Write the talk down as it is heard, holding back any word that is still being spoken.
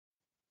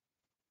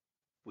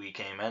We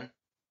came in.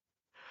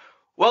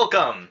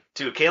 Welcome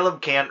to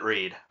Caleb Can't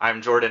Read.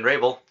 I'm Jordan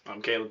Rabel.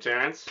 I'm Caleb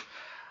Terrence.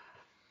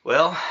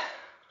 Well,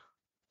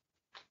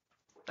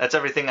 that's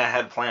everything I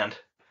had planned.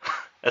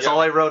 That's all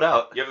I wrote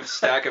out. You have a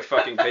stack of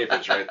fucking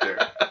papers right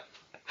there.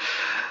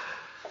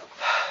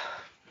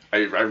 I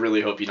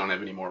really hope you don't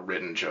have any more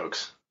written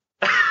jokes.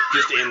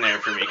 Just in there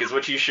for me, because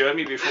what you showed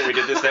me before we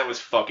did this, that was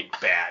fucking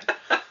bad.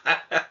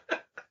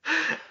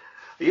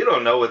 You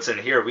don't know what's in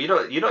here. You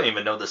don't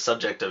even know the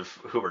subject of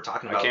who we're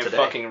talking about today. I can't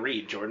fucking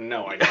read, Jordan.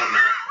 No, I don't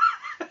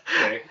know.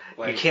 Okay?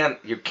 Like,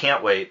 You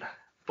can't wait.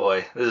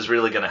 Boy, this is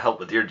really going to help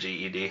with your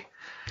GED.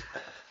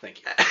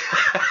 Thank you.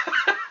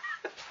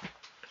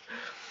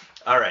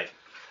 All right.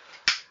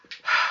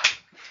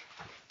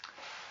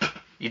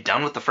 You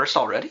done with the first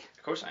already?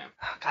 Of course I am.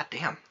 God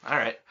damn. All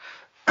right.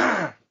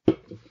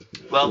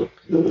 Well,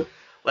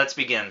 let's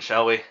begin,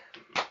 shall we?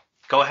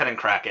 Go ahead and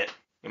crack it.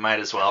 You might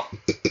as well.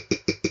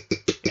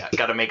 Yeah,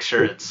 got to make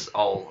sure it's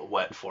all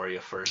wet for you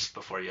first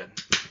before you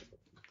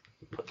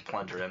put the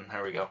plunger in.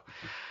 There we go.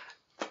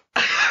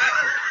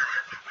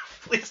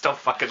 Please don't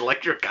fucking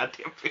lick your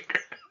goddamn finger.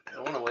 I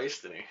don't want to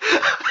waste any.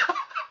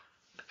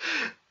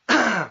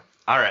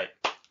 All right,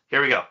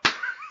 here we go.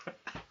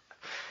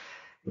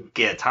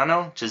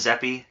 Gaetano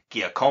Giuseppe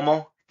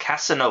Giacomo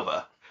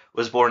Casanova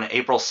was born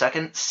April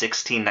 2nd,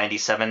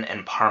 1697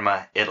 in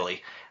Parma,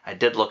 Italy. I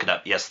did look it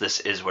up. Yes,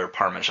 this is where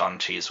Parmesan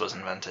cheese was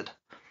invented.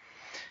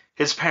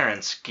 His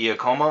parents,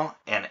 Giacomo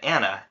and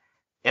Anna,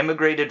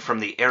 immigrated from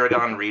the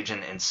Aragon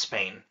region in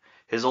Spain.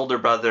 His older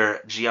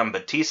brother,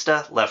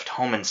 Giambattista, left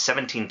home in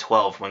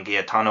 1712 when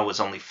Gaetano was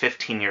only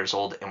 15 years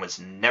old and was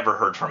never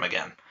heard from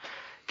again.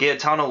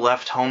 Gaetano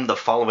left home the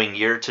following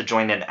year to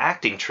join an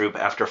acting troupe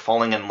after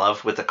falling in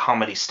love with a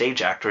comedy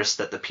stage actress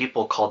that the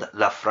people called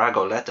La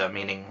Fragoletta,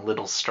 meaning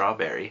Little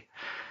Strawberry.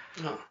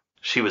 Oh.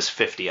 She was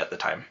 50 at the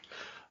time.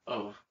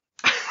 Oh.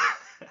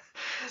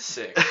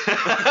 Sick.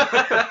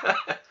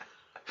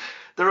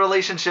 The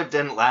relationship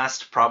didn't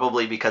last,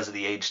 probably because of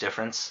the age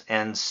difference,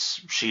 and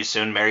she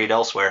soon married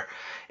elsewhere.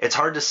 It's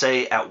hard to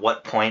say at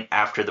what point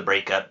after the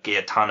breakup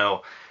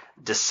Gaetano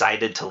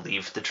decided to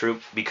leave the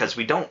troupe, because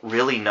we don't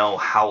really know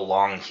how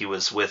long he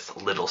was with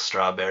Little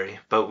Strawberry,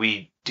 but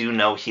we do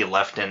know he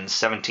left in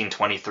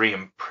 1723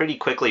 and pretty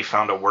quickly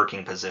found a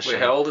working position.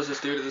 Wait, how old is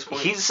this dude at this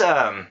point? He's,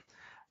 I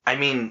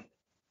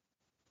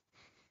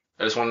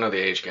just want to know the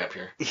age gap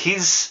here.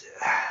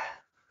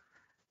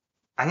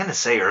 I'm going to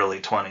say early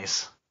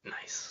 20s.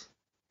 Nice.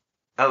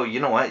 Oh, you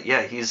know what?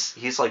 Yeah,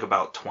 he's like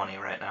about 20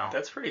 right now.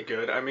 That's pretty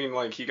good. I mean,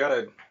 like, you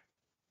gotta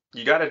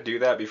do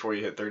that before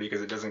you hit 30,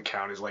 because it doesn't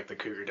count as like the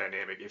cougar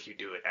dynamic if you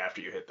do it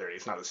after you hit 30.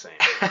 It's not the same.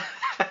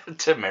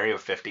 To marry a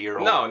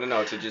 50-year-old?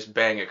 No, to just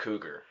bang a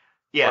cougar.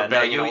 Yeah,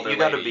 no, you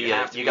gotta be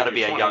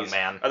a young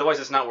man.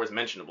 Otherwise, it's not worth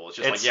mentionable. It's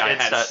just I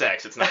had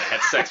sex. It's not I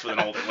had sex with an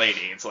older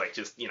lady. It's like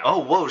just, you know. Oh,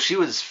 whoa, she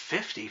was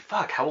 50.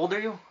 Fuck, how old are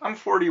you? I'm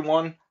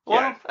 41. Well,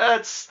 yeah.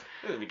 that's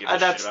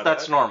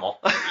normal.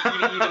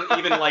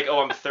 even like, oh,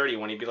 I'm 30,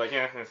 when he'd be like,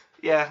 yeah.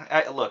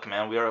 Yeah, look,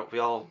 man, we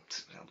all.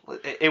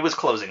 It was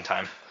closing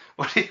time.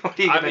 What are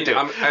you gonna do?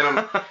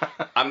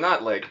 I'm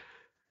not like,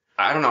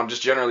 I don't know. I'm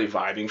just generally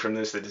vibing from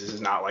this that this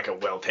is not like a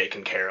well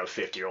taken care of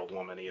 50-year-old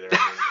woman either.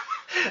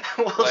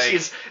 Well,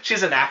 like,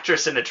 she's an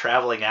actress in a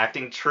traveling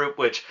acting troupe,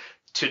 which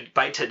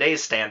by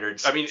today's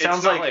standards, I mean, it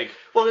sounds like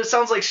well, it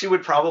sounds like she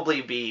would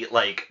probably be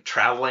like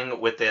traveling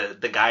with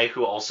the guy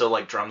who also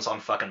like drums on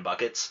fucking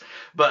buckets.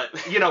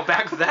 But you know,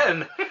 back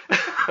then,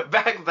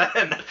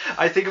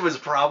 I think it was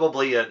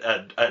probably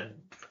a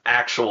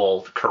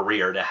actual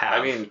career to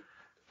have.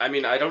 I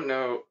mean, I don't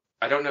know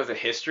the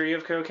history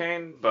of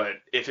cocaine, but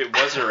if it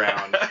was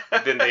around,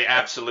 then they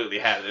absolutely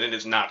had it, and it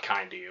is not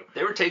kind to you.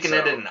 They were taking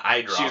it in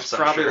eye drops. She was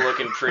probably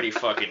looking pretty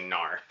fucking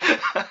gnar.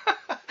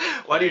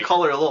 Why do you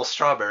call her a little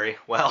strawberry?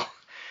 Well,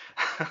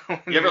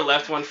 you ever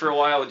left one for a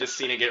while and just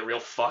seen it get real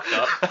fucked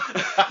up?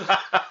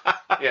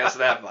 Yeah, it's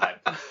that vibe.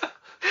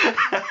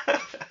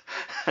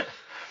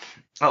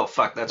 Oh,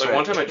 fuck, that's like right.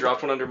 One time I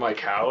dropped one under my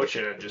couch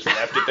and just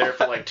left it there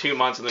for like 2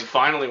 months, and then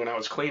finally when I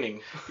was cleaning.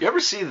 You ever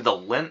see the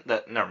lint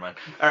that... Never mind.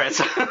 All right,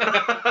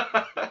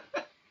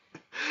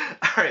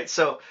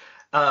 so...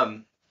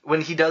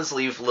 when he does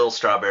leave Little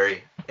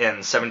Strawberry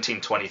in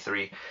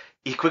 1723,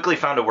 he quickly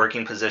found a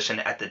working position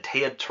at the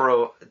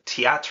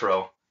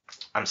Teatro...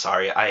 I'm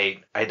sorry,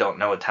 I don't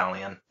know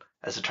Italian,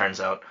 as it turns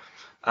out.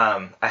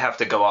 I have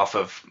to go off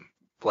of,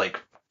 like,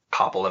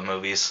 Coppola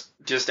movies.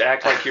 Just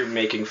act like you're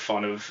making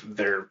fun of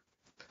their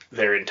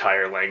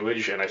entire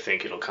language, and I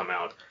think it'll come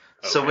out.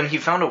 Okay. So when he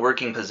found a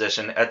working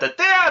position at the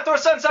Teatro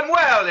San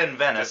Samuele in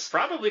Venice, that's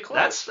probably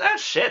close.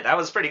 That's shit. That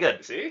was pretty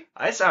good. See,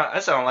 I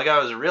sound like I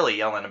was really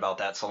yelling about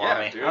that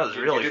salami. Yeah, dude, I was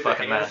really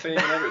fucking mad. Thing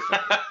and everything.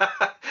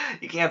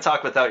 You can't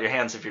talk without your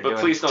hands if you're doing.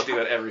 But please don't do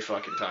that every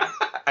fucking time.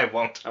 I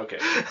won't. Okay.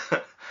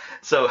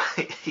 So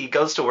he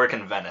goes to work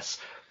in Venice,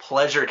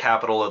 pleasure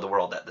capital of the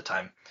world at the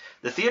time.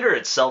 The theater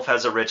itself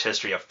has a rich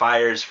history of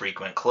fires,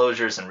 frequent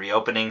closures and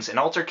reopenings, and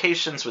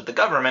altercations with the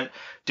government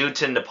due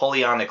to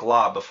Napoleonic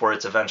law before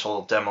its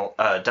eventual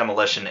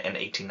demolition in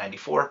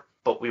 1894,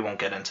 but we won't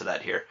get into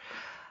that here.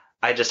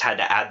 I just had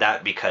to add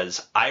that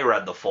because I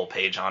read the full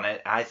page on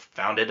it. I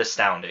found it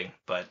astounding,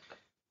 but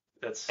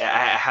it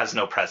has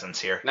no presence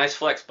here. Nice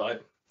flex,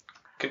 bud.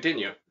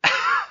 Continue.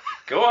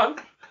 Go on.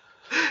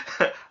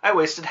 I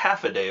wasted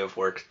half a day of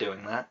work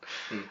doing that.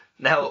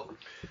 Now,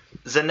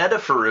 Zanetta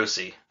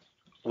Ferrucci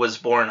was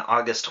born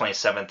August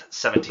 27th,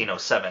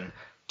 1707,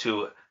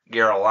 to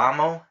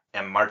Girolamo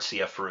and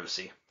Marzia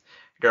Ferrucci.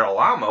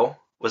 Girolamo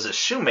was a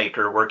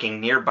shoemaker working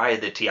nearby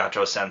the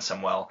Teatro San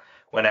Samuel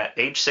when at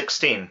age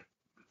 16,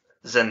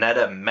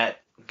 Zanetta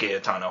met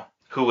Gaetano,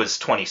 who was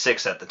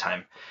 26 at the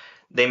time.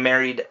 They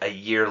married a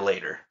year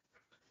later.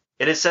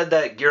 It is said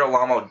that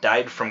Girolamo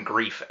died from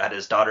grief at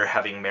his daughter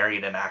having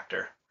married an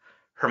actor.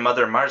 Her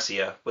mother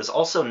Marzia was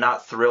also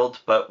not thrilled,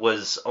 but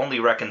was only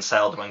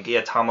reconciled when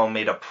Gaetano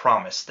made a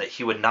promise that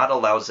he would not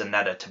allow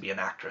Zanetta to be an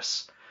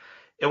actress.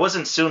 It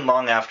wasn't soon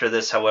long after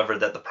this, however,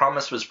 that the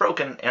promise was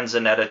broken and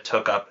Zanetta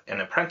took up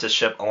an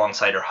apprenticeship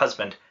alongside her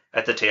husband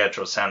at the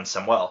Teatro San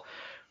Samuel.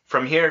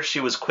 From here, she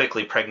was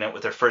quickly pregnant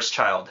with her first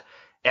child,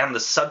 and the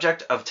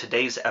subject of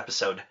today's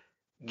episode,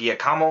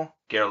 Giacomo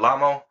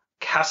Girolamo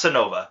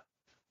Casanova,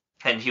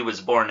 and he was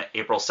born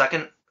April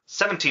 2nd,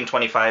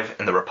 1725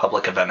 in the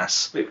Republic of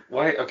Venice. Wait,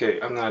 why?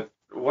 Okay, I'm not.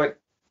 What?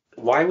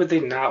 Why would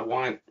they not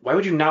want? Why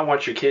would you not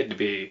want your kid to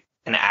be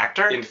an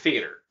actor in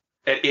theater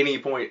at any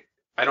point?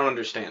 I don't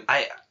understand.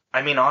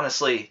 I mean,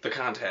 honestly, the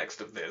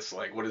context of this,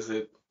 like, what is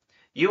it?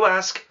 You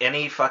ask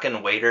any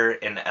fucking waiter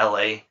in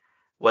LA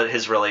what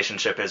his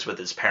relationship is with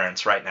his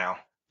parents right now.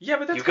 Yeah,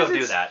 but that's you go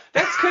do that.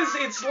 That's because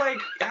it's like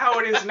how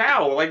it is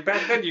now. Like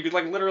back then, you could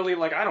like literally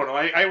like I don't know.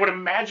 I would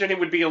imagine it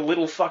would be a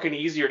little fucking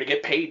easier to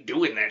get paid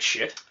doing that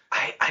shit.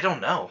 I don't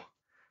know.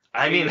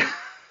 I mean,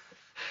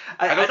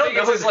 I don't think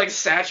it's as like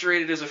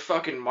saturated as a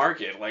fucking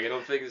market. Like I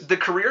don't think it's... The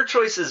career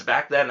choices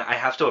back then, I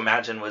have to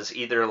imagine, was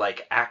either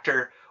like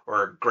actor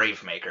or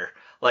grave maker.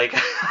 Like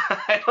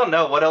I don't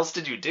know, what else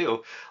did you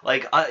do?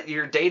 Like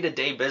your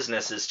day-to-day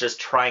business is just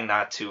trying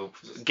not to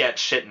get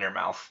shit in your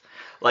mouth.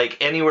 Like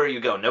anywhere you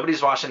go,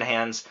 nobody's washing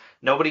hands.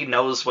 Nobody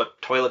knows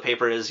what toilet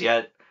paper is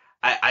yet.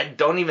 I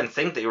don't even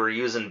think they were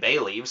using bay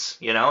leaves.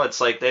 You know,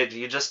 it's like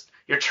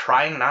you're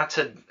trying not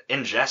to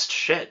ingest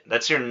shit.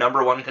 That's your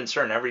number one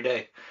concern every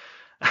day.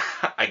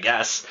 I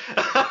guess.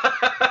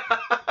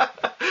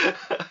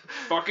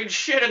 Fucking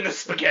shit in the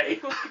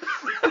spaghetti.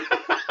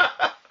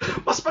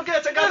 Well,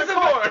 spaghetti got a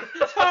cord.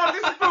 Oh,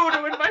 this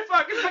voodoo in my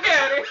fucking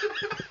spaghetti.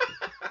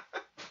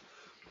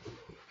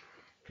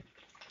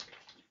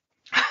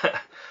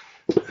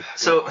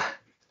 So,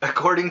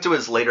 according to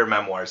his later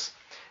memoirs,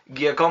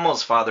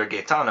 Giacomo's father,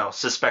 Gaetano,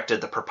 suspected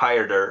the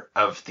proprietor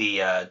of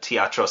the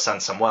Teatro San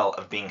Samuel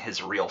of being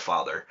his real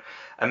father,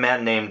 a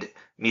man named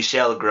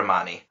Michel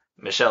Grimani.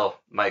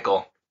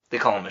 Michael, they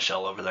call him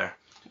Michel over there.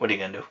 What are you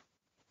gonna do?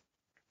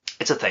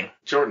 It's a thing.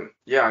 Jordan.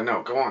 Yeah, I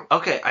know. Go on.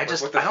 Okay, I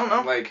don't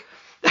know. Like,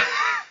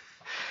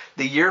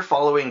 the year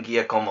following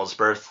Giacomo's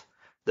birth,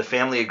 the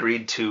family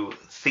agreed to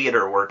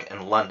theater work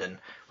in London,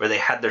 where they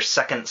had their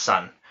second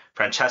son,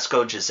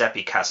 Francesco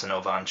Giuseppe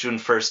Casanova, on June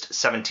 1st,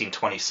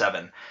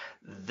 1727.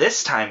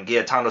 This time,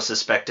 Gaetano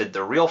suspected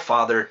the real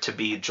father to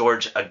be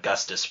George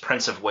Augustus,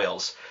 Prince of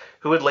Wales,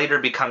 who would later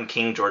become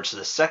King George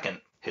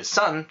II. His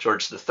son,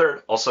 George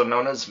III, also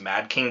known as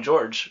Mad King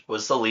George,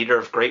 was the leader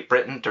of Great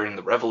Britain during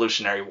the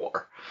Revolutionary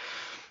War.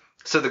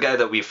 So the guy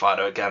that we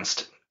fought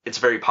against, it's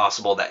very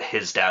possible that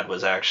his dad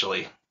was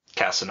actually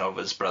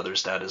Casanova's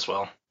brother's dad as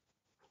well.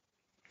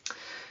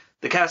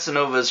 The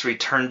Casanovas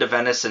returned to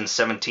Venice in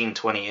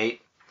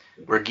 1728,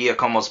 where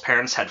Giacomo's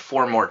parents had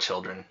 4 more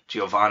children: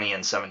 Giovanni in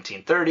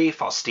 1730,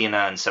 Faustina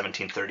in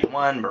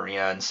 1731,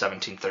 Maria in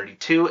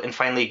 1732, and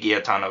finally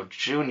Gaetano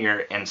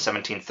Jr. in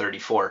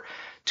 1734,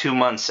 2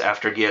 months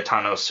after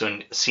Gaetano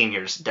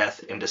Sr.'s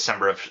death in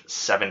December of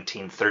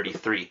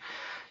 1733.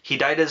 He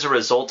died as a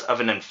result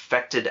of an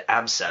infected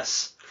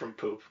abscess. From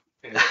poop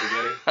and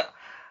spaghetti?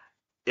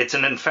 It's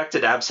an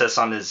infected abscess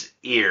on his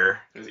ear.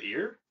 His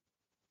ear?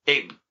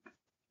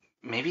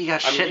 Maybe he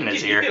got shit in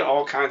his ear. You get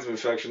all kinds of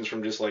infections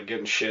from just like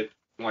getting shit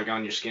like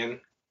on your skin.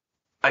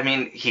 I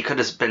mean, he could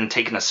have been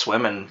taking a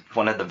swim in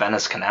one of the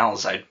Venice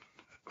canals.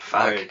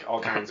 Fuck. Like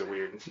all kinds of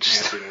weird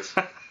nastiness.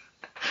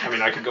 I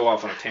mean, I could go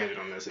off on a tangent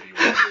on this if you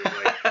want to.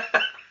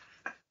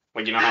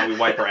 Like you know how we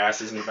wipe our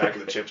asses in the back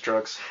of the chips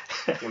trucks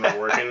when we're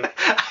working?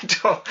 I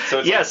don't. So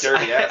it's like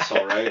dirty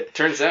asshole, right?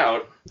 Turns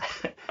out,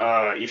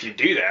 if you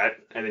do that,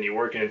 and then you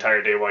work an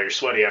entire day while you're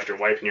sweaty after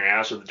wiping your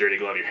ass with a dirty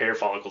glove, your hair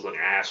follicles on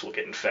your ass will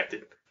get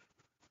infected.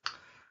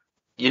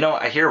 You know,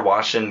 I hear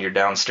washing your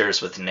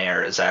downstairs with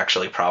Nair is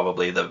actually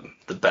probably the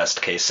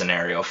best case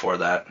scenario for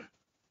that.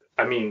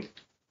 I mean,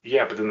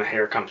 yeah, but then the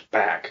hair comes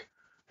back.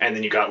 And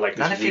then you got like this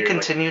Not if you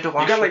continue to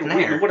wash with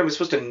Nair. What, am I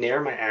supposed to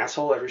Nair my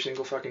asshole every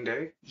single fucking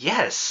day?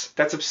 Yes.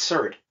 That's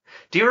absurd.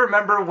 Do you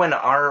remember when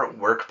our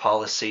work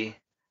policy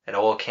at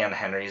Old Can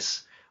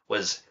Henry's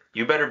was,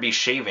 you better be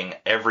shaving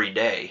every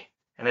day?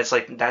 And it's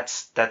like,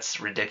 that's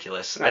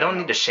ridiculous. I don't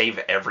need to shave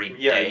every day.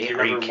 Yeah, do you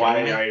remember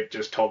why me? I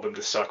just told them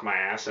to suck my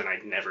ass and I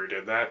never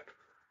did that?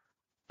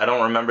 I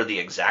don't remember the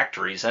exact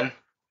reason,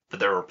 but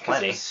there were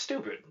plenty. It's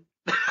stupid.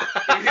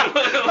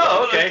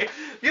 Oh, okay.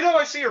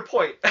 I see your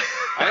point.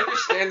 I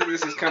understand that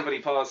this is company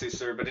policy,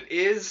 sir, but it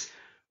is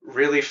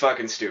really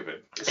fucking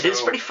stupid. It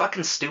is pretty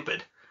fucking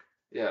stupid.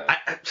 Yeah.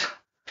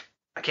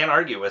 I can't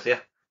argue with you.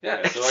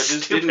 Yeah, so I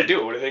just didn't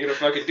do it. What are they gonna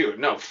fucking do?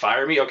 No,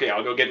 fire me? Okay,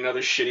 I'll go get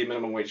another shitty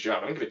minimum wage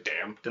job. I don't give a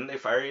damn. Didn't they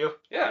fire you?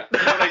 Yeah.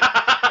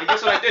 I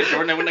guess what I did,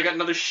 Jordan, I went and got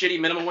another shitty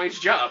minimum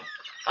wage job.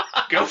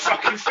 Go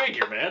fucking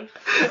figure, man.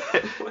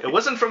 It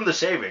wasn't from the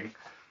shaving.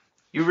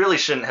 You really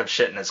shouldn't have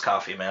shit in his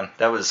coffee, man.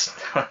 That was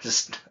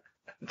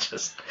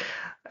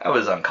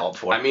uncalled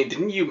for. I mean,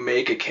 didn't you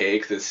make a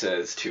cake that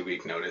says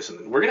 2-week notice? And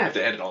then we're gonna have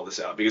to edit all this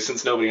out because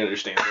since nobody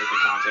understands like, the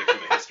context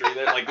of the history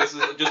there, like this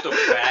is just a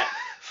fat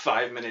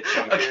 5-minute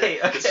chunk here.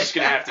 It's just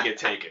gonna have to get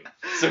taken.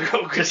 So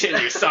go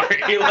continue.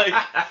 Sorry.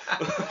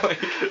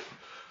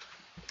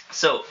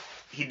 So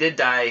he did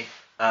die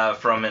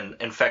from an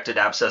infected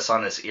abscess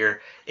on his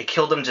ear. It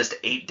killed him just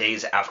 8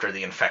 days after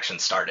the infection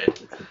started.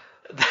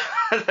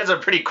 That's a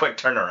pretty quick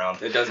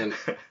turnaround. It doesn't.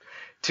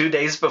 2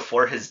 days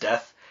before his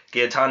death,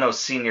 Gaetano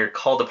Sr.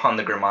 called upon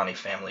the Grimani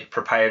family,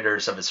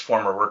 proprietors of his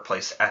former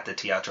workplace at the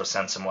Teatro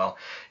San Samuel,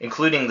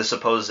 including the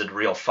supposed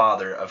real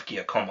father of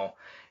Giacomo,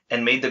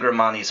 and made the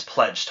Grimanis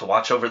pledge to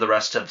watch over the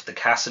rest of the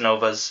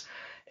Casanovas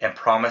and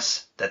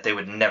promise that they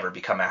would never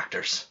become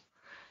actors.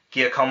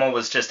 Giacomo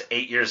was just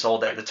 8 years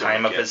old at the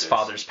time of his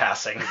father's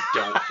passing. I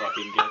don't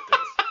fucking get this.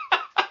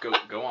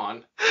 Go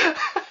on.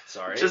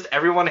 Sorry. Just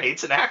everyone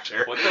hates an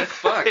actor. What the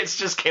fuck? It's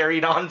just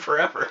carried on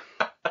forever.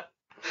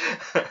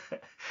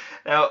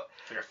 Now,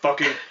 I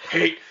fucking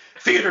hate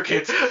theater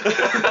kids.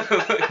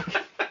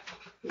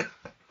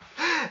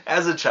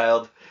 As a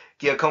child,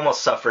 Giacomo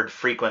suffered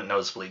frequent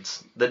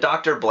nosebleeds. The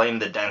doctor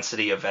blamed the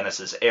density of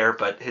Venice's air,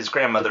 but his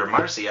grandmother,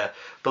 Marcia,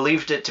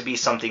 believed it to be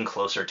something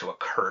closer to a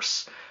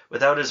curse.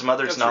 Without his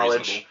mother's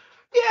knowledge... Reasonable.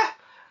 Yeah.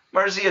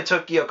 Marcia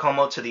took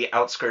Giacomo to the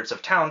outskirts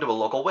of town to a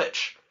local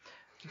witch.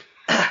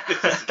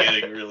 This is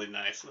getting really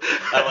nice.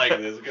 I like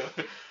this. Go.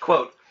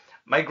 Quote,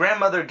 "My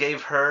grandmother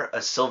gave her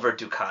a silver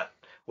ducat,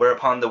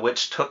 whereupon the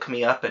witch took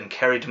me up and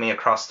carried me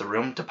across the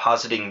room,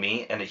 depositing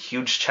me in a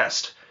huge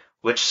chest,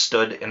 which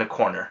stood in a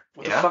corner."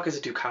 What the fuck is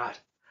a ducat?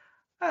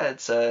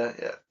 It's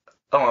a...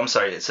 Oh, I'm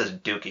sorry, it says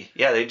dookie.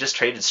 Yeah, they just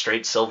traded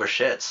straight silver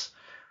shits.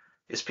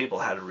 These people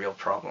had a real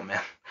problem,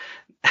 man.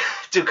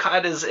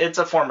 Ducat it's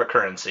a form of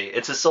currency.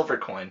 It's a silver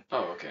coin.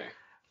 Oh, okay.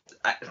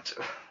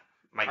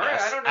 My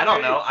guess. Right, I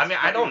don't know. I mean,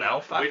 I don't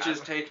know. Witches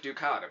take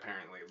ducat,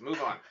 apparently.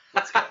 Move on.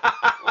 Let's go.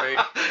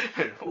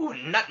 Ooh,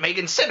 nutmeg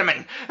and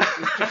cinnamon.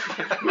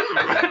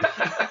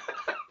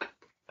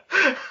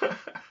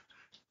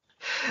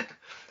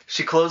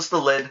 She closed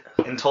the lid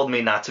and told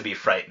me not to be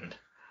frightened.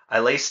 I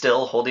lay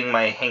still, holding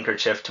my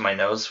handkerchief to my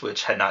nose,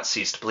 which had not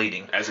ceased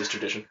bleeding. As is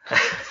tradition.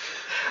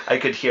 I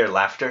could hear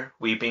laughter,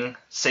 weeping,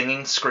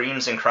 singing,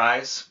 screams, and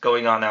cries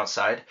going on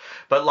outside,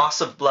 but loss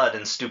of blood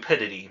and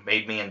stupidity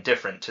made me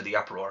indifferent to the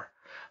uproar.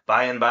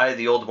 By and by,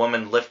 the old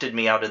woman lifted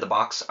me out of the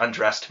box,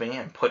 undressed me,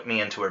 and put me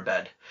into her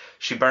bed.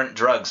 She burnt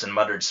drugs and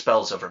muttered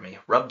spells over me,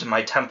 rubbed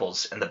my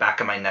temples and the back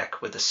of my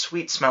neck with a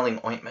sweet-smelling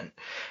ointment,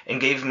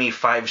 and gave me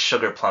 5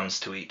 sugar plums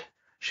to eat.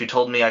 She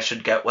told me I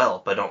should get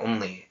well, but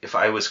only if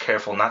I was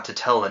careful not to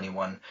tell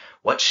anyone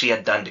what she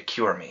had done to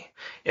cure me.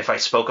 If I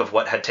spoke of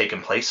what had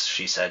taken place,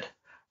 she said,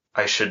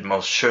 I should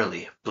most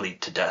surely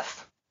bleed to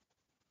death.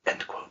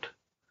 End quote.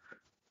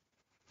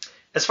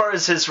 As far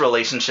as his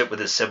relationship with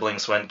his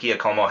siblings went,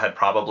 Giacomo had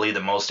probably the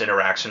most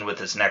interaction with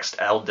his next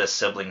eldest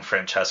sibling,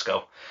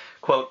 Francesco.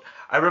 Quote,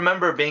 I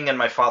remember being in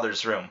my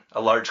father's room.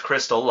 A large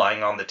crystal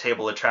lying on the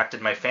table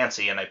attracted my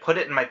fancy, and I put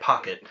it in my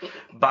pocket.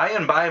 By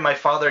and by, my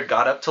father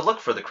got up to look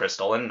for the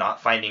crystal, and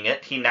not finding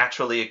it, he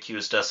naturally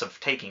accused us of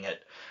taking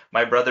it.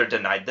 My brother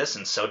denied this,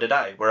 and so did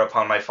I,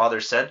 whereupon my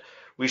father said,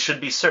 we should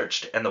be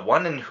searched, and the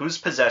one in whose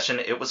possession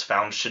it was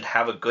found should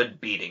have a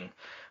good beating.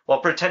 While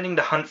pretending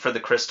to hunt for the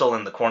crystal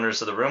in the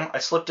corners of the room, I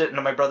slipped it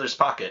into my brother's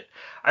pocket.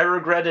 I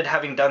regretted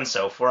having done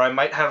so, for I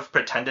might have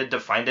pretended to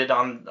find it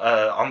on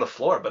the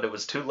floor, but it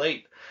was too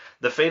late.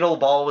 The fatal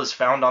ball was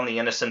found on the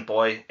innocent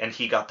boy, and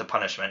he got the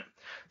punishment.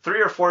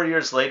 3 or 4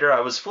 years later,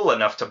 I was fool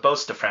enough to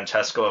boast to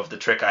Francesco of the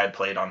trick I had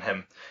played on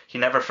him. He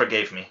never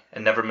forgave me,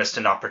 and never missed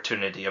an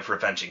opportunity of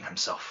revenging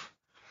himself.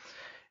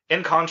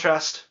 In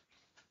contrast,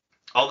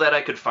 all that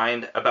I could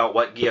find about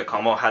what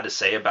Giacomo had to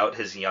say about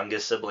his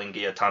youngest sibling,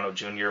 Gaetano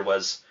Jr.,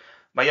 was,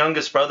 my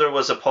youngest brother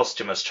was a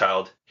posthumous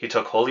child. He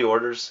took holy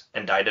orders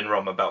and died in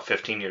Rome about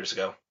 15 years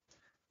ago.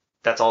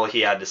 That's all he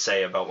had to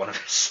say about one of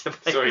his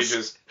siblings.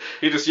 So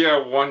he just,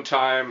 yeah, one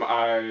time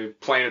I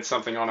planted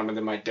something on him and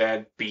then my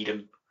dad beat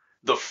him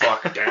the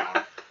fuck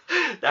down.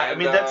 I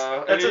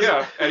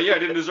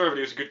didn't deserve it.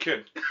 He was a good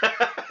kid.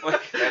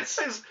 Like,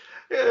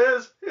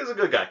 He's a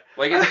good guy.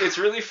 Like, it's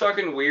really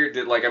fucking weird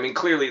that, like, I mean,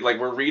 clearly, like,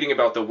 we're reading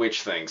about the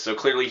witch thing, so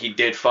clearly he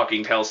did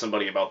fucking tell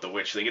somebody about the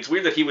witch thing. It's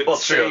weird that he would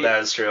say... Well, true,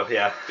 that is true,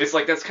 yeah. It's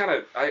like, that's kind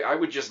of... I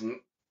would just... Just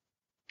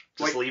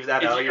like, leave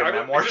that out of your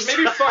memoirs?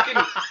 Just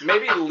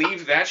maybe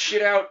leave that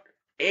shit out,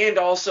 and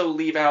also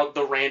leave out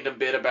the random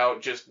bit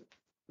about just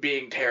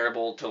being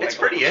terrible to, like... It's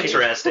pretty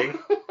interesting.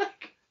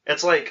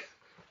 It's like...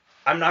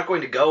 I'm not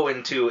going to go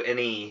into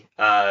any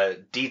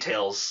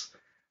details,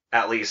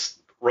 at least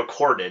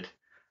recorded,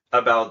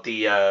 about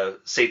the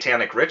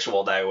satanic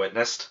ritual that I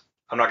witnessed.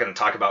 I'm not going to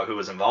talk about who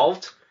was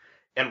involved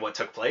and what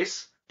took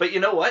place. But you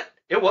know what?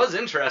 It was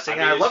interesting,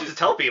 and I love to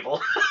tell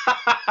people.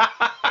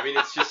 I mean,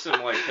 it's just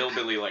some, like,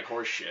 hillbilly, like,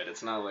 horse shit.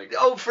 It's not like...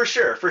 Oh, for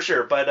sure.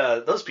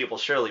 But those people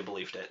surely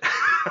believed it.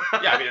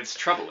 Yeah, I mean, it's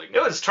troubling.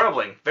 It was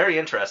troubling. Very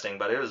interesting,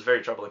 but it was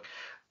very troubling.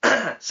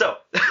 So...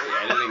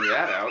 editing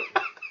that out.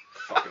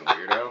 Fucking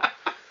weirdo.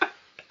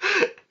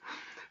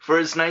 For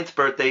his 9th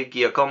birthday,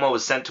 Giacomo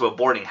was sent to a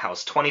boarding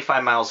house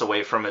 25 miles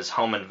away from his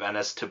home in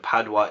Venice to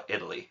Padua,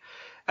 Italy.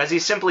 As he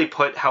simply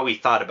put how he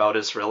thought about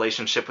his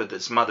relationship with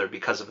his mother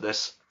because of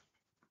this,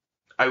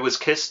 I was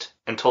kissed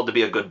and told to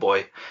be a good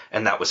boy,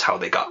 and that was how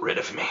they got rid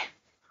of me.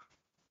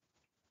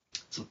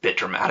 It's a bit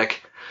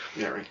dramatic.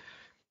 Yeah, right.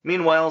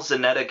 Meanwhile,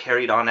 Zanetta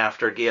carried on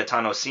after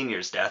Gaetano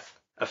Sr.'s death.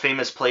 A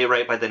famous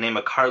playwright by the name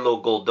of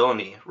Carlo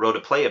Goldoni wrote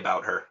a play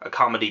about her, a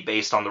comedy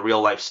based on the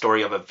real-life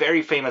story of a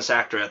very famous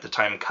actor at the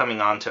time coming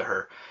on to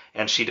her,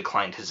 and she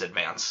declined his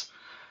advance.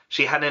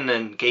 She had an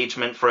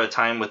engagement for a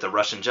time with a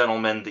Russian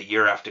gentleman the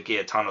year after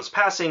Gaetano's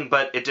passing,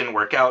 but it didn't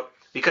work out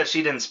because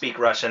she didn't speak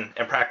Russian,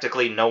 and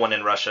practically no one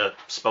in Russia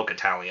spoke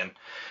Italian.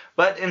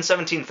 But in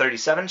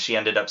 1737, she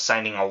ended up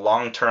signing a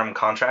long-term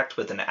contract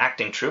with an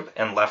acting troupe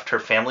and left her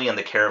family in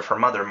the care of her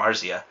mother,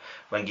 Marzia,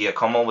 when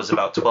Giacomo was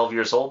about 12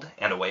 years old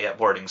and away at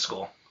boarding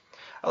school.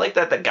 I like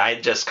that the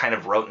guy just kind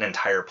of wrote an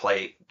entire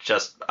play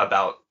just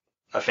about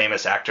a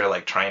famous actor,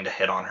 like, trying to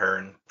hit on her,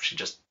 and she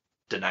just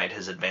denied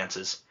his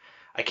advances.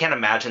 I can't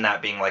imagine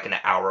that being like an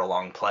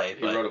hour-long play.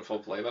 He wrote a full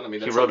play about it? I mean,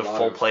 he wrote a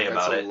full play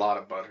about it. That's a lot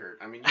of butthurt.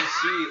 I mean, you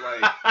see,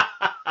 like...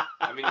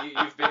 I mean,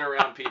 you've been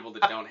around people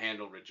that don't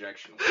handle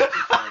rejection well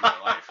before in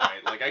your life,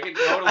 right? Like, I can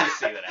totally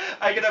see that happening.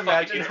 I can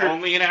imagine her...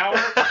 Only an hour?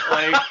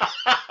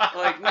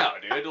 Like, no,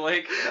 dude,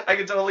 like... I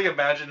can totally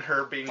imagine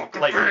her being,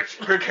 like,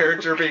 her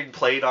character being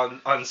played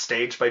on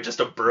stage by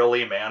just a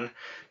burly man.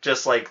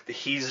 Just, like,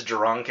 he's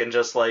drunk and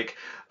just like,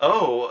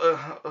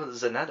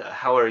 Zanetta,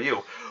 how are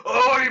you?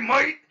 Oh,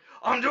 mate!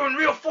 I'm doing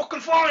real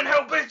fucking fine, how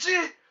about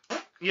you?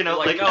 You know,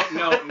 like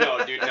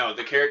no, dude, no.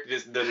 The character,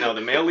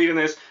 the male lead in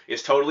this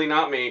is totally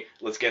not me.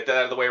 Let's get that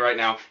out of the way right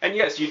now. And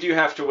yes, you do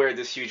have to wear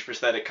this huge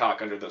prosthetic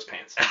cock under those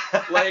pants.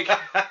 Like,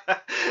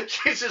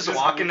 she's just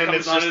walking and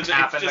it's just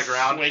tapping the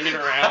ground, swinging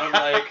around,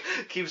 like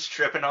keeps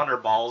tripping on her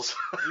balls.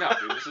 No,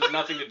 dude, this has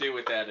nothing to do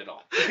with that at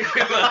all.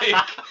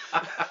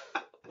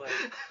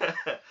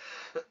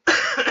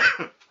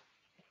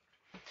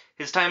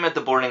 His time at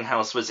the boarding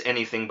house was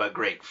anything but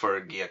great for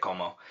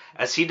Giacomo.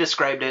 As he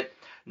described it,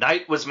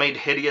 night was made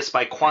hideous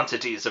by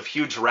quantities of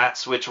huge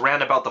rats which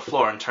ran about the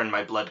floor and turned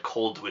my blood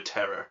cold with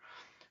terror.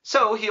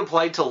 So he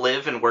applied to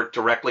live and work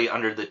directly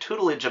under the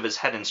tutelage of his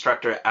head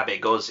instructor, Abbe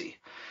Gozzi.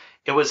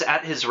 It was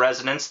at his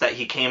residence that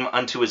he came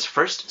unto his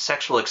first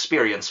sexual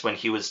experience when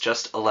he was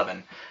just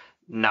 11,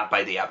 not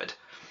by the abbot.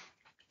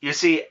 You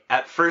see,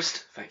 at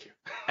first... Thank you.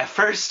 At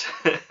first...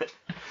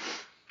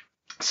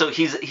 So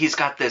he's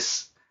got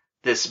this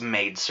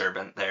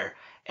maidservant there.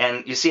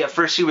 And you see, at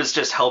first she was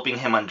just helping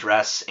him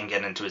undress and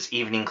get into his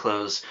evening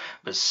clothes,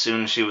 but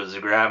soon she was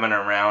grabbing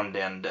around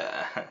and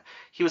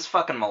he was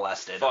fucking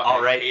molested. Fuck,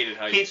 all right. I hated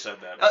how you said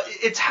that.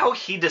 It's how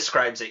he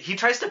describes it. He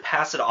tries to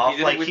pass it off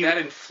like with that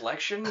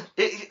inflection.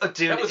 Dude,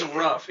 that was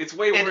rough. It's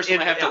way worse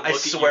when I have to look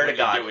at you when you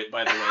do it.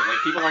 By the way, like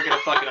people aren't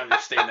gonna fucking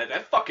understand that.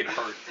 That fucking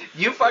hurt.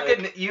 You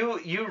fucking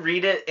you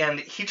read it and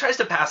he tries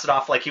to pass it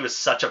off like he was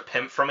such a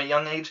pimp from a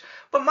young age,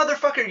 but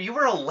motherfucker, you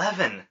were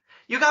 11.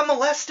 You got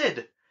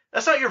molested.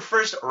 That's not your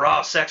first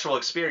raw sexual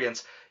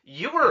experience.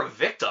 You were a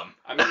victim.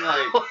 I mean,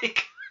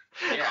 like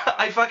yeah.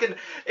 I fucking and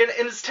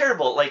it's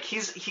terrible. Like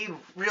he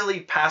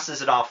really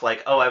passes it off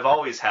like, oh, I've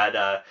always had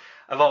a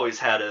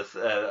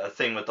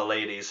thing with the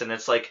ladies, and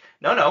it's like,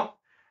 no,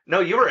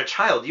 you were a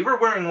child. You were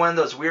wearing one of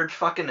those weird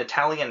fucking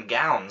Italian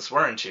gowns,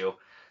 weren't you?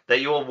 That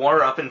you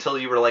wore up until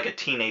you were like a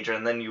teenager,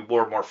 and then you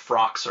wore more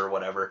frocks or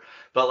whatever.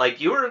 But like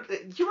you were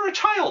a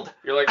child.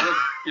 You're like,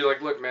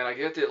 look, man, I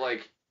get that,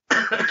 like.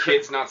 The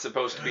kid's not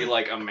supposed to be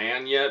like a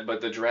man yet, but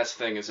the dress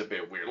thing is a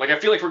bit weird. Like, I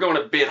feel like we're going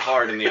a bit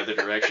hard in the other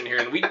direction here,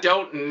 and we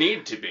don't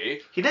need to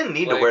be. He didn't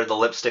need to wear the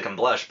lipstick and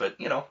blush,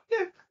 but, you know,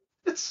 yeah,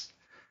 it's...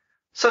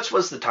 Such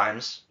was the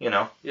times, you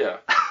know. Yeah.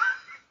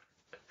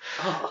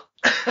 Oh.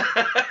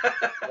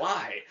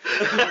 Why?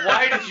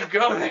 Why did you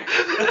go there?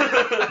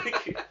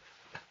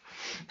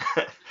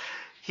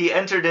 He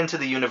entered into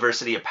the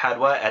University of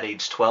Padua at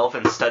age 12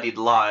 and studied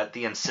law at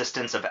the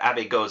insistence of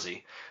Abbe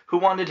Gozzi, who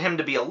wanted him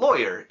to be a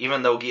lawyer,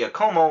 even though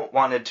Giacomo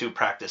wanted to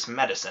practice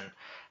medicine.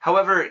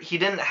 However, he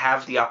didn't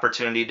have the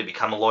opportunity to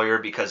become a lawyer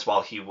because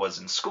while he was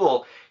in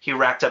school, he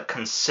racked up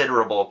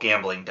considerable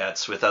gambling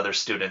debts with other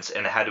students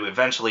and had to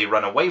eventually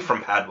run away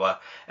from Padua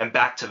and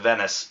back to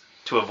Venice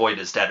to avoid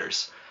his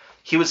debtors.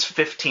 He was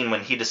 15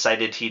 when he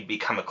decided he'd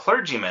become a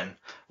clergyman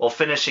while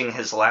finishing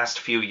his last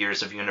few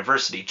years of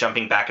university,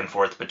 jumping back and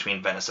forth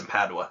between Venice and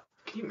Padua.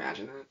 Can you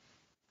imagine that?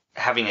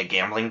 Having a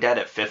gambling debt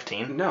at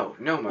 15? No,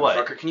 motherfucker.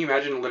 What? Can you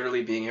imagine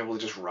literally being able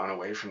to just run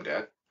away from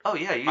debt? Oh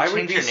yeah, you I would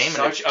change be your name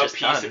and it's such a just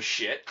piece done. of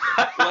shit.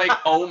 Like,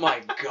 oh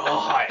my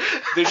god,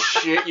 the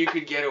shit you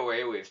could get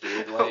away with,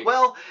 dude. Like,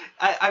 well,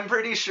 I'm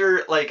pretty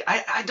sure, like,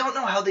 I don't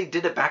know how they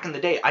did it back in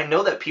the day. I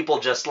know that people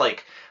just,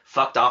 like,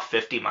 fucked off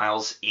 50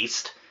 miles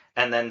east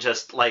and then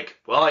just, like,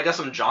 well, I guess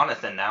I'm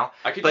Jonathan now.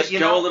 I could just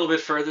go a little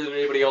bit further than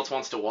anybody else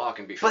wants to walk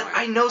and be fine. But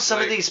I know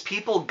some of these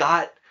people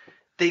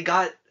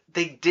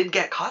they did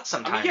get caught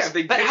sometimes. I mean, yeah,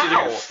 they but did. how?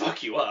 They're gonna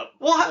fuck you up.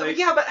 Well,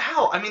 yeah, but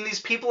how? I mean, these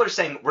people are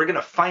saying, we're going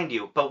to find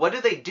you, but what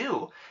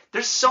do?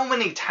 There's so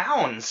many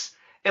towns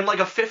in, like,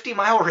 a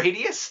 50-mile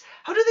radius.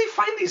 How do they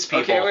find these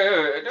people?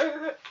 Okay,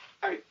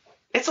 wait.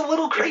 It's a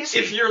little crazy.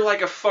 If you're,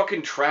 like, a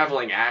fucking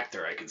traveling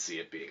actor, I could see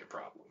it being a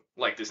problem.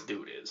 Like this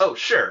dude is. Oh,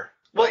 sure.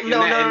 Well, like,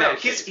 no.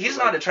 He's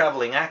not a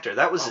traveling actor.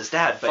 That was his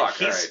dad, but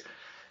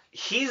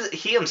he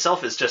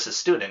himself is just a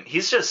student.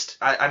 He's just,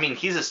 I mean,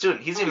 he's a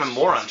student. He's even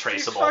more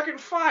untraceable. He's fucking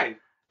fine.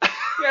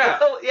 Yeah.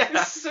 Well,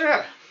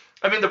 yeah.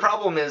 I mean, the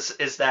problem is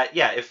that,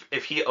 yeah,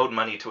 if he owed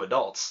money to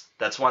adults,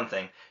 that's one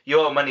thing. You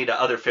owe money to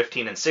other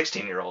 15 and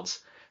 16-year-olds.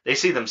 They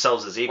see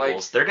themselves as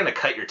equals. Like, they're gonna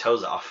cut your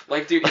toes off.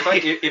 Like, dude,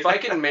 if I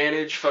can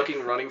manage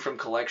fucking running from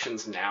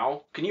collections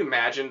now, can you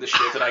imagine the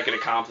shit that I could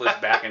accomplish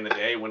back in the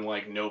day when,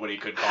 like, nobody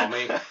could call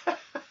me?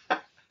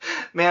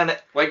 Man.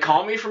 Like,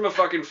 call me from a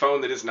fucking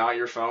phone that is not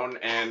your phone,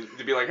 and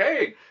they'd be like,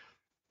 hey,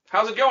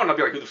 how's it going? I'll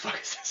be like, who the fuck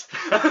is this?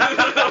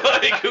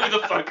 Like, who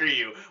the fuck are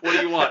you? What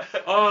do you want?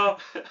 Oh,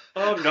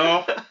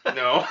 no.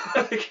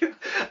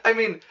 I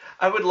mean,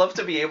 I would love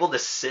to be able to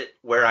sit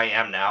where I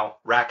am now,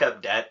 rack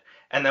up debt,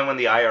 and then when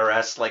the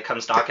IRS, like,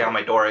 comes knocking on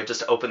my door, I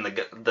just open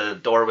the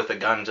door with a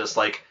gun, just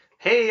like,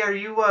 hey, are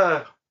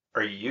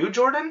you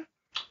Jordan?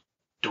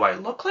 Do I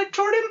look like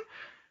Jordan?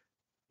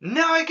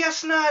 No, I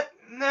guess not.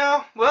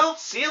 No. Well,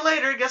 see you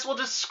later. Guess we'll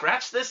just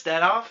scratch this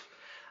debt off.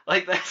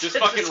 Like, that's just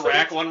fucking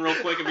rack one real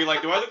quick and be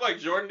like, do I look like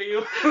Jordan to you?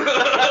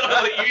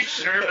 Like, you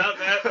sure about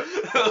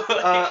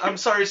that? I'm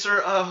sorry,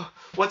 sir.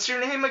 What's your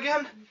name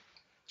again?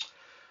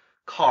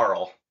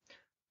 Carl.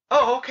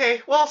 Oh,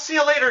 okay. Well, see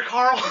you later,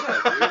 Carl.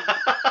 Yeah,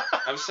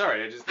 I'm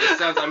sorry. This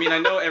sounds. I mean, I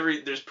know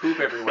there's poop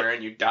everywhere,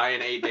 and you die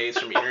in 8 days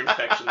from ear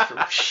infections from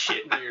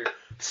shit in your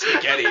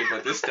spaghetti.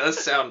 But this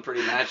does sound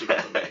pretty magical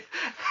to me.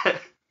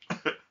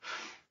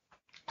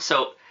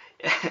 So,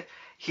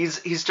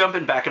 he's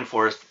jumping back and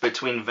forth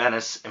between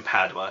Venice and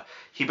Padua.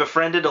 He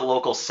befriended a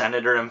local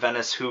senator in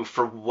Venice who,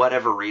 for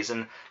whatever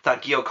reason,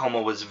 thought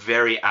Giacomo was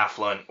very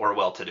affluent or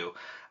well-to-do.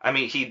 I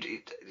mean,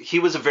 he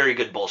was a very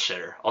good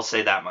bullshitter. I'll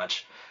say that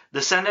much.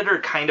 The senator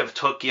kind of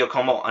took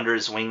Giacomo under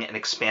his wing and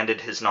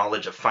expanded his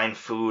knowledge of fine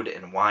food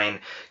and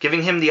wine,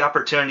 giving him the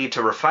opportunity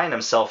to refine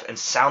himself and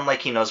sound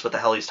like he knows what the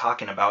hell he's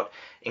talking about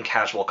in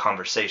casual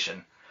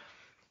conversation.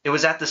 It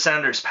was at the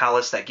senator's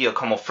palace that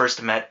Giacomo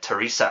first met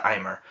Teresa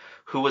Eimer,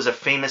 who was a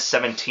famous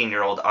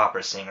 17-year-old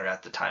opera singer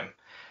at the time.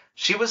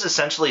 She was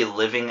essentially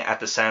living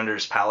at the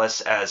senator's palace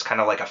as kind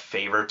of like a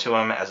favor to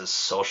him as a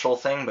social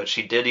thing, but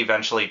she did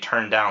eventually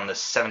turn down the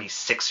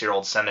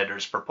 76-year-old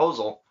senator's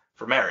proposal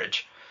for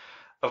marriage.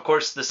 Of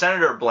course, the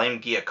senator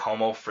blamed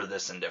Giacomo for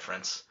this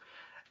indifference.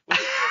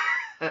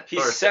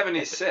 He's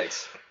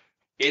 76.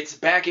 It's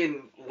back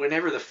in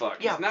whenever the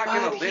fuck. Yeah, he's not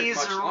going to live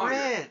much longer.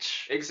 He's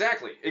rich.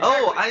 Exactly.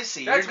 Oh, I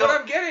see. That's what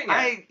I'm getting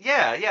at.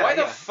 Yeah. Why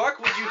the fuck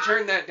would you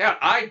turn that down?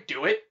 I'd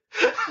do it.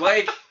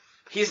 Like,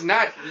 he's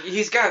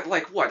got,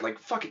 like, what? Like,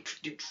 fucking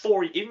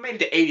 40, even maybe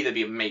to 80, that'd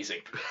be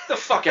amazing. Get the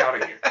fuck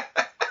out of here.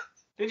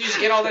 Didn't you just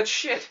get all that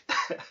shit?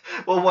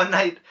 Well, one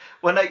night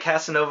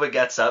Casanova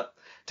gets up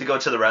to go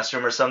to the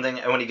restroom or something,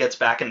 and when he gets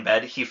back in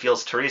bed, he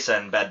feels Teresa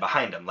in bed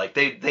behind him. Like,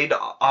 they'd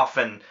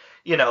often,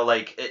 you know,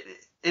 like,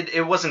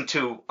 it wasn't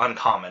too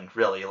uncommon,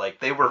 really. Like,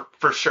 they were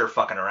for sure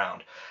fucking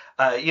around.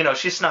 You know,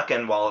 she snuck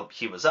in while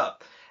he was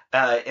up.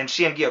 And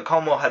she and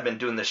Giacomo had been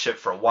doing this shit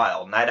for a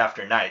while, night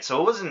after night, so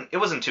it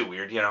wasn't too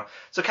weird, you know.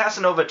 So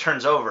Casanova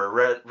turns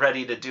over,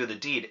 ready to do the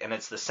deed, and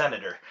it's the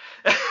senator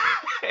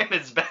in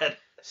his bed.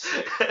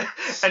 Sick.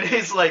 And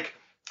he's like,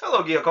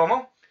 hello,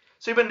 Giacomo.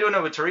 So you've been doing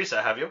it with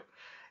Teresa, have you?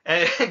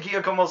 And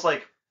Giacomo's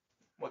like,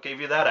 what gave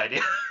you that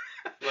idea?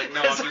 Like,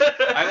 no,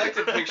 I like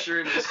to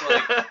picture him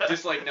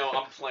just like, no,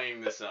 I'm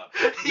playing this up.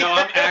 No,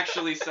 I'm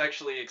actually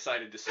sexually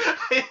excited to see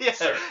it. Yeah.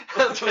 Sir.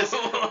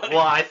 Well,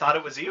 I thought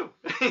it was you.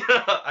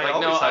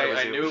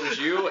 I knew it was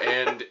you,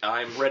 and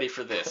I'm ready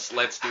for this.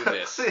 Let's do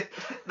this.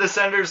 The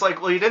senator's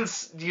like, well, you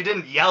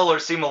didn't yell or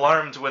seem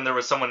alarmed when there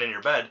was someone in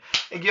your bed.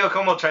 And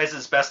Giacomo tries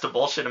his best to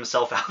bullshit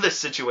himself out of this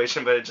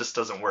situation, but it just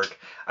doesn't work.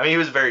 I mean, he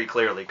was very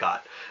clearly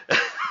caught.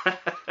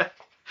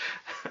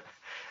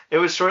 It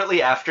was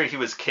shortly after he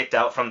was kicked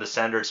out from the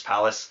senator's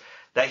palace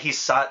that he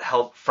sought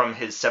help from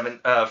his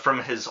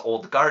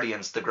old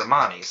guardians, the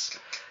Grimmanis.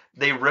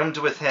 They roomed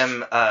with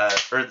him,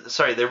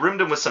 they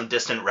roomed him with some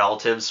distant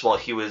relatives while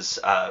he was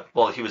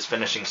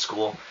finishing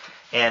school,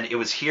 and it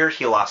was here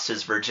he lost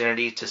his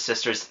virginity to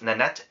sisters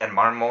Nanette and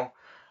Marmol.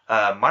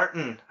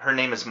 Martin, her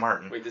name is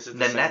Martin. Wait, this is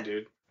the same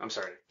dude. I'm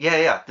sorry.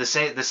 Yeah. The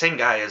same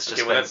guy is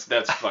just. Okay, well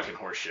that's fucking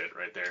horseshit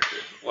right there.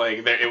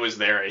 Like it was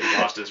there. He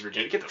lost his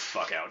virginity. Get the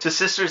fuck out. To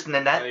sisters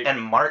Nanette and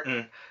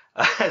Martin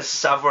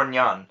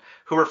Savorgnan,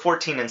 who were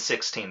 14 and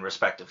 16,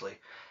 respectively.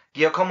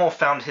 Giacomo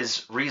found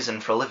his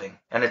reason for living,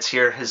 and it's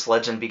here his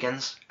legend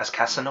begins as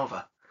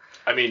Casanova.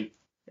 I mean,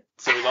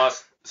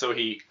 so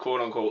he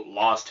quote-unquote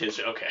lost his...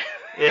 Okay.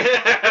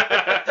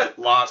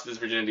 Lost his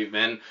virginity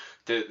then.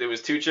 There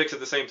was 2 chicks at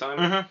the same time?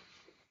 Mm-hmm.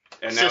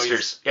 And now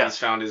Sisters, he's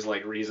found his,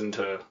 like, reason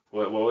to...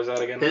 What was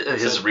that again?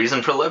 His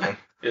reason for living.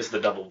 Is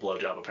the double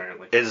blowjob,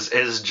 apparently.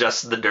 Is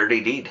just the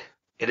dirty deed.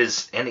 It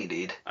is any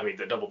deed. I mean,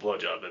 the double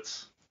blowjob,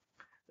 it's...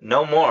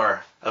 No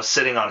more of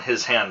sitting on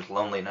his hand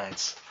lonely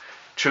nights.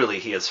 Truly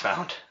he has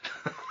found.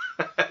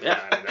 Yeah,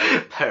 I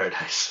mean,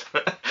 paradise.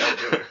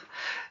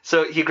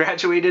 So he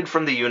graduated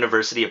from the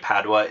University of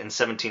Padua in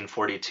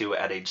 1742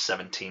 at age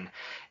 17.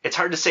 It's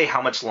hard to say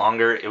how much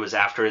longer it was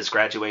after his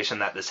graduation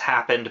that this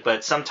happened,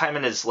 but sometime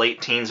in his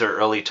late teens or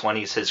early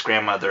 20s, his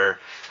grandmother,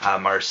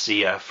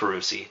 Marcia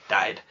Ferrucci,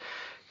 died.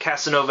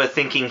 Casanova,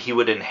 thinking he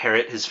would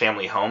inherit his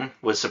family home,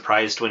 was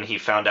surprised when he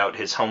found out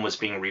his home was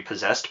being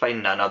repossessed by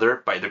none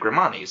other by the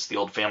Grimanis, the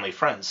old family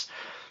friends.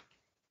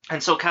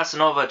 And so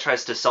Casanova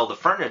tries to sell the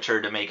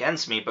furniture to make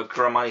ends meet, but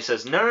Grimani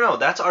says, no,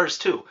 that's ours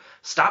too.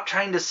 Stop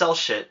trying to sell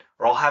shit,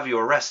 or I'll have you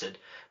arrested.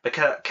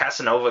 But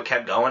Casanova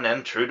kept going,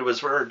 and true to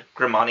his word,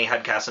 Grimani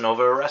had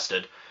Casanova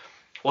arrested.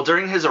 Well,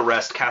 during his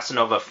arrest,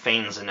 Casanova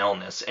feigns an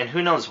illness, and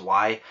who knows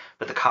why,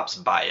 but the cops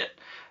buy it.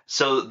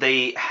 So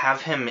they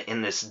have him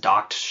in this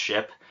docked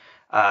ship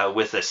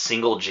with a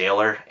single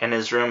jailer in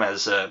his room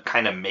as a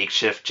kind of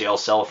makeshift jail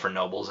cell for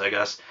nobles, I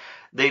guess.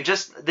 They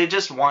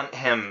just want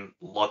him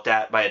looked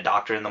at by a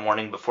doctor in the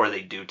morning before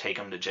they do take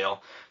him to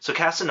jail. So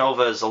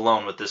Casanova is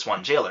alone with this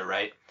one jailer,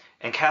 right?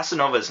 And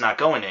Casanova is not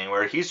going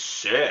anywhere. He's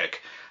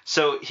sick.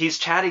 So he's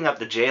chatting up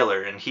the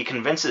jailer, and he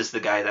convinces the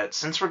guy that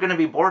since we're going to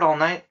be bored all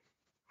night,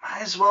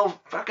 might as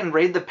well fucking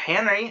raid the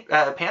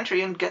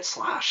pantry and get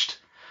sloshed.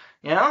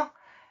 You know?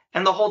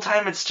 And the whole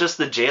time it's just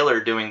the jailer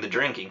doing the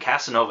drinking.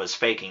 Casanova's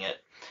faking it.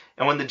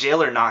 And when the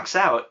jailer knocks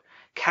out,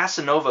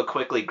 Casanova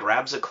quickly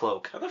grabs a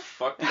cloak. How the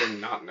fuck did I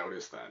not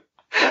notice that?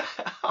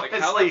 Like,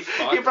 honestly,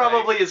 he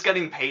probably is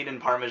getting paid in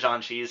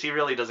Parmesan cheese. He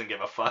really doesn't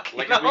give a fuck.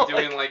 Like, are we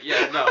doing,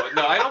 no,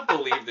 I don't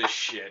believe this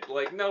shit.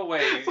 Like, no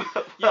way. You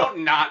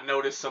don't not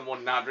notice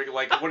someone not drinking.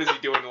 Like, what is he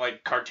doing?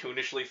 Like,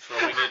 cartoonishly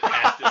throwing it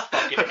past his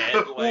fucking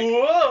head? Like,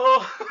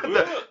 whoa!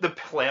 The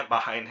plant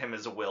behind him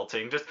is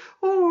wilting. Just,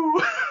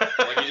 ooh.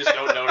 Like, you just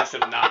don't notice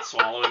him not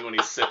swallowing when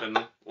he's sipping.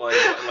 Like,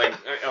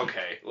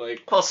 okay.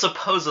 Like, well,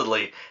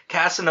 supposedly,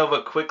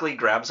 Casanova quickly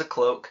grabs a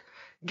cloak,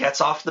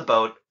 gets off the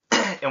boat,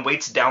 and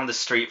waits down the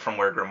street from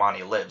where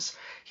Grimani lives.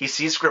 He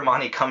sees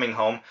Grimani coming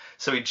home,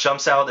 so he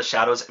jumps out of the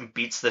shadows and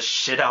beats the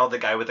shit out of the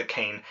guy with a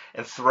cane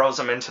and throws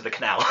him into the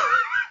canal.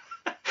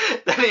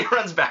 Then he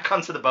runs back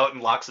onto the boat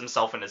and locks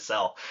himself in his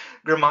cell.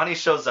 Grimani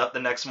shows up the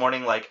next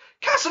morning like,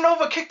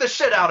 Casanova kicked the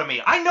shit out of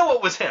me! I know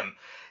it was him!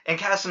 And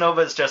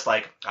Casanova is just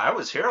like, I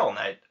was here all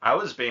night. I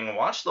was being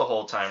watched the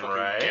whole time, fucking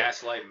right?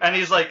 Gaslight. And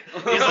he's like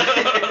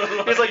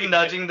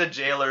nudging the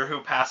jailer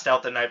who passed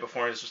out the night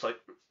before, and he's just like,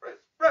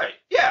 right,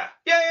 yeah.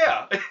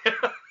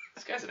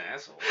 This guy's an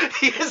asshole.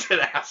 He is an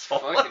asshole.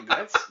 Fucking,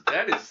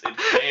 that is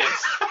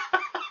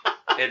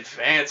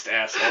advanced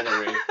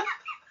assholery.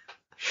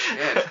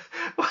 Shit.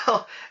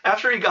 Well,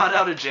 after he got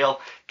out of jail,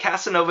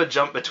 Casanova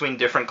jumped between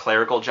different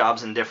clerical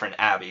jobs in different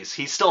abbeys.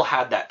 He still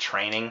had that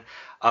training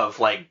of,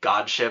 like,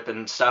 godship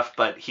and stuff,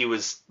 but he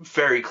was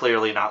very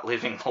clearly not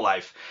living the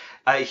life.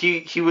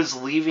 He was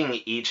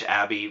leaving each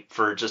abbey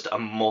for just a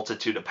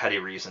multitude of petty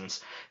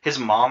reasons. His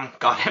mom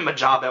got him a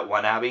job at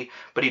one abbey,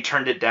 but he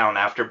turned it down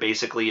after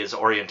basically his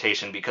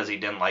orientation because he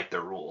didn't like their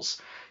rules.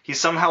 He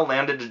somehow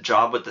landed a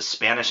job with the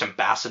Spanish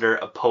ambassador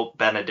of Pope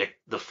Benedict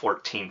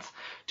XIV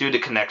due to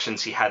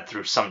connections he had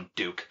through some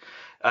duke.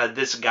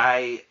 This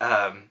guy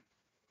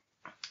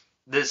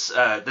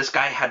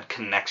had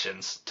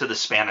connections to the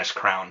Spanish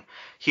crown.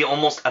 He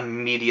almost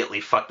immediately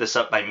fucked this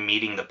up by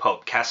meeting the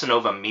Pope.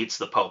 Casanova meets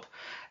the Pope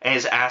and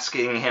is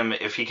asking him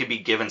if he could be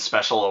given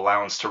special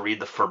allowance to read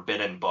the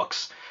forbidden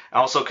books.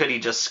 Also, could he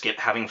just skip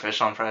having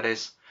fish on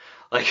Fridays?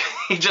 Like,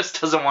 he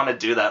just doesn't want to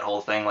do that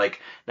whole thing. Like,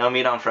 no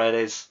meat on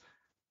Fridays.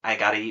 I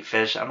gotta eat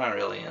fish. I'm not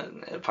really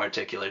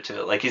particular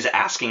to it. Like, he's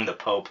asking the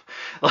Pope.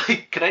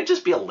 Like, could I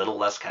just be a little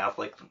less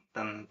Catholic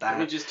than that? I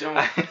mean, just do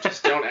it.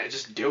 Just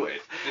do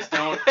it. Just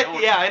don't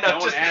yeah, I know.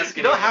 Don't ask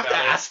you don't have to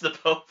ask the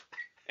Pope.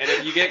 And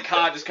if you get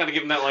caught, just kind of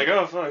give him that, like,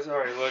 oh, fuck,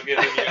 sorry, look, you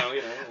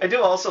know. I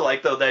do also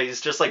like, though, that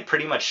he's just, like,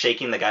 pretty much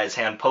shaking the guy's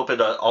hand. Pope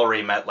had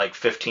already met, like,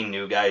 15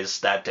 new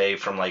guys that day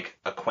from, like,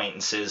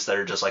 acquaintances that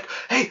are just like,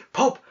 hey,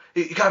 Pope,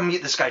 you gotta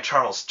meet this guy,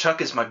 Charles. Chuck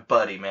is my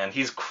buddy, man.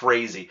 He's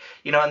crazy.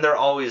 You know, and they're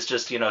always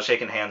just, you know,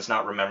 shaking hands,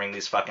 not remembering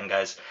these fucking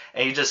guys.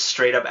 And he just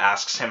straight up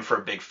asks him for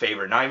a big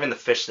favor. Not even the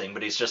fish thing,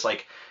 but he's just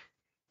like,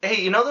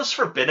 hey, you know those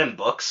forbidden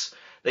books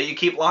that you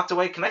keep locked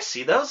away? Can I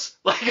see those?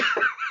 Like...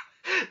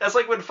 That's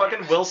like when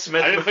fucking Will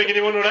Smith... I didn't think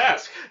anyone would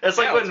ask. It's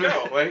like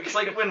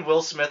when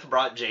Will Smith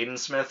brought Jaden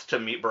Smith to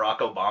meet Barack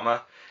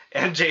Obama,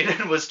 and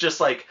Jaden was just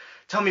like,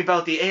 tell me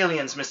about the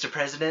aliens, Mr.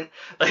 President.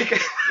 Like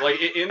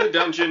in the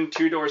dungeon,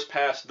 2 doors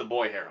past the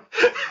boy harem.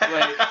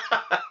 Like...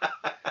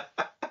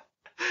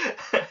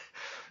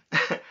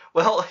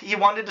 Well, he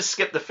wanted to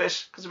skip the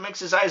fish because it makes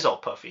his eyes all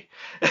puffy.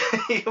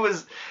 He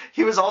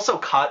was also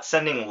caught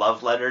sending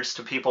love letters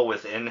to people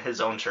within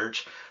his own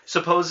church,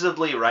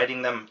 supposedly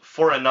writing them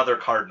for another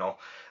cardinal,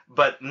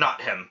 but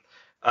not him.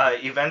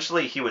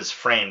 Eventually, he was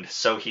framed,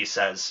 so he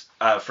says,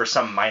 for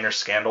some minor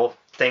scandal,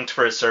 thanked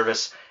for his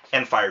service,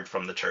 and fired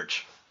from the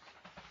church.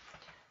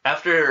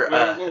 After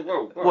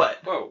whoa, what?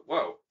 Whoa.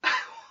 What?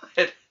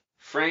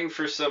 Framed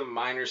for some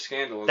minor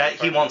scandal. That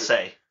he won't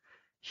say.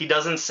 He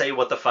doesn't say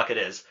what the fuck it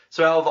is.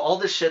 So out of all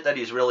this shit that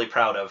he's really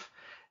proud of,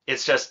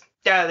 it's just,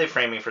 yeah, they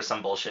framed me for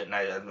some bullshit.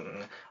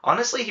 And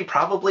honestly, he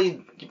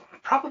probably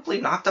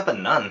knocked up a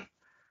nun.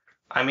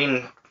 I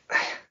mean,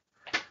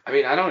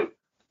 I don't.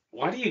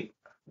 Why do you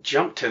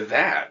jump to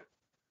that?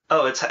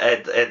 Oh,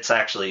 it's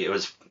actually, it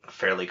was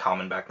fairly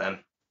common back then.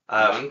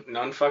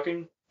 Nun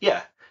fucking?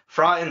 Yeah.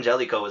 Fra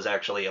Angelico was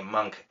actually a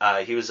monk.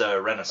 He was a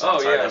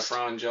Renaissance artist. Oh,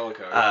 yeah, Fra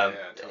Angelico.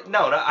 Totally.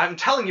 No, I'm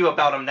telling you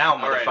about him now,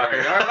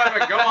 motherfucker. All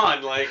right, go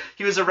on. Like,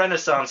 he was a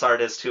Renaissance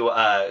artist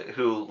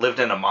who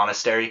lived in a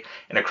monastery,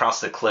 and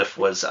across the cliff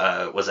was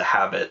a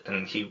habit,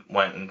 and he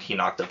went and he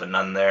knocked up a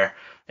nun there,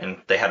 and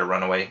they had to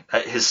run away.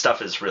 His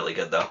stuff is really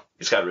good, though.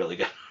 He's got really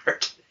good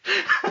art.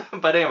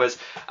 But anyways,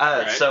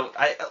 right. So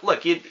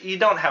look, you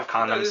don't have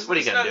condoms. What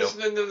are you gonna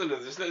do? No.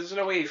 There's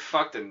no way he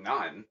fucked a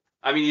nun.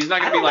 I mean, he's not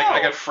going to be like, I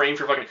got framed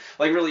for fucking...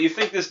 Like, really, you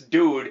think this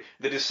dude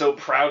that is so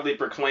proudly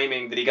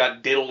proclaiming that he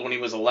got diddled when he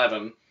was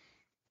 11,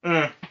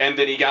 and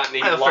then he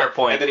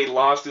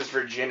lost his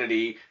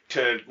virginity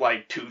to,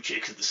 like, 2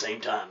 chicks at the same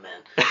time, man.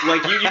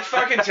 Like, you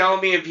fucking tell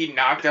me if he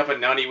knocked up a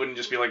nun, he wouldn't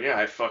just be like, yeah,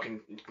 I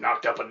fucking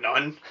knocked up a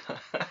nun.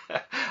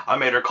 I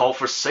made her call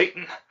for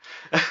Satan.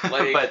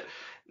 Like... But...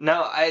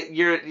 No,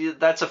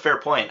 that's a fair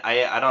point.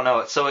 I don't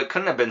know. So it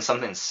couldn't have been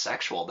something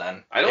sexual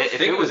then. I don't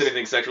think it was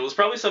anything sexual. It was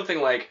probably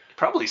something like...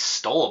 Probably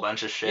stole a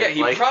bunch of shit.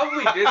 Yeah, he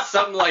probably did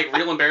something like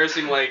real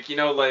embarrassing, like, you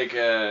know, like,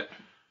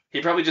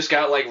 he probably just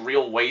got, like,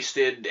 real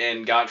wasted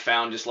and got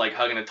found just, like,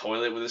 hugging a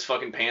toilet with his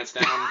fucking pants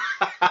down.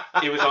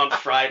 It was on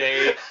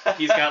Friday.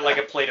 He's got, like,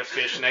 a plate of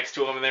fish next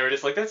to him, and they were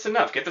just like, that's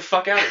enough. Get the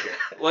fuck out of here.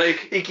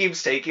 Like... He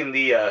keeps taking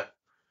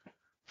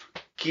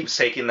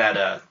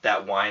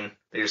that wine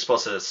that you're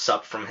supposed to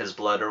sup from his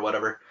blood or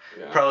whatever.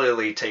 Yeah.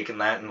 Probably taking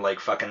that and like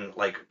fucking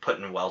like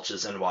putting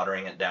Welch's and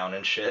watering it down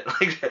and shit.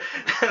 Like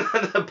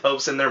the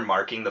Pope's in there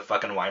marking the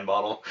fucking wine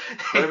bottle.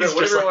 Whatever it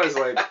was,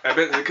 like, I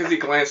bet because he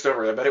glanced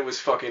over, I bet it was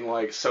fucking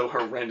like so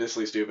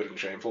horrendously stupid and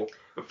shameful.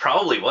 It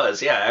probably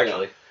was, yeah,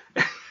 actually.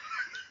 Yeah.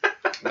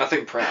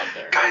 Nothing proud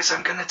there. Guys,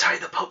 I'm gonna tie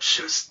the Pope's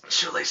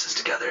shoelaces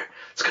together.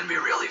 It's gonna be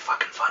really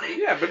fucking funny.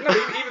 Yeah, but no,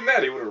 even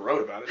that he would have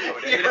wrote about it. No,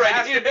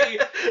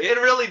 it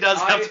really does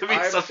have to be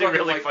something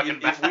really like, fucking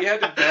bad. If we had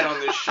to bet on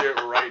this shit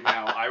right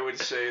now, I would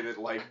say that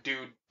like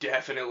dude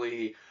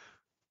definitely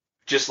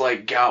just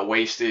like got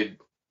wasted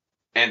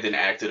and then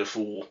acted a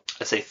fool.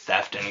 I'd say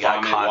theft and he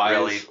got caught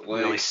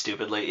really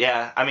stupidly.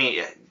 Yeah, I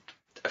mean,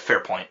 a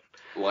fair point.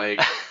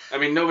 Like, I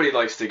mean, nobody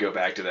likes to go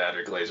back to that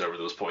or glaze over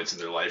those points in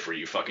their life where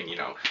you fucking, you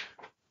know,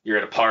 you're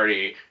at a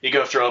party, you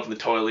go throw up in the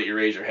toilet, you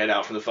raise your head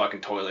out from the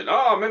fucking toilet.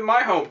 Oh, I'm in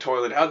my home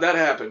toilet. How'd that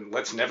happen?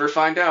 Let's never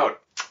find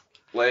out.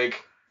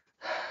 Like,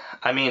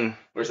 I mean...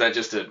 Or is that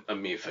just a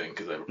me thing?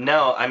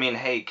 No, I mean,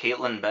 hey,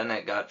 Caitlyn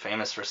Bennett got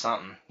famous for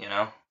something, you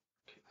know?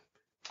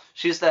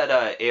 She's that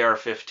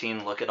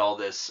AR-15, look at all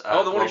this the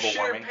one global who shit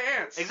warming. Her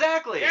pants.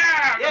 Exactly.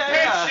 Yeah, the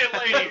pants shit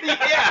lady.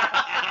 Yeah.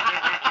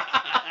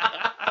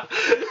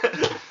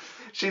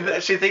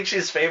 She thinks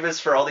she's famous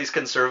for all these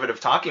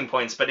conservative talking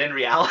points, but in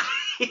reality,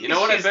 you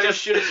know what? I bet he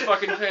shit his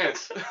fucking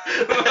pants.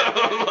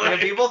 When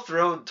people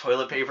throw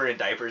toilet paper and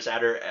diapers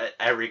at her at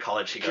every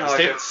college she goes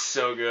to. That's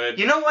so good.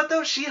 You know what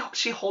though?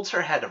 She holds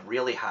her head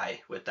really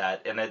high with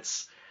that, and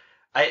it's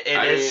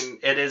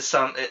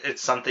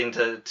something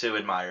to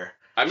admire.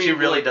 I mean, she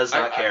really does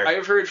not care.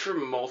 I've heard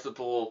from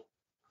multiple.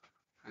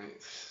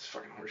 It's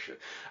fucking horseshit.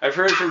 I've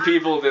heard from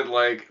people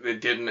that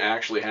didn't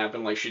actually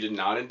happen. Like she did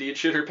not indeed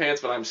shit her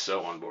pants, but I'm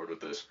so on board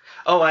with this.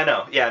 Oh, I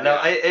know. Yeah, no,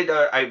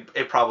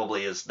 it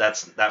probably is. That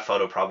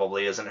photo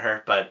probably isn't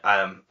her, but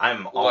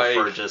I'm all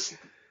for just.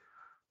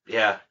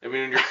 Yeah. I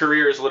mean, your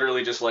career is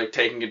literally just like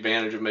taking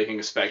advantage of making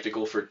a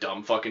spectacle for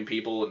dumb fucking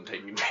people and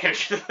taking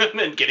advantage of them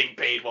and getting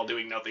paid while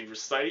doing nothing for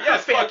society. Yeah,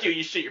 fuck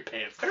you shit your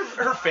pants.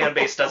 Her fan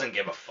base doesn't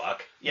give a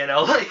fuck, you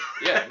know? Like,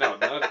 yeah, no,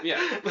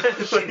 yeah.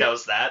 She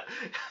knows that.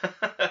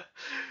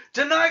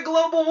 Deny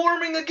global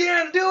warming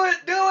again! Do it!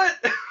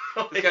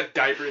 He's got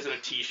diapers and a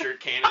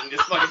t-shirt cannon and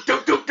just fucking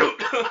don't.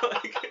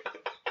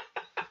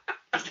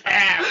 Just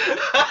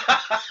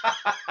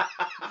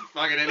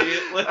fucking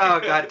idiot. Oh,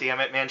 god damn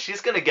it, man. She's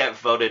gonna get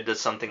voted to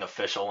something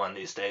official one of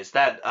these days.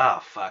 Oh,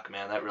 fuck,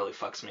 man. That really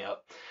fucks me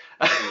up.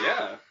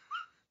 Yeah.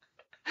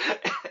 Anyway.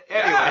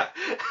 Yeah.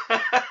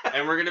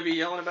 And we're gonna be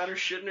yelling about her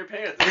shit in her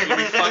pants. It's gonna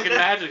be fucking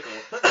magical.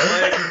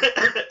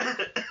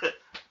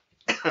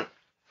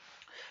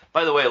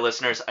 By the way,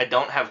 listeners, I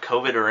don't have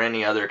COVID or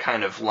any other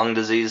kind of lung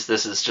disease.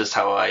 This is just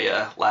how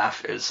I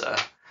laugh,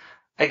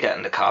 I get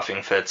into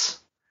coughing fits.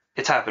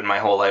 It's happened my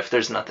whole life.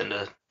 There's nothing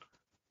to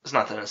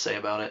say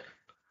about it.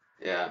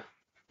 Yeah.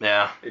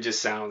 Yeah. It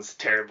just sounds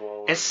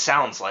terrible. It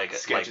sounds like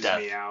sketches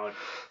death. me out.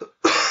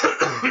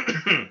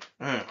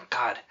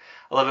 God,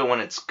 I love it when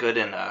it's good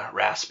and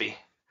raspy.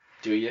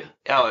 Do you?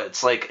 Oh,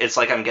 it's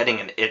like I'm getting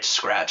an itch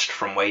scratched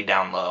from way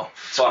down low.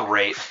 It's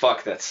great.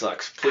 Fuck, that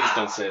sucks. Please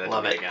don't say that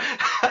to me again.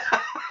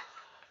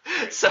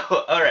 So,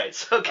 all right.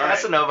 So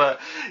Casanova,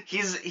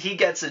 he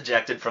gets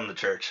ejected from the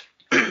church.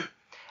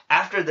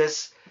 After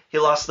this, he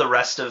lost the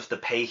rest of the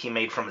pay he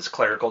made from his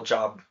clerical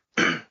job,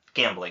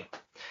 gambling.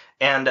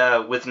 And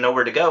with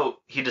nowhere to go,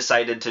 he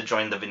decided to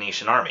join the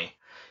Venetian army.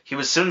 He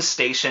was soon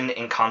stationed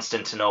in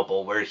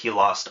Constantinople, where he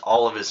lost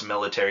all of his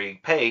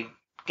military pay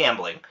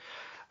gambling.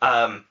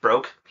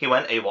 Broke, he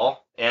went AWOL,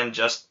 and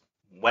just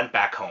went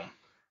back home.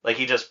 Like,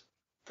 he just,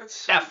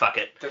 fuck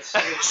it. That's so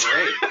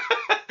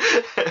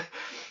great.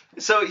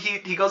 So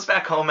he goes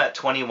back home at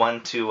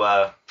 21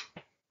 to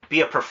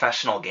be a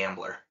professional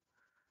gambler.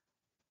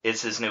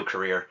 Is his new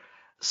career.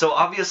 So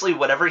obviously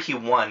whatever he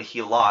won,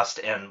 he lost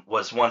and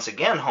was once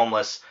again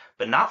homeless,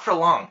 but not for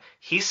long.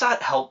 He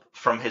sought help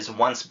from his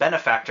once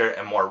benefactor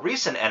and more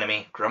recent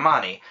enemy,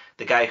 Grimani,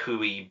 the guy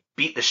who he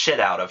beat the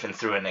shit out of and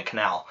threw in a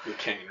canal. Good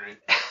cane,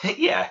 right?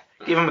 Yeah,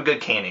 gave him a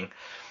good caning.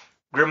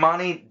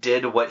 Grimani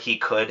did what he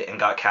could and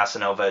got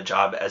Casanova a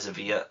job as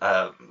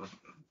a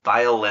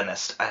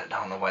violinist. I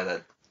don't know why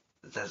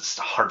that's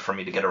hard for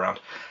me to get around.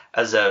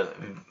 As a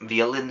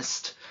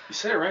violinist. You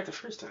said it right the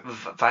first time.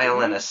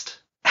 Violinist.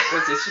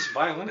 It's just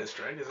violinist,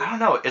 right? Is it? I don't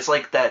know. It's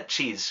like that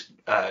cheese.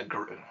 I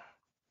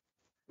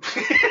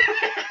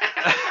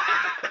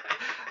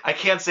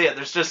can't say it.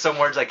 There's just some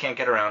words I can't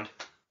get around.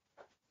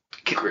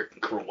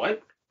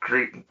 What?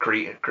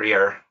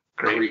 Gruyere.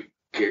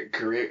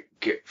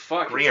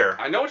 Fuck. Gruyere.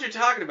 I know what you're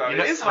talking about. You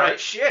know, it is hard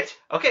shit.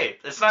 Okay,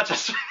 it's not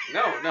just...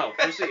 No,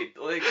 proceed.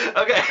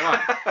 Okay. Come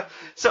on.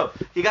 So,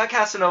 he got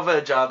Casanova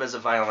a job as a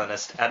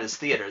violinist at his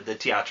theater, the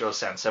Teatro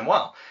San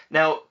Samuel.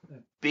 Now,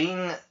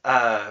 being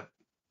a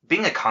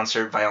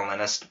concert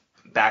violinist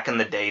back in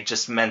the day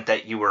just meant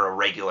that you were a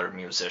regular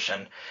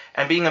musician.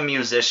 And being a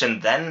musician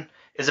then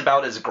is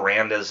about as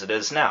grand as it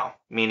is now,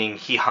 meaning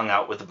he hung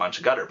out with a bunch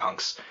of gutter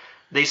punks.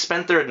 They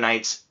spent their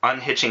nights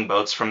unhitching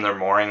boats from their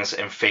moorings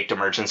and faked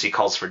emergency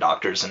calls for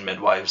doctors and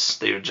midwives.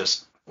 They would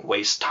just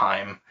waste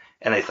time,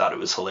 and they thought it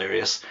was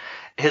hilarious.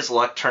 His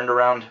luck turned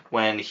around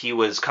when he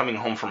was coming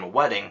home from a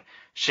wedding,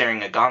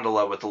 sharing a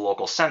gondola with the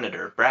local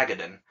senator,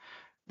 Bragadin.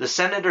 The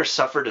senator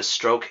suffered a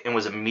stroke and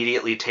was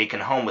immediately taken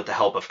home with the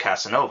help of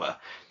Casanova.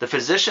 The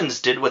physicians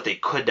did what they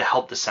could to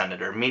help the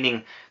senator,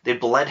 meaning they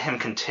bled him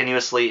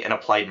continuously and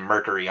applied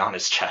mercury on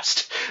his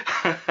chest.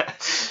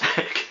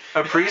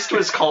 A priest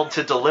was called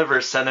to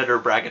deliver Senator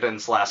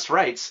Bragadin's last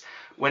rites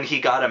when he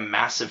got a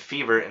massive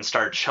fever and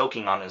started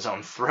choking on his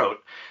own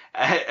throat.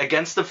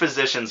 Against the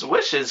physician's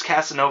wishes,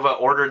 Casanova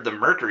ordered the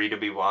mercury to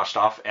be washed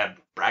off, and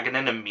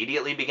Bragadin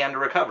immediately began to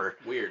recover.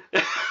 Weird.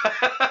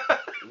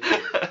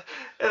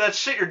 And that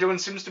shit you're doing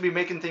seems to be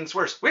making things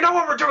worse. We know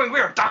what we're doing. We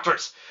are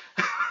doctors.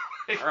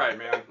 All right,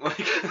 man.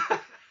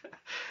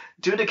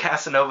 Due to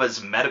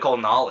Casanova's medical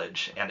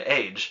knowledge and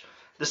age,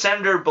 the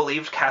senator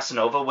believed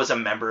Casanova was a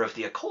member of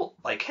the occult,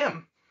 like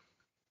him.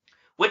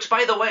 Which,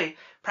 by the way,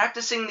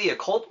 practicing the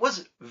occult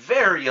was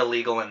very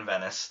illegal in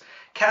Venice.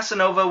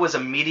 Casanova was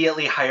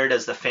immediately hired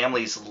as the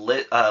family's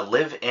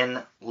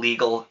live-in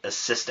legal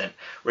assistant,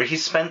 where he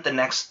spent the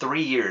next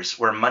 3 years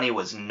where money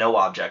was no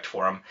object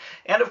for him.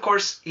 And, of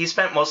course, he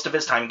spent most of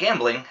his time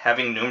gambling,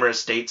 having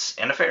numerous dates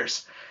and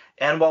affairs.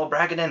 And while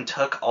Bragadin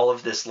took all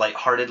of this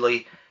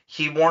lightheartedly,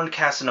 he warned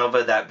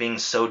Casanova that being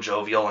so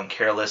jovial and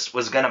careless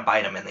was going to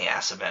bite him in the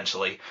ass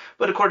eventually.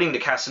 But according to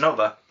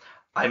Casanova,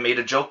 I made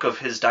a joke of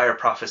his dire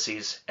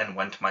prophecies and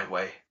went my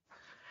way.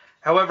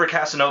 However,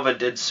 Casanova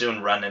did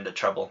soon run into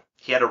trouble.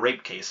 He had a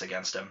rape case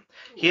against him.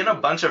 He and a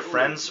bunch of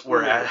friends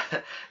were at...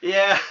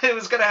 Yeah, it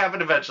was going to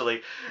happen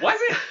eventually. Was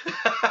it?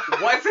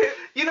 Was it?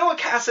 You know what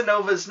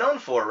Casanova's known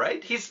for,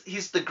 right?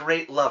 He's the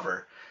great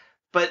lover.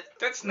 But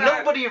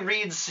nobody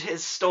reads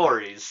his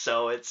stories,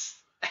 so it's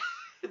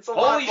a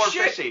lot more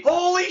fishy.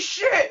 Holy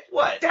shit!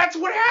 What? That's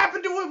what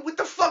happened to him with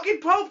the fucking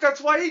Pope. That's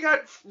what he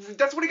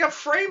got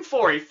framed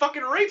for. He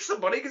fucking raped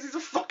somebody because he's a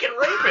fucking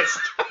rapist.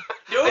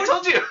 Dude, I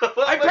told you.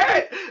 I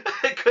bet.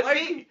 It could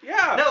be.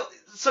 Yeah. No,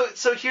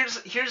 so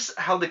here's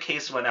how the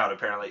case went out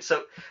apparently.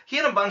 So he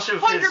and a bunch of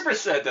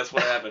 100% that's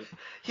what happened.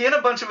 He and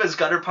a bunch of his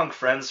gutter punk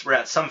friends were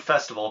at some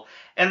festival,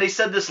 and they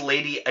said this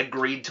lady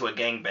agreed to a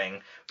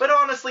gangbang. But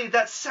honestly,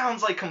 that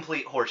sounds like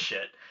complete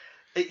horseshit.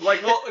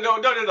 Like, well,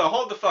 no,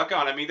 hold the fuck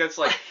on. I mean, that's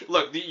like,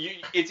 look,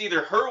 it's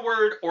either her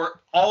word or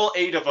all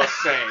 8 of us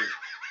saying.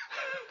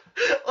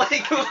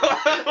 Like,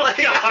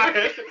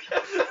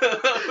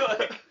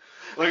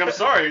 I'm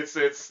sorry,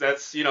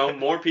 that's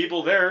more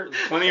people there,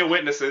 plenty of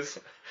witnesses.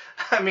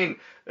 I mean,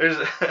 there's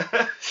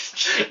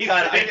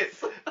God,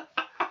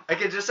 I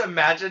could just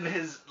imagine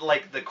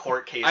the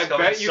court case I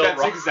going bet you so that's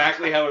wrong.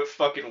 exactly how it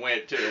fucking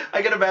went, too.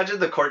 I can imagine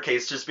the court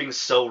case just being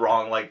so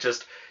wrong,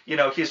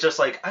 he's just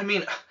like, I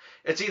mean,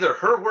 it's either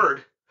her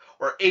word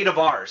or 8 of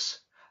ours.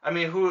 I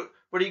mean,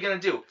 what are you going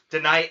to do?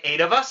 Deny 8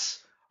 of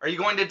us? Are you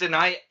going to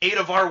deny 8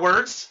 of our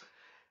words?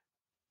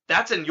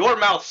 That's in your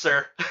mouth,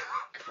 sir.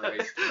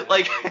 Christ, man,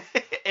 like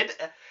it.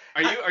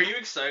 Are you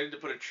excited to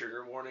put a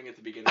trigger warning at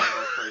the beginning of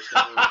our first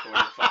ever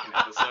recorded fucking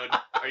episode?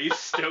 Are you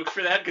stoked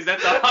for that? Because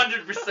that's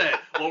 100%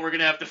 what we're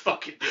gonna have to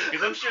fucking do.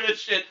 Because I'm sure that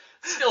shit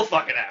still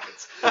fucking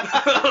happens.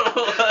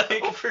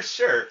 Like, oh, for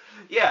sure.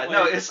 Yeah,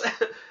 no, it's I'm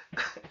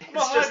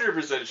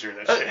 100% sure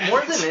that shit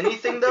more happens. than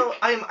anything, though,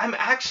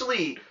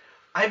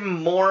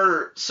 I'm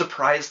more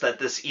surprised that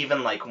this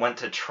even like went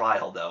to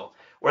trial, though,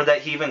 or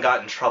that he even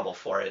got in trouble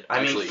for it.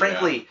 I mean,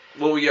 frankly.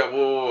 Yeah. Well, yeah.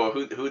 Whoa.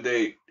 Who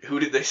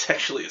did they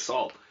sexually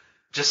assault?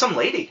 Just some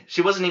lady.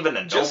 She wasn't even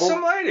a noble. Just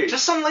some lady.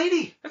 Just some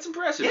lady. That's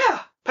impressive.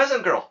 Yeah,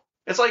 peasant girl.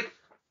 It's like,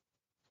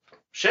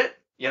 shit,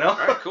 you know? All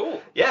right,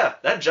 cool. Yeah,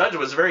 that judge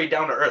was very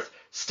down to earth.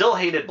 Still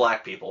hated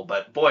black people,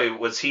 but boy,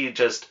 was he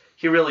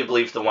really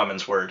believed the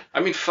woman's word. I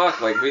mean, fuck,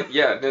 like,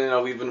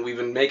 no, we've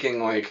been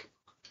making, like,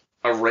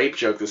 a rape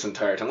joke this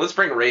entire time. Let's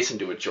bring race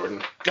into it,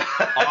 Jordan.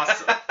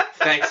 Awesome.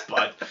 Thanks,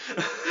 bud.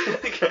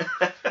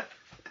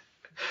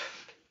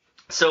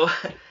 So,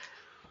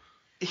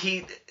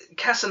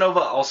 Casanova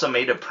also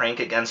made a prank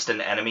against an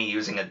enemy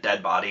using a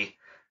dead body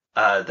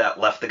that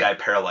left the guy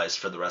paralyzed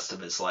for the rest of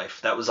his life.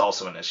 That was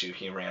also an issue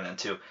he ran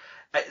into.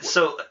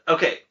 So,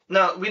 okay,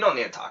 no, we don't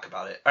need to talk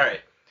about it. All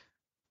right,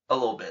 a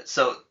little bit.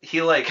 So,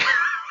 he, like...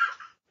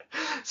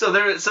 So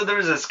there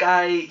was this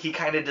guy he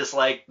kind of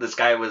disliked. This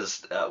guy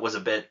was a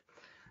bit,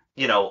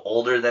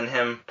 older than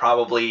him,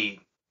 probably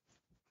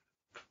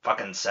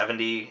fucking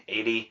 70,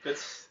 80.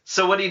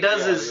 So what he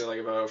does is like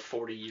about a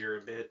 40-year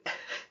a bit.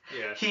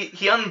 Yeah.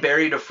 He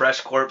unburied a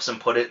fresh corpse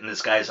and put it in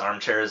this guy's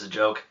armchair as a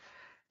joke,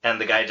 and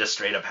the guy just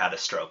straight up had a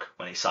stroke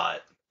when he saw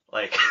it.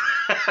 Like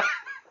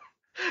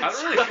I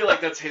don't really feel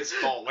like that's his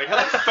fault. Like, how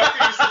the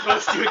fuck are you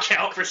supposed to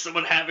account for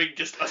someone having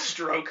just a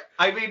stroke?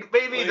 I mean,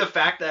 maybe the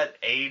fact that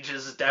age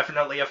is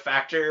definitely a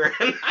factor.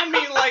 I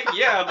mean, like,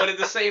 yeah, but at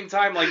the same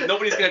time, like,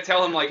 nobody's gonna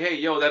tell him, like, hey,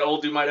 yo, that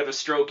old dude might have a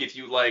stroke if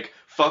you, like,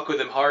 fuck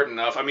with him hard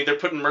enough. I mean, they're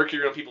putting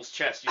mercury on people's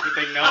chests. You think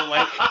they know,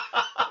 like,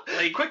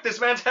 quick, this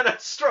man's had a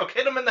stroke.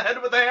 Hit him in the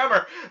head with a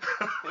hammer.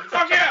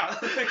 Fuck yeah!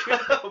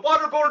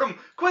 Waterboard him,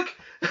 quick!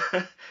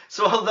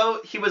 So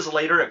although he was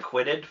later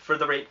acquitted for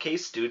the rape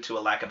case due to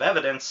a lack of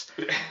evidence,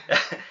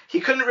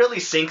 he couldn't really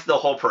sink the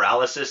whole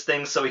paralysis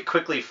thing, so he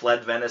quickly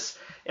fled Venice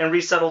and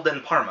resettled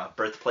in Parma,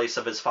 birthplace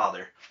of his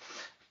father.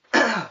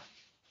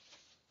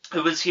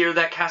 It was here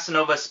that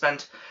Casanova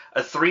spent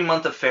a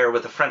 3-month affair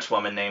with a French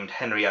woman named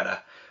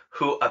Henrietta,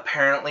 who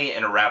apparently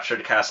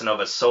enraptured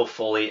Casanova so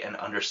fully and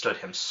understood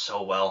him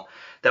so well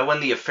that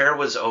when the affair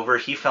was over,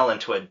 he fell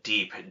into a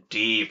deep,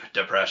 deep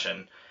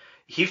depression.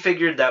 He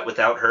figured that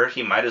without her,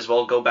 he might as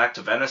well go back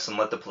to Venice and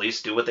let the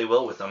police do what they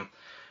will with him.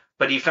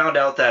 But he found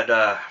out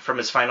that from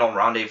his final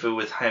rendezvous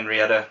with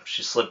Henrietta,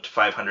 she slipped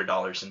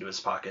 $500 into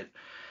his pocket.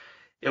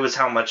 It was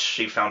how much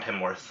she found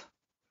him worth.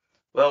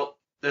 Well,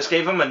 this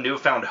gave him a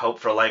newfound hope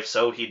for life,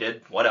 so he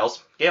did, what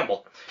else?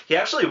 Gamble. He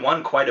actually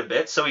won quite a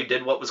bit, so he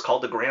did what was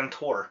called the Grand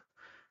Tour.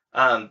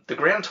 The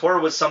Grand Tour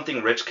was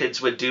something rich kids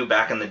would do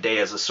back in the day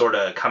as a sort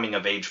of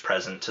coming-of-age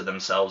present to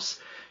themselves.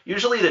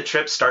 Usually the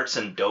trip starts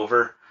in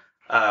Dover,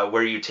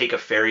 where you take a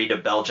ferry to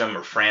Belgium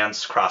or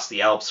France, cross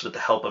the Alps with the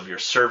help of your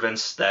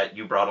servants that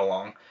you brought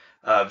along,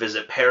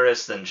 visit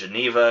Paris, then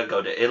Geneva,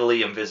 go to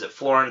Italy and visit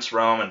Florence,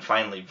 Rome, and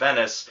finally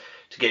Venice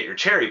to get your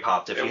cherry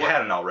popped if you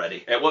hadn't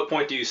already. At what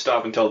point do you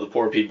stop and tell the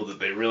poor people that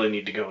they really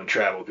need to go and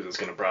travel because it's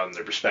going to broaden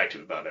their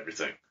perspective about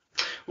everything?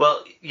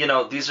 Well,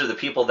 these are the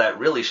people that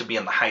really should be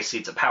in the high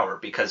seats of power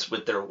because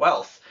with their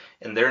wealth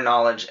and their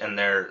knowledge and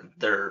their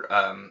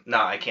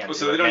no, I can't do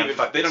so it. they don't even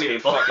fucking talk to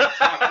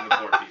the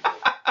poor people.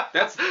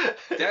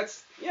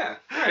 That's yeah,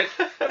 all right.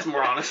 That's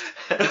more honest.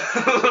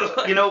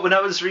 When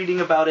I was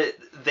reading about it,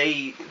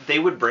 they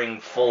would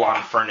bring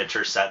full-on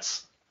furniture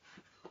sets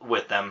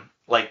with them.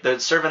 Like, the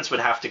servants would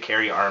have to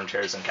carry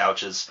armchairs and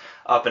couches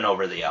up and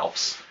over the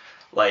Alps.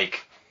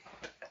 Like,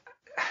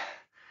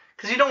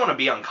 because you don't want to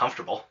be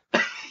uncomfortable.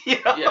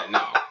 Yeah,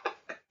 no.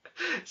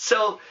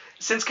 So,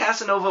 since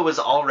Casanova was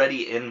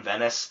already in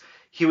Venice,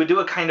 he would do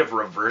a kind of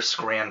reverse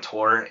grand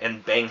tour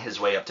and bang his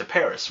way up to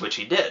Paris, which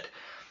he did.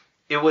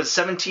 It was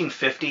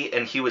 1750,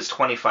 and he was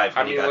 25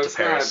 when he got to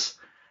Paris.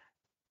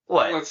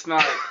 What? Let's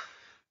not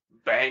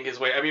bang his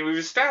way. I mean, we've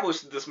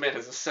established that this man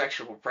is a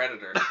sexual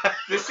predator.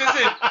 This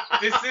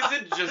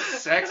isn't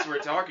just sex we're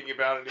talking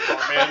about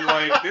anymore, man.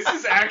 Like, this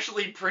is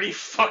actually pretty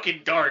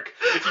fucking dark.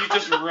 If you're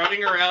just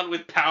running around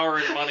with power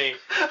and money,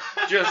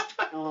 just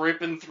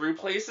ripping through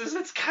places,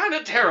 it's kind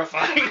of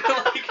terrifying.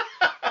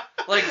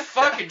 like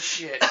fucking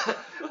shit.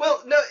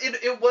 Well, no,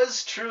 it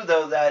was true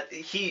though that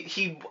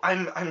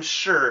I'm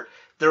sure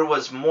there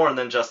was more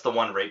than just the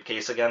one rape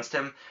case against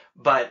him,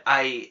 but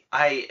I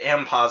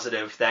am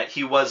positive that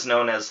he was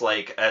known as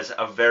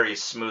a very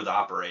smooth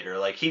operator.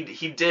 Like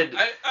he did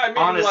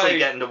honestly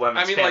get into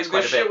women's pants quite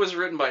a bit. This shit was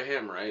written by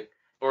him, right?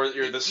 Or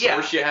the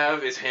source you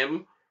have is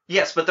him?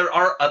 Yes, but there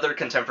are other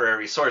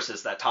contemporary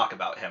sources that talk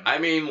about him. I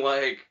mean,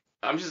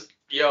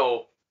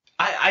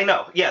 I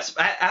know, yes.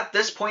 At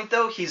this point,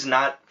 though, he's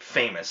not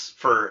famous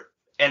for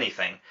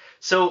anything.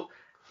 So,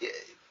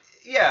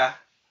 yeah,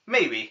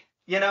 maybe.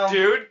 You know?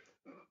 Dude,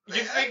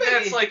 you think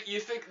that's like, you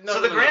think... No,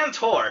 so the Grand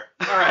Tour.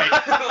 Alright.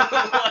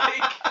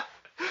 Like...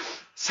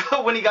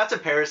 So when he got to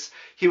Paris,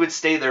 he would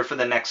stay there for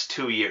the next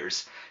 2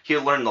 years. He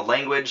learned the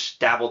language,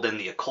 dabbled in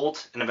the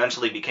occult, and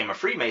eventually became a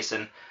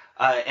Freemason,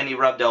 and he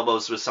rubbed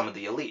elbows with some of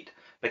the elite.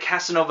 But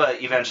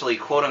Casanova eventually,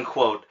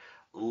 quote-unquote,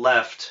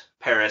 left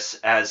Paris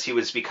as he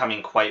was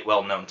becoming quite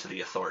well known to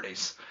the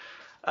authorities.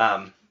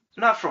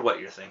 Not for what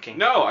you're thinking.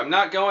 No, I'm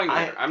not going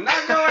there. I'm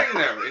not going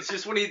there. It's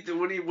just when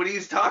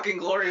he's talking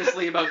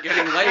gloriously about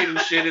getting laid and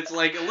shit, it's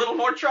like a little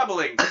more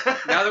troubling.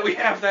 Now that we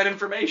have that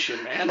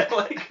information, man.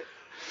 Like...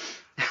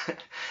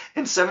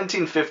 In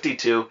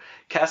 1752,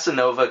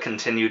 Casanova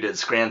continued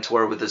its grand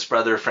tour with his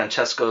brother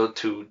Francesco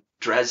to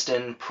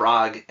Dresden,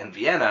 Prague, and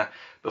Vienna,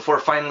 before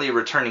finally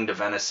returning to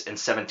Venice in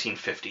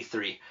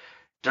 1753.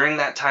 During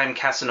that time,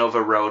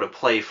 Casanova wrote a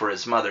play for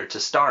his mother to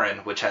star in,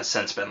 which has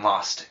since been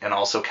lost, and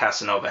also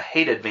Casanova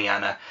hated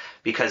Vienna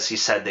because he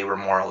said they were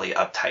morally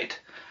uptight.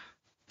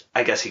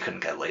 I guess he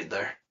couldn't get laid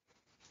there.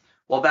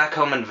 While back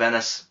home in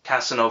Venice,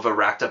 Casanova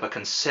racked up a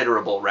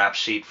considerable rap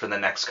sheet for the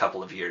next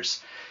couple of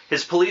years.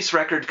 His police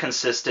record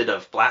consisted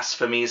of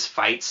blasphemies,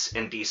 fights,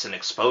 indecent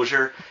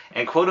exposure,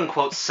 and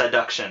quote-unquote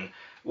seduction,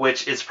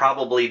 which is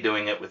probably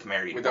doing it with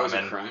married women. That was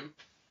a crime?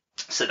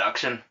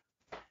 Seduction?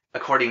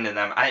 According to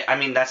them. I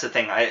mean, that's the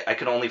thing. I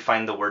could only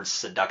find the word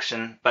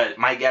seduction, but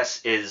my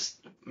guess is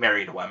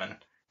married women.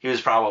 He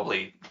was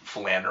probably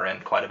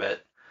philandering quite a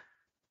bit.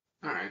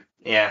 Alright.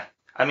 Yeah.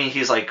 I mean,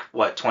 he's like,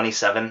 what,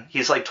 27?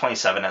 He's like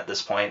 27 at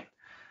this point.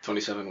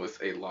 27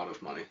 with a lot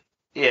of money.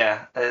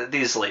 Yeah,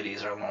 these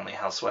ladies are lonely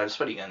housewives.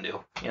 What are you going to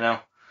do, you know?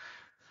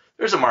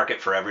 There's a market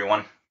for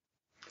everyone.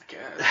 I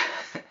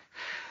guess.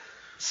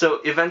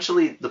 So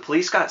eventually, the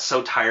police got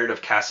so tired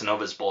of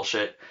Casanova's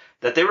bullshit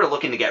that they were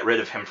looking to get rid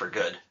of him for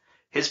good.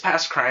 His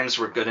past crimes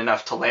were good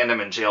enough to land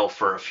him in jail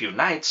for a few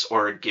nights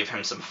or give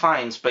him some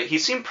fines, but he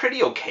seemed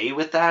pretty okay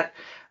with that,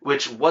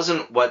 which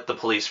wasn't what the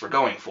police were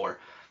going for.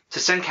 To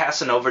send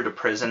Casanova to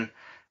prison,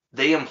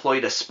 they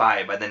employed a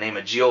spy by the name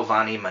of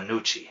Giovanni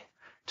Manucci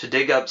to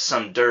dig up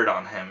some dirt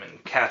on him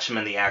and catch him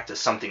in the act of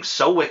something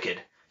so wicked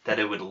that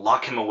it would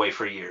lock him away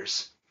for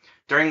years.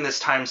 During this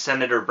time,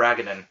 Senator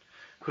Bragadin,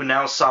 who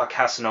now saw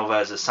Casanova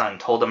as a son,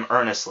 told him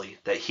earnestly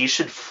that he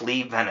should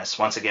flee Venice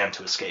once again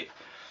to escape.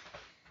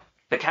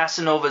 But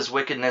Casanova's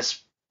wicked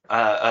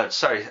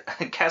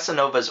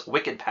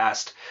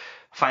past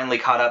finally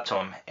caught up to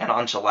him, and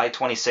on July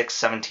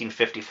 26,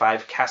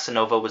 1755,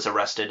 Casanova was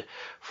arrested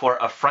for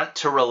affront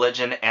to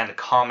religion and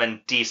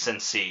common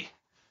decency.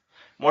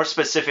 More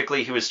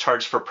specifically, he was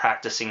charged for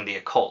practicing the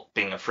occult,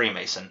 being a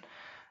Freemason,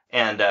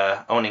 and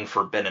owning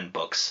forbidden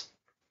books,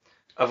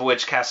 of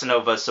which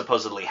Casanova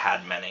supposedly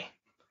had many.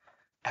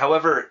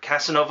 However,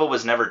 Casanova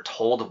was never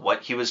told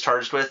what he was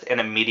charged with and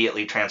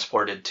immediately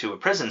transported to a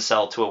prison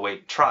cell to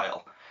await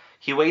trial.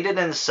 He waited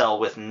in the cell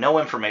with no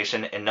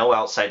information and no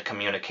outside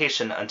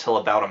communication until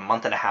about a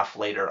month and a half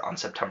later on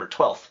September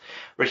 12th,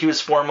 where he was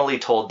formally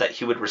told that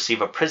he would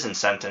receive a prison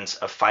sentence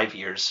of 5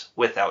 years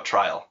without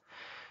trial.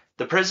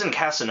 The prison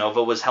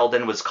Casanova was held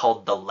in was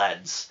called the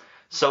Leads,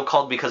 so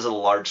called because of the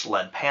large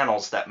lead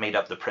panels that made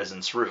up the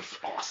prison's roof.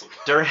 Awesome.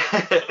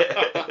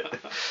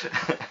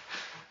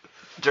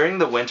 During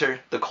the winter,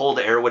 the cold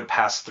air would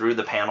pass through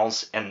the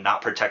panels and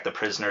not protect the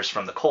prisoners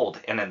from the cold,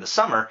 and in the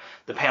summer,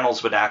 the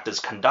panels would act as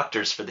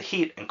conductors for the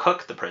heat and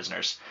cook the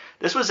prisoners.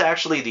 This was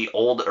actually the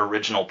old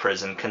original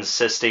prison,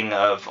 consisting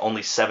of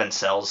only 7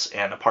 cells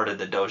and a part of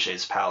the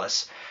Doge's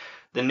palace.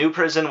 The new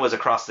prison was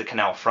across the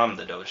canal from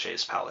the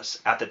Doge's palace.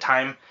 At the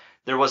time,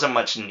 there wasn't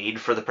much need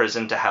for the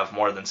prison to have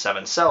more than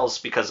 7 cells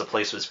because the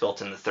place was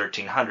built in the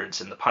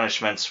 1300s, and the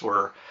punishments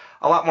were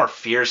a lot more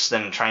fierce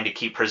than trying to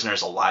keep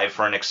prisoners alive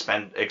for an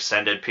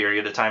extended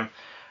period of time.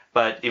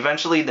 But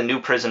eventually the new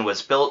prison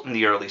was built in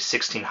the early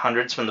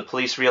 1600s when the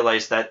police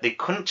realized that they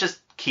couldn't just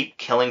keep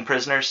killing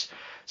prisoners,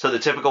 so the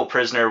typical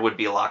prisoner would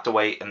be locked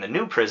away in the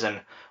new prison,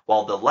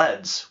 while the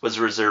Leads was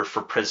reserved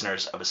for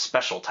prisoners of a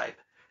special type.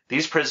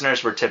 These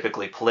prisoners were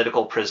typically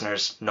political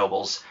prisoners,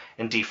 nobles,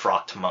 and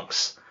defrocked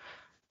monks.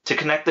 To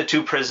connect the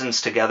 2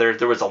 prisons together,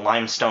 there was a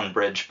limestone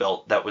bridge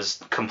built that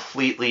was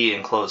completely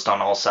enclosed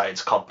on all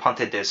sides called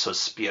Ponte dei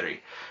Sospiri,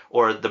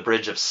 or the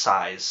Bridge of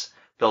Sighs,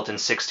 built in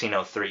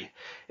 1603.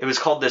 It was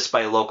called this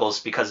by locals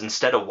because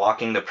instead of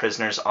walking the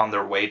prisoners on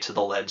their way to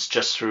the Leads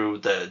just through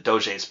the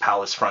Doge's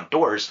palace front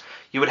doors,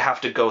 you would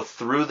have to go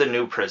through the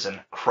new prison,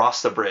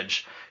 cross the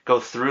bridge, go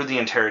through the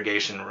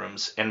interrogation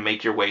rooms, and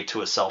make your way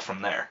to a cell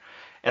from there.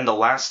 And the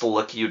last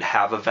look you'd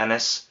have of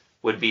Venice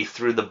would be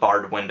through the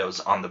barred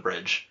windows on the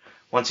bridge.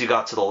 Once you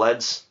got to the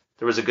Leads,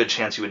 there was a good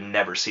chance you would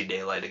never see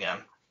daylight again.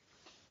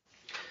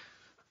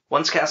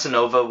 Once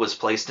Casanova was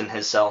placed in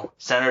his cell,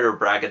 Senator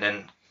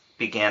Bragadin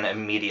began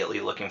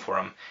immediately looking for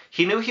him.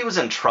 He knew he was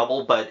in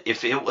trouble, but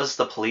if it was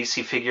the police,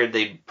 he figured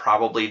they'd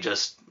probably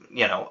just,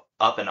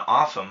 up and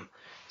off him.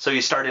 So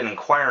he started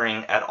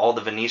inquiring at all the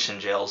Venetian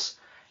jails,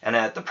 and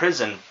at the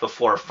prison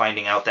before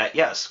finding out that,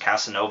 yes,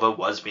 Casanova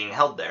was being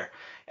held there.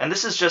 And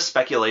this is just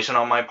speculation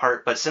on my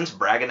part, but since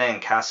Bragana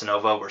and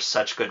Casanova were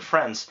such good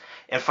friends,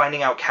 and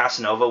finding out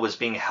Casanova was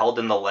being held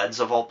in the leads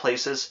of all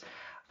places,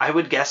 I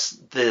would guess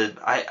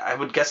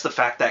the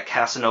fact that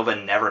Casanova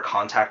never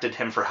contacted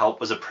him for help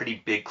was a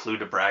pretty big clue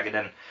to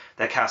Bragana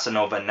that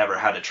Casanova never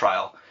had a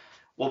trial.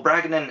 Well,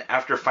 Bragana,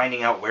 after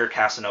finding out where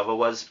Casanova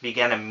was,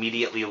 began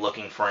immediately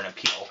looking for an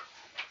appeal.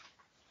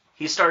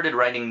 He started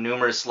writing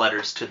numerous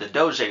letters to the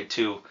Doge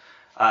to,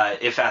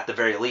 if at the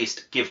very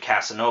least, give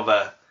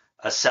Casanova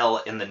a cell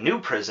in the new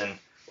prison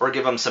or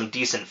give him some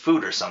decent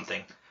food or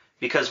something.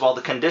 Because while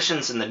the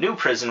conditions in the new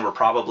prison were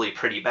probably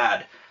pretty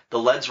bad, the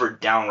leads were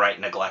downright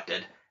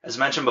neglected. As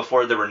mentioned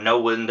before, there were no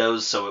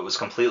windows, so it was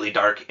completely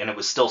dark, and it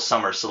was still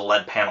summer, so the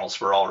lead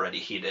panels were already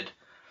heated.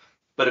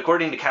 But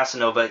according to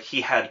Casanova,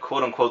 he had,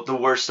 quote-unquote, the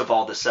worst of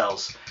all the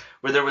cells,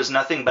 where there was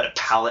nothing but a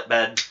pallet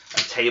bed,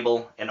 a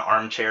table, an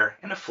armchair,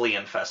 and a flea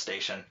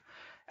infestation.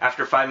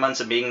 After 5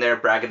 months of being there,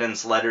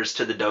 Bragana's letters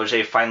to the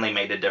Doge finally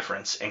made a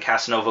difference, and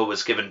Casanova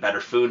was given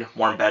better food,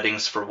 warm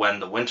beddings for when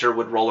the winter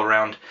would roll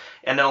around,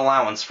 and an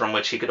allowance from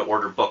which he could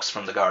order books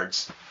from the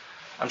guards.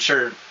 I'm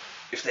sure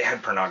if they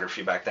had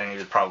pornography back then, he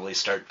would probably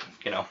start,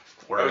 ordering that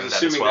as well. I was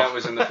assuming that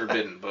was in the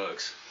forbidden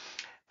books.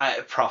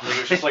 Probably. It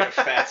was just like a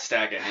fat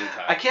stack of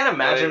hentai. I can't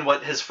imagine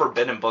what his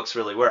forbidden books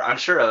really were. I'm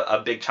sure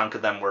a big chunk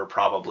of them were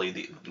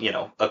probably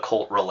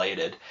occult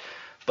related,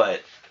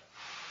 but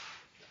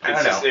I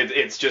don't know.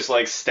 It's just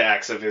like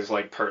stacks of his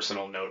like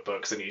personal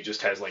notebooks, and he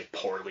just has like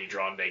poorly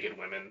drawn naked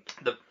women.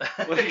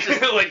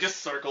 Like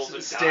just circles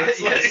and dots.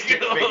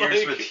 Stick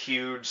figures with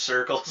huge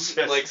circles,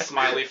 like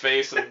smiley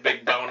face and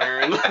big boner,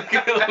 and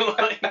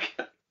like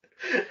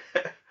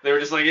they were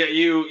just like, yeah,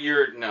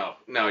 you're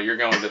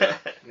going to the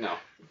no.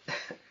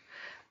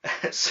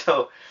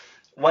 So,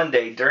 one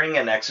day, during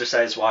an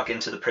exercise walk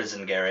into the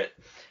prison garret,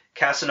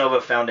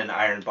 Casanova found an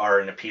iron bar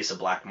and a piece of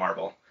black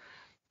marble.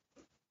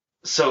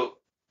 So,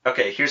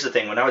 okay, here's the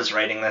thing. When I was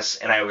writing this,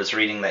 and I was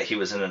reading that he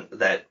was in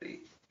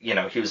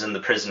the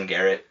prison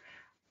garret,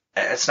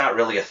 it's not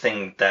really a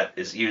thing that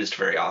is used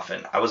very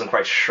often. I wasn't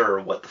quite sure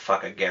what the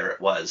fuck a garret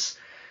was.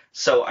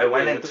 So I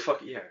went into... What the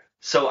fuck, yeah.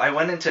 So I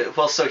went into...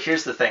 Well, so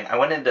here's the thing. I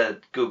went into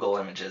Google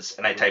Images,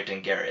 and I typed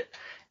in garret,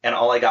 and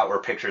all I got were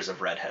pictures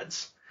of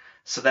redheads.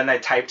 So then I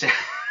typed in...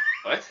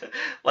 What?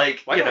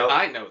 Why don't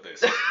I know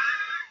this?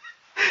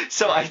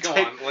 So I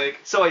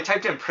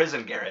typed in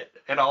prison garret,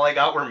 and all I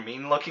got were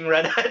mean-looking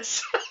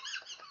redheads.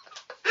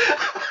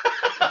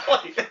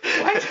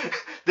 What?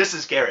 This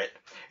is Garrett,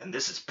 and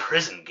this is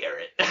prison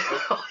Garrett.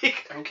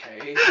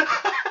 Okay.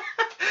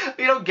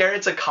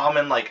 Garrett's a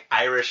common,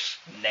 Irish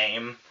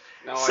name.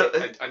 No,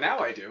 now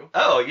I do.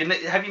 Oh,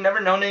 have you never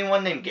known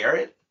anyone named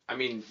Garrett? I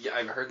mean, yeah,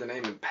 I've heard the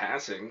name in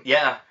passing.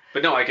 Yeah.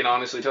 But no, I can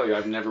honestly tell you,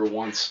 I've never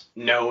once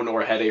known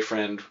or had a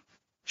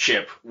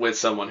friendship with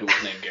someone who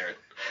was named Garrett.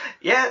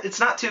 Yeah, it's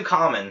not too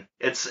common.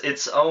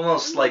 It's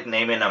almost like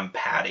naming them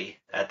Patty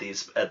at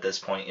this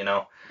point,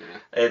 Yeah.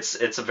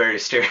 It's a very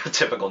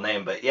stereotypical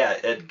name, but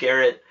yeah,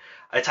 Garrett.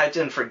 I typed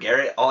in for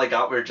Garrett, all I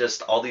got were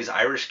just all these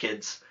Irish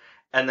kids,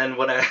 and then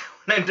when I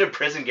went into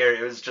prison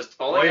Garrett, it was just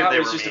all I got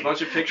was just a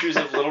bunch of pictures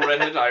of little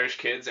redheaded Irish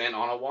kids and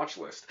on a watch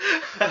list.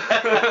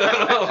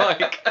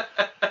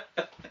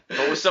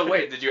 So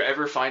wait, did you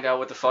ever find out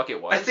what the fuck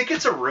it was? I think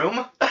it's a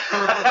room.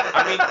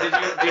 I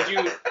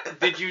mean,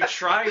 did you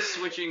try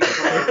switching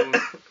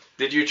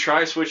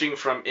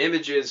from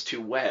images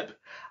to web?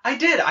 I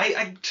did.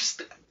 I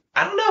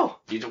don't know.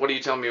 What are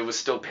you telling me? It was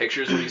still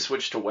pictures when you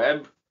switched to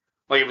web?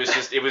 Like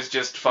it was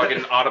just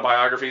fucking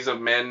autobiographies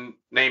of men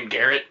named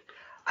Garrett?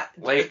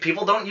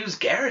 People don't use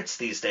Garretts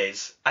these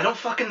days. I don't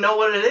fucking know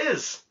what it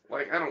is.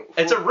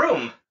 It's a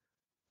room.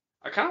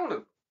 I kind of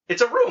want to...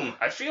 It's a room.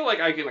 I feel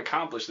like I can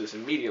accomplish this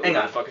immediately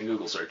with a fucking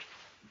Google search.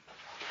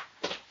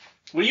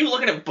 What are you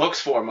looking at books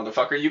for,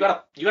 motherfucker? You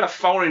got a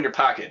phone in your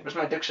pocket. Where's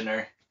my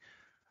dictionary?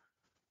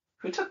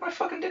 Who took my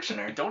fucking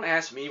dictionary? Don't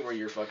ask me where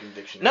your fucking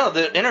dictionary is. No,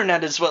 the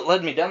internet is what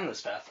led me down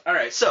this path.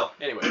 Alright, so,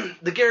 anyway.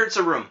 The Garrett's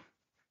a room.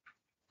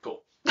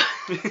 Cool.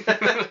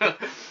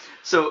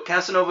 So,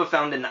 Casanova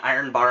found an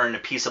iron bar and a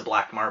piece of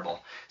black marble.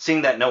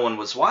 Seeing that no one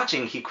was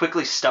watching, he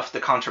quickly stuffed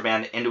the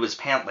contraband into his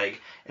pant leg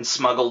and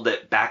smuggled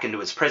it back into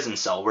his prison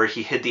cell, where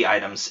he hid the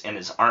items in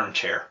his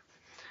armchair.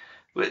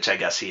 Which I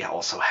guess he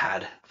also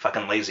had.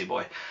 Fucking lazy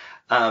boy.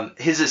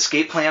 His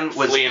escape plan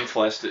was...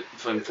 Flea-infested,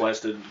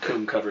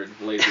 coon-covered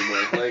lazy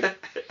boy.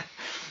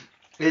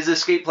 His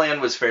escape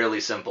plan was fairly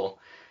simple.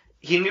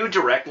 He knew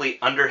directly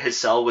under his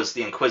cell was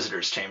the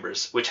Inquisitor's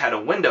chambers, which had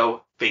a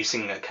window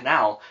facing a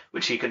canal,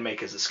 which he could make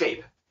his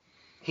escape.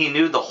 He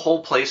knew the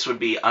whole place would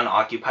be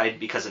unoccupied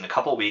because in a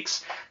couple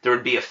weeks there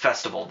would be a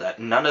festival that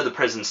none of the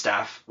prison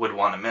staff would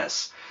want to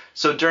miss.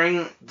 So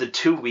during the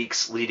 2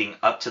 weeks leading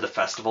up to the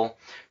festival,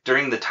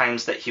 during the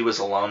times that he was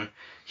alone,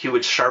 he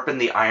would sharpen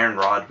the iron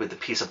rod with a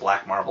piece of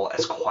black marble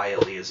as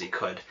quietly as he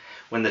could.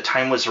 When the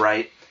time was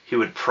right, he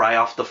would pry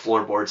off the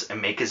floorboards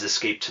and make his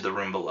escape to the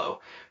room below.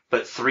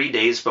 But 3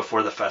 days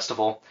before the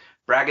festival,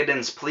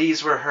 Bragadin's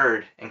pleas were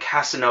heard, and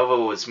Casanova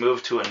was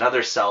moved to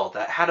another cell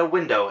that had a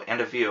window and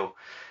a view.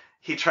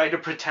 He tried to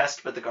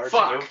protest, but the guards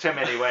moved him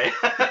anyway.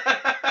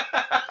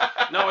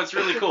 No, it's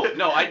really cool.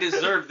 No, I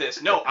deserve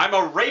this. No, I'm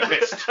a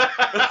rapist.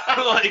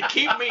 Like,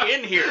 keep me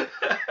in here.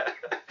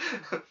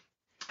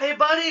 Hey,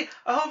 buddy,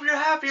 I hope you're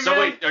happy, man. So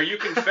wait, are you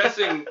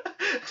confessing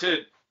to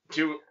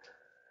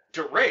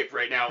rape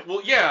right now?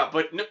 Well, yeah,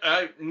 but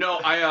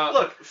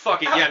look,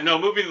 fuck it. Yeah, no,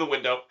 move me to the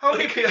window. How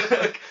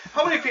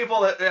many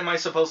people am I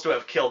supposed to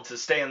have killed to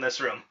stay in this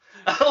room?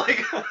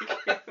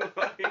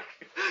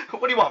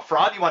 What do you want,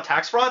 fraud? You want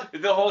tax fraud?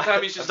 The whole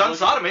time he's just done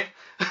sodomy.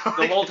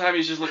 The whole time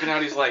he's just looking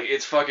out, he's like,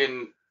 it's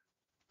fucking,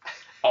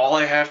 all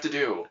I have to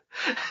do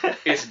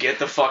is get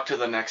the fuck to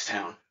the next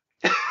town.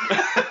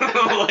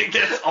 Like,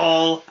 that's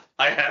all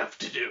I have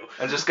to do.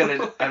 I'm just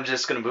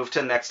gonna move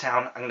to the next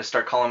town. I'm gonna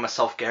start calling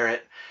myself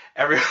Garrett.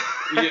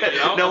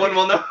 No one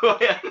will know who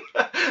I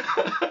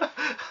am.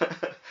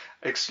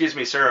 Excuse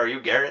me, sir, are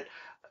you Garrett?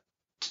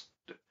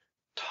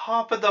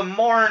 Top of the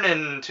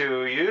morning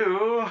to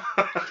you.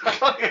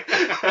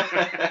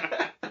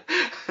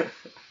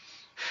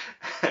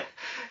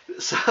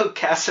 So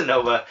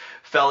Casanova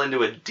fell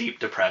into a deep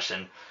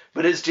depression,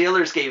 but his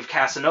jailers gave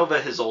Casanova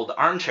his old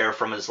armchair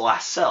from his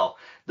last cell,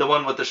 the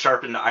one with the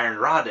sharpened iron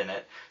rod in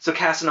it. So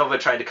Casanova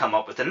tried to come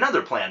up with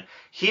another plan.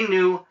 He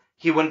knew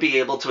he wouldn't be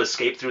able to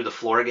escape through the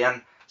floor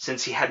again,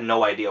 since he had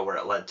no idea where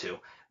it led to.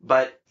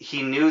 But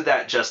he knew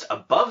that just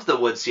above the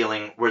wood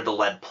ceiling were the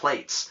lead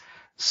plates.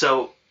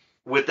 So,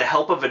 with the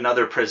help of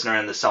another prisoner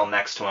in the cell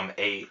next to him,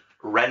 a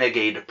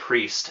renegade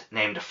priest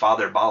named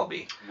Father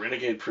Balby.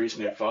 Renegade priest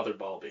named Father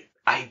Balby.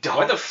 I don't...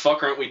 Why the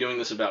fuck aren't we doing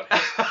this about him?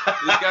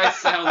 This guy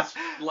sounds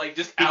like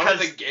just out of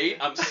the gate.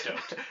 I'm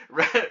stoked.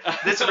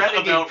 This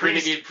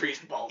renegade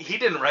priest Balby. He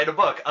didn't write a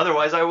book.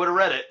 Otherwise, I would have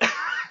read it.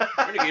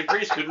 Renegade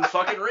priest couldn't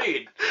fucking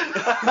read.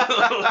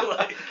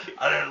 I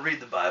didn't read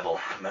the Bible.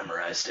 I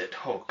memorized it.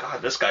 Oh,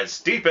 God, this guy's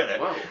deep in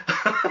it. Whoa.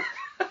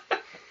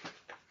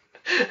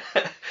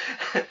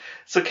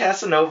 So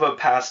Casanova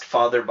passed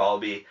Father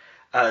Balby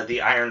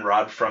the iron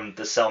rod from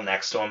the cell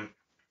next to him,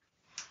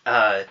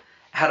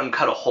 had him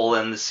cut a hole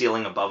in the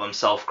ceiling above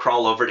himself,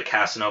 crawl over to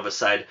Casanova's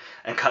side,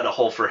 and cut a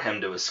hole for him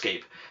to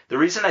escape. The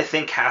reason I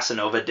think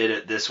Casanova did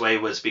it this way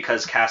was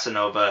because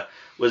Casanova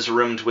was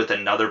roomed with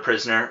another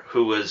prisoner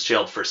who was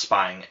jailed for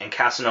spying, and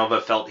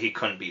Casanova felt he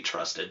couldn't be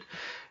trusted.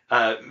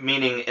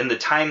 Meaning, in the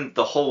time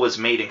the hole was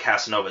made in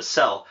Casanova's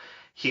cell,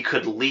 he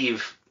could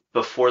leave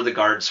before the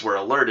guards were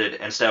alerted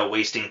instead of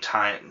wasting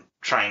time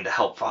trying to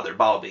help Father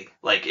Balby.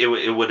 Like, it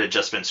would have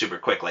just been super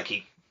quick. Like,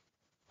 he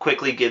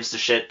quickly gives the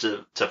shit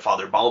to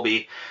Father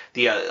Balby.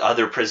 The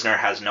other prisoner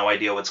has no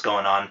idea what's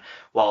going on.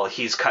 While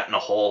he's cutting a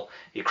hole,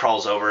 he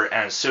crawls over,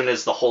 and as soon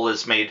as the hole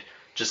is made,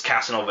 just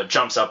Casanova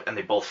jumps up, and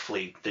they both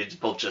flee. They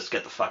both just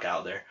get the fuck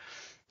out of there.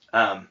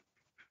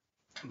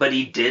 But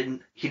he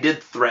did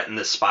threaten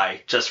the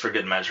spy, just for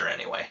good measure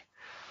anyway.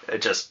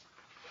 Just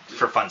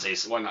for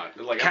funsies. Why not?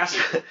 Like,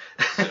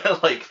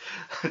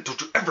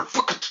 don't you ever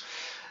fuck it.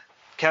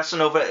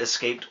 Casanova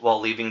escaped while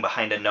leaving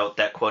behind a note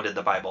that quoted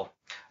the Bible.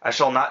 I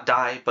shall not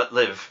die, but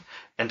live,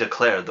 and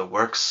declare the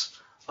works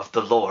of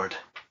the Lord.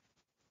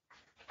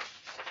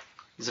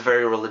 He's a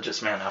very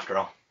religious man, after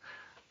all.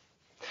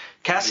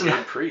 Casanova,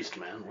 a priest,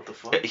 man. What the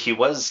fuck? He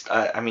was.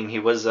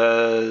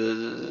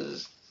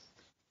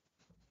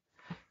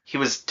 He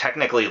was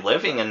technically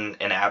living in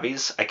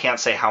abbeys. I can't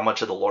say how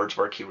much of the Lord's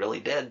work he really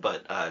did,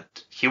 but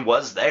he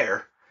was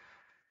there.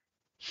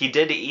 He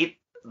did eat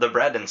the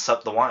bread and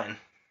sup the wine.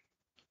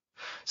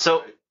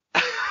 So,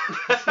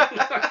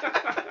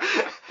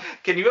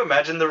 can you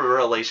imagine the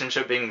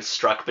relationship being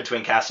struck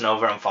between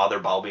Casanova and Father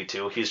Balby,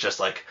 too? He's just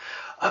like,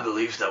 I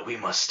believe that we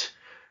must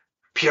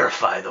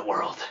purify the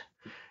world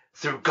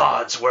through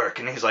God's work.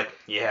 And he's like,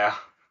 yeah,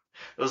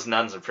 those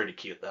nuns are pretty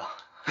cute, though.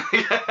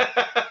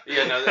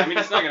 Yeah, no, I mean,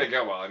 it's not going to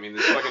go well. I mean,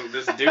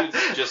 this dude's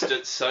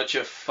just such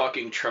a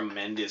fucking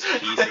tremendous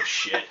piece of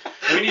shit.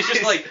 I mean, he's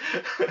just like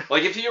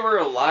if he were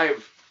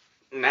alive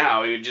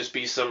now, he would just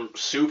be some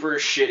super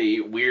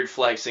shitty, weird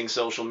flexing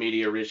social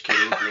media rich kid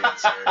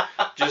influencer,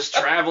 just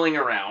traveling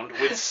around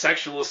with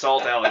sexual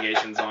assault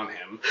allegations on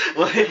him.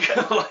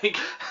 Like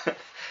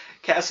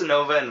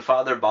Casanova and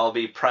Father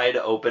Balby pried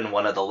open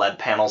one of the lead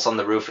panels on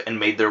the roof and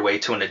made their way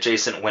to an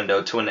adjacent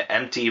window to an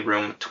empty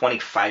room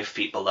 25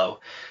 feet below,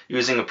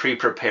 using a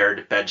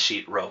pre-prepared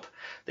bedsheet rope.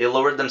 They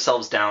lowered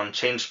themselves down,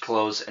 changed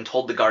clothes, and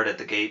told the guard at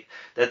the gate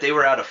that they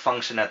were at a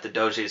function at the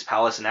Doge's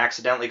palace and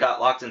accidentally got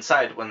locked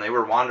inside when they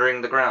were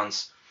wandering the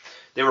grounds.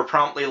 They were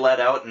promptly let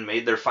out and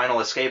made their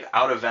final escape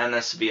out of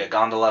Venice via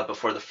gondola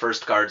before the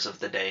first guards of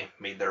the day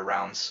made their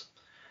rounds.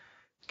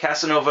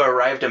 Casanova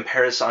arrived in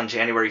Paris on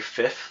January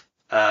 5th,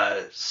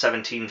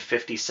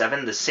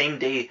 1757, the same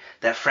day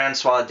that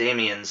Francois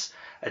d'Amiens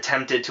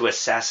attempted to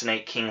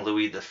assassinate King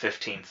Louis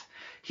XV.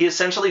 He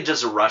essentially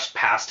just rushed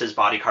past his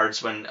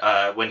bodyguards when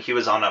he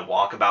was on a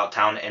walk about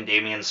town, and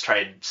D'Amiens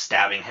tried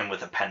stabbing him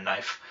with a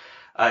penknife.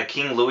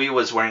 King Louis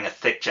was wearing a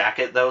thick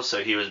jacket, though,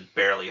 so he was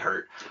barely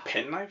hurt. A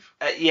penknife?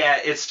 Yeah,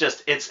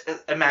 it's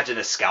imagine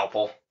a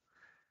scalpel.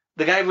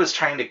 The guy was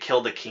trying to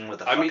kill the king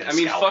with a fucking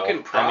scalpel.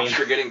 Fucking props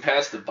for getting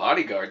past the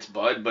bodyguards,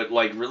 bud. But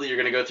like, really, you're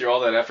gonna go through all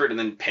that effort and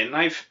then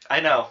penknife? I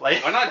know.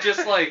 Like, why not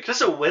just like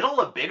just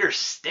whittle a bigger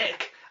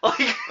stick?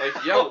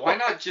 Like yo, why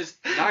not just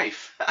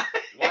knife?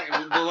 Why,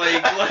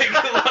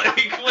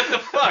 like, what the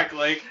fuck?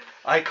 Like,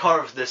 I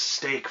carved this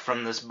steak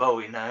from this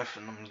Bowie knife,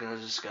 and I'm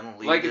just gonna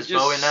leave this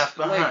Bowie knife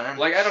behind.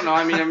 Like, I don't know.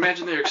 I mean, I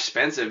imagine they're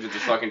expensive at the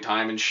fucking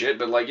time and shit,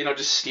 but like,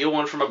 just steal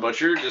one from a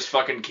butcher, just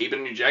fucking keep it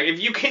in your jacket. If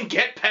you can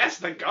get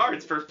past the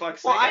guards, for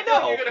fuck's sake, well, I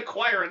know you could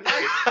acquire a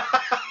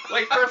knife.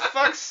 Like, for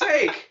fuck's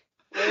sake.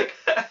 Like,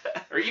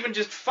 or even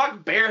just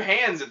fuck bare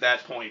hands at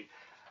that point.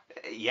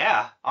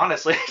 Yeah,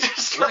 honestly.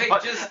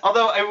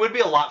 Although it would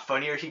be a lot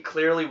funnier. He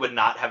clearly would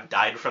not have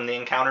died from the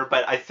encounter,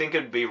 but I think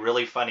it would be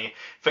really funny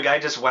if a guy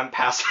just went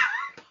past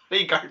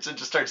bodyguards and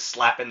just started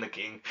slapping the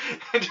king.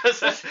 And just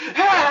says,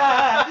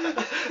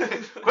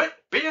 quit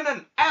being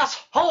an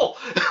asshole!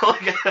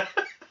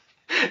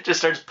 Just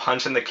starts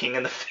punching the king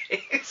in the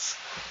face.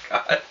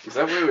 God. Is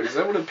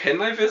that what a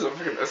penknife is?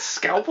 A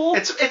scalpel?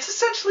 It's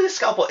essentially a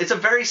scalpel. It's a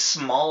very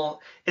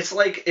small. It's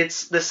like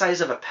it's the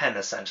size of a pen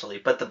essentially,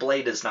 but the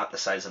blade is not the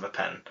size of a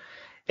pen.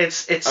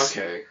 It's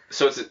okay.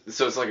 So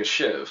it's like a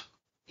shiv.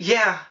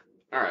 Yeah.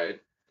 All right.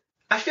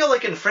 I feel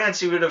like in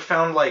France you would have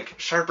found like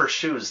sharper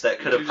shoes that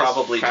could have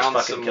probably just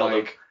fucking killed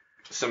him.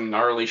 Some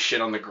gnarly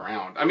shit on the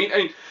ground. I mean,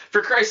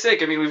 for Christ's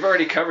sake, we've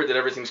already covered that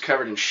everything's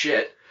covered in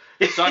shit.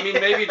 So,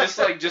 maybe just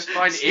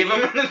find give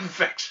him an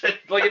infection.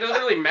 Like, it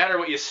doesn't really matter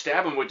what you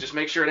stab him with, just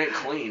make sure it ain't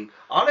clean.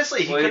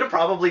 Honestly, he could have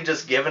probably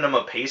just given him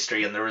a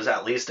pastry, and there was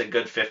at least a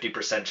good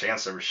 50%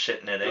 chance there was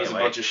shit in it anyway. There's a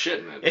bunch of shit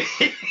in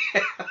it.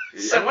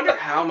 Yeah. I wonder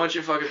how much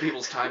of fucking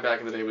people's time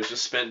back in the day was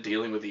just spent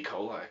dealing with E.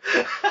 coli.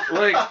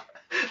 Like,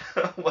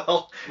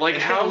 well, like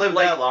how live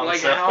that long,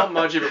 like so. How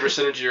much of a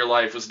percentage of your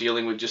life was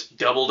dealing with just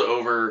doubled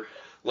over,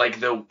 like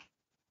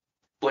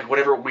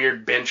whatever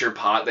weird bench or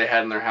pot they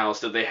had in their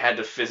house that they had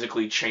to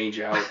physically change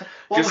out.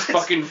 Just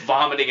fucking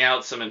vomiting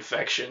out some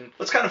infection.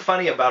 What's kind of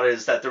funny about it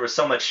is that there was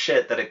so much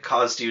shit that it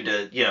caused you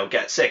to,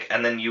 get sick,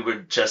 and then you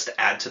would just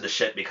add to the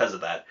shit because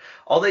of that.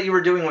 All that you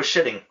were doing was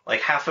shitting.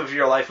 Like, half of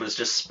your life was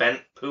just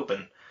spent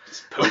pooping.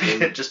 Just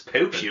pooping. Just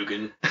pooping.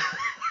 Puking.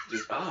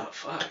 Just, oh,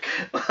 fuck.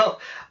 Well,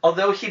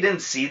 although he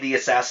didn't see the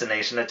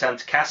assassination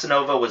attempt,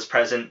 Casanova was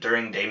present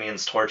during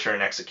Damien's torture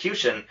and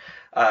execution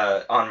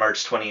on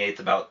March 28th,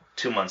 about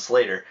 2 months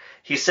later.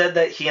 He said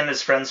that he and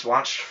his friends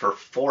watched for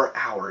 4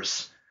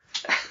 hours.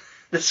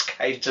 This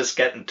guy just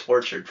getting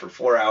tortured for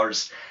 4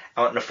 hours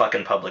out in a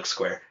fucking public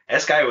square.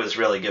 This guy was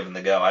really giving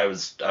the go. I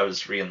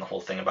was reading the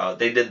whole thing about it.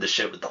 They did the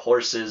shit with the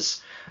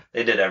horses.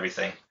 They did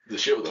everything. The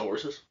shit with the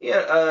horses?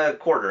 Yeah,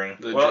 quartering.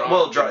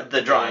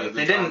 The drawing.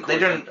 They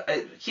didn't.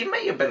 He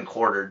may have been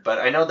quartered, but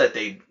I know that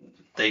they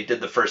did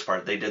the first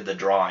part. They did the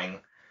drawing,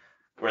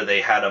 where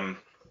they had him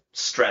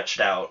stretched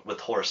out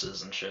with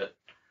horses and shit.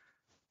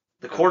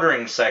 The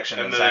quartering section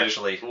is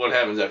actually. What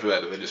happens after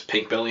that? Do they just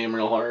pink belly him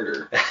real hard,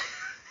 or?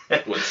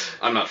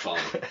 I'm not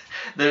following.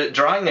 The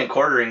drawing and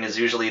quartering is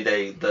usually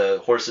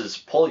the horses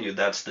pull you.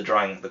 That's the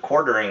drawing. The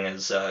quartering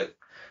is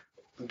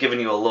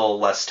giving you a little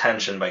less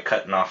tension by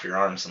cutting off your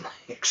arms and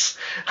legs.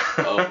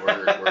 Oh,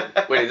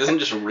 word. Wait, it doesn't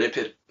just rip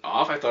it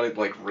off? I thought it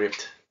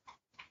ripped.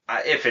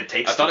 If it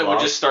takes. I thought it would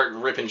just start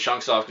ripping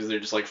chunks off because they're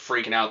just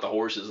freaking out the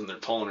horses and they're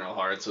pulling real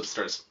hard, so it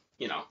starts.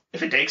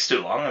 If it takes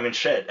too long,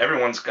 shit.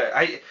 Everyone's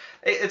got.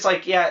 It's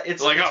like, yeah,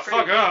 it's like, it's oh,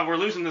 fuck off, we're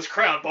losing this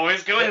crowd,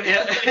 boys. Go ahead.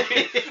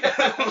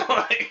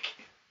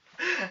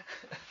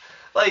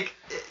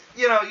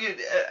 You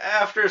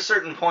after a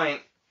certain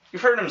point,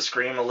 you've heard him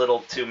scream a little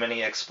too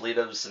many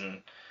expletives,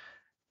 and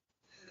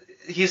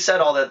he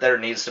said all that there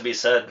needs to be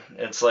said.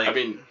 It's like,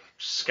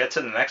 just get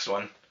to the next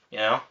one,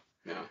 Yeah.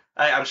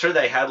 I'm sure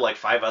they had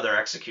 5 other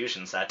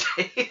executions that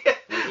day.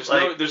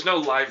 There's no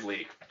live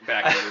leak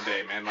back in the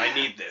day, man. I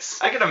need this.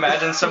 I can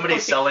imagine somebody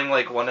selling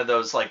one of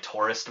those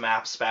tourist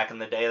maps back in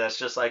the day that's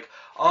just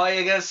oh,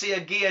 you're gonna see a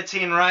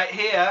guillotine right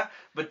here,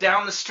 but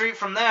down the street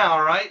from there,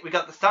 alright, we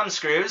got the thumb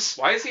screws.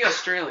 Why is he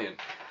Australian?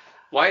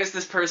 Why is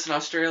this person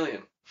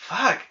Australian?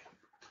 Fuck.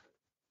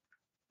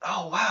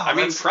 Oh, wow.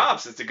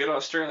 Props. It's a good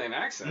Australian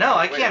accent. No,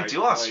 I can't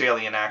do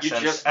Australian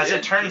accents. As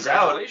it turns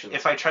out,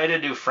 if I try to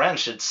do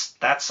French,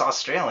 that's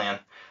Australian.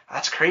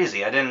 That's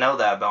crazy. I didn't know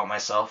that about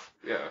myself.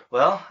 Yeah.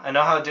 Well, I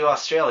know how to do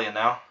Australian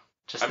now.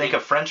 Just think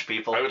of French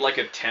people. I would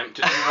attempt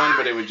to do one,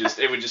 but it would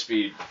just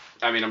be.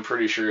 I'm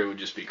pretty sure it would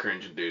just be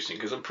cringe-inducing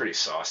because I'm pretty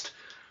sauced.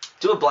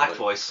 Do a black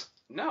voice.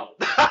 No. What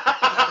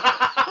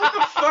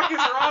the fuck is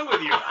wrong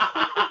with you?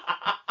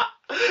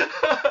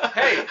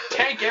 Hey,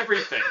 tank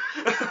everything.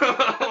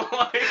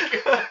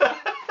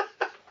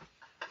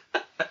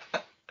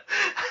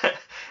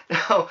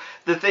 No,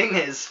 the thing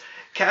is,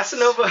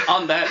 Casanova.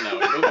 On that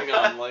note, moving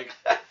on,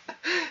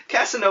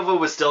 Casanova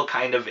was still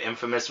kind of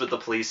infamous with the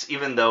police,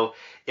 even though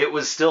it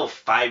was still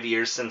 5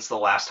 years since the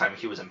last time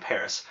he was in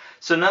Paris.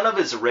 So none of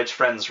his rich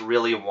friends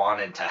really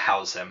wanted to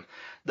house him.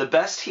 The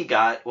best he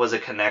got was a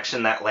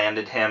connection that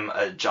landed him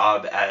a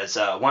job as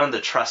one of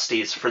the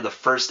trustees for the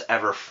first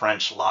ever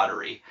French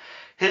lottery.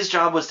 His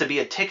job was to be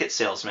a ticket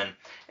salesman,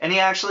 and he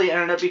actually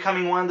ended up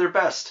becoming one of their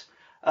best,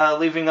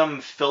 leaving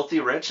him filthy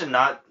rich and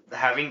not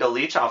having to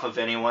leech off of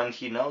anyone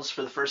he knows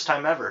for the first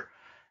time ever.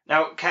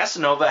 Now,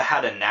 Casanova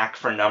had a knack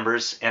for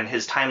numbers, and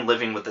his time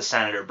living with the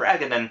Senator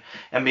Bragadin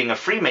and being a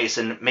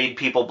Freemason made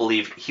people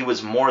believe he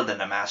was more than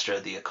a master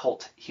of the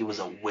occult. He was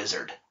a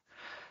wizard.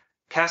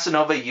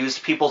 Casanova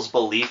used people's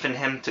belief in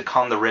him to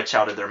con the rich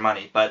out of their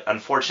money, but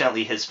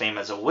unfortunately his fame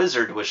as a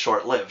wizard was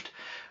short-lived.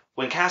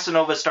 When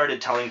Casanova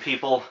started telling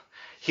people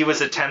he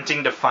was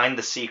attempting to find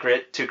the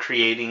secret to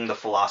creating the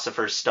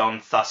Philosopher's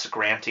Stone, thus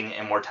granting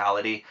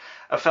immortality,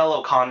 a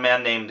fellow con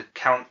man named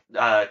Count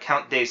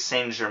de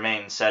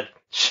Saint-Germain said,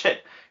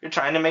 "Shit, you're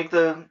trying to make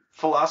the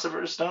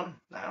Philosopher's Stone?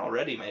 I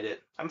already made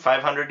it. I'm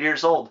 500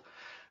 years old."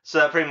 So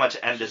that pretty much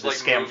ended the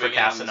scam for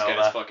Casanova. This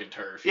guy's fucking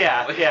turf.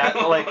 Yeah.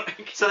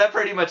 So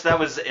that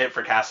was it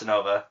for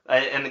Casanova.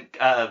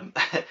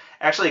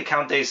 Actually,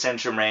 Count de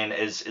Saint-Germain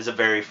is a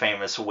very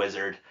famous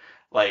wizard.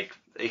 Like,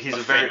 he's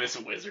a very famous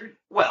wizard.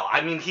 Well,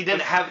 I mean, he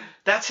didn't have.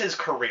 That's his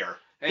career.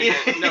 Hey,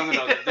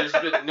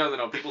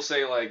 no. People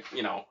say, like,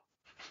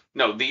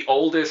 no. The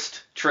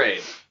oldest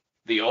trade,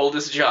 the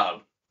oldest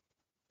job,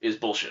 is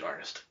bullshit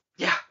artist.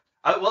 Yeah.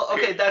 Well,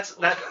 okay, that's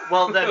that.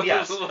 Well, then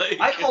yes,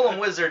 I call him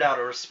wizard out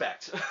of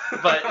respect,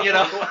 but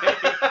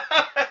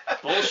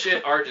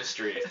bullshit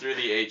artistry through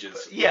the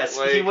ages. Yes,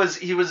 he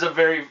was a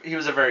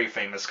very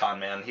famous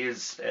con man.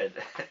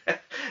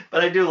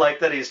 But I do like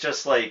that he's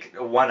just like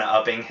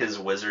one-upping his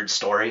wizard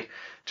story,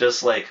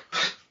 just like,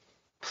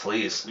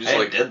 please,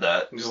 I did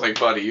that. Just like,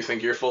 buddy, you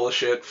think you're full of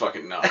shit?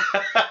 Fucking no.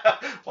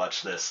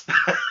 Watch this.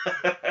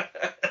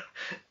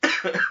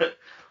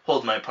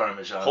 Hold my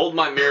Parmesan. Hold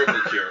my miracle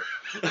cure.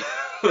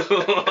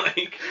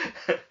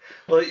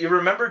 Well, you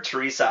remember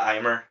Teresa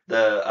Eimer,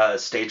 the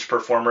stage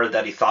performer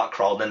that he thought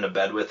crawled into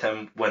bed with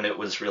him when it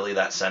was really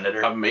that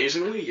senator?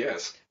 Amazingly,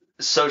 yes.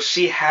 So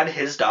she had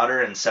his daughter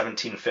in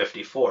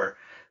 1754,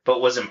 but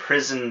was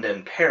imprisoned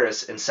in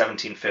Paris in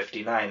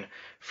 1759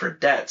 for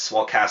debts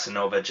while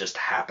Casanova just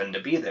happened to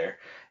be there.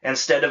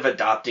 Instead of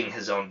adopting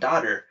his own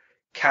daughter,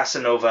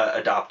 Casanova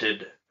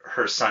adopted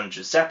her son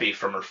Giuseppe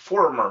from her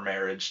former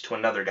marriage to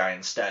another guy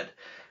instead.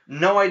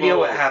 No idea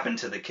what happened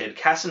to the kid.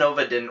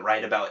 Casanova didn't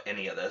write about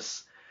any of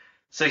this.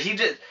 So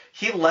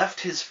he left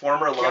his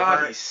former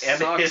lover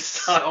and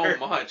his daughter. So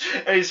much.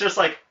 And he's just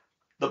like,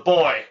 the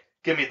boy,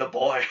 give me the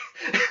boy.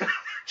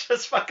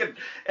 Just fucking,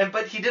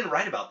 but he didn't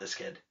write about this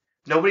kid.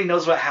 Nobody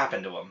knows what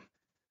happened to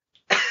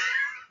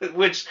him.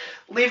 Which,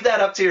 leave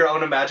that up to your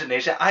own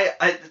imagination.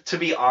 I to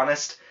be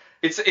honest,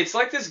 It's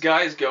like this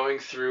guy's going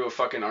through a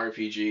fucking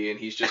RPG and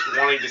he's just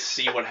wanting to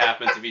see what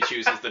happens if he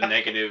chooses the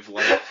negative,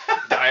 like,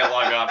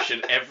 dialogue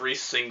option every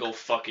single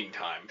fucking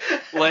time.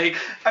 Like,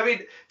 I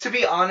mean, to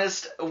be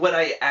honest, what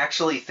I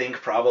actually think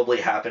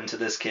probably happened to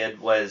this kid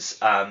was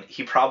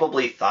he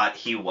probably thought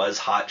he was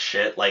hot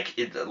shit, like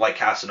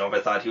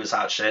Casanova thought he was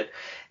hot shit,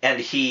 and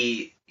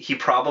he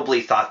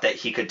probably thought that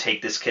he could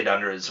take this kid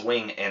under his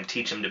wing and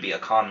teach him to be a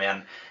con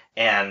man,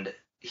 and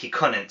he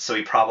couldn't, so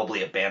he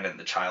probably abandoned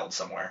the child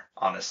somewhere,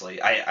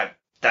 honestly. I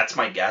that's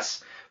my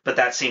guess, but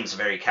that seems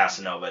very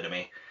Casanova to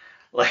me.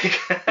 Like,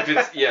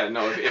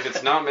 if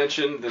it's not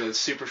mentioned, then it's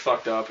super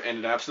fucked up, and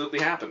it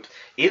absolutely happened.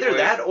 Either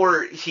that,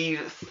 or he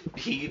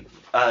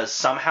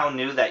somehow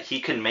knew that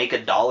he could make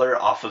 $1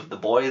 off of the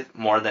boy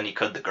more than he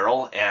could the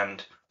girl,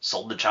 and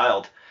sold the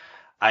child.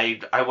 I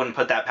wouldn't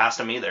put that past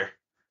him either.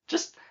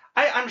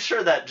 I'm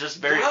sure that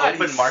just very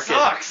open market.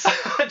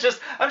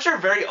 I'm sure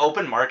very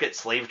open market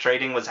slave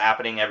trading was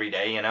happening every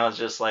day. It's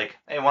just like,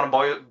 hey, want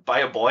to buy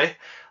a boy?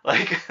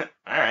 Like,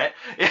 all right,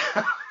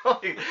 yeah.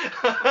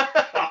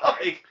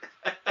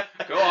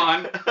 Go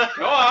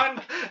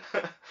on.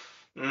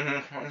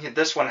 Mm-hmm.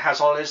 This one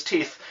has all his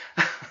teeth.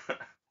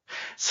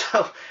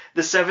 So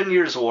the 7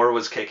 Years' War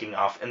was kicking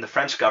off, and the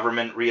French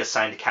government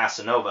reassigned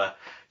Casanova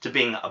to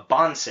being a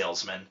bond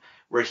salesman,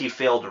 where he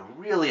failed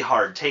really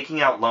hard,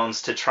 taking out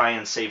loans to try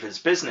and save his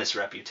business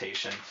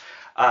reputation,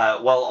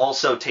 while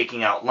also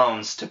taking out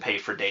loans to pay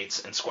for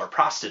dates and score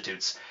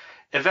prostitutes.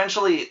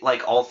 Eventually,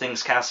 like all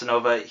things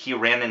Casanova, he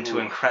ran into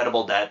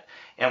incredible debt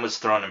and was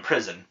thrown in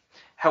prison.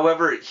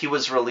 However, he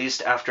was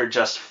released after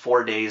just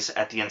 4 days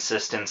at the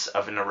insistence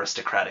of an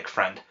aristocratic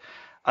friend.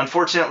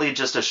 Unfortunately,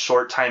 just a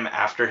short time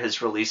after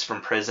his release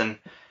from prison,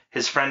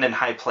 his friend in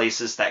high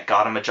places that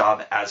got him a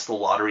job as the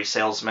lottery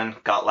salesman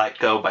got let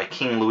go by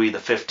King Louis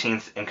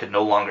XV and could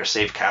no longer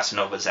save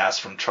Casanova's ass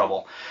from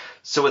trouble.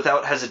 So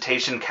without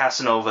hesitation,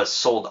 Casanova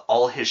sold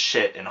all his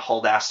shit and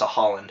hauled ass to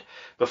Holland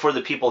before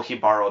the people he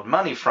borrowed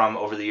money from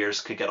over the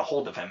years could get a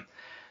hold of him.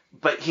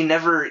 But he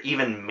never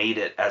even made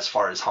it as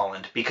far as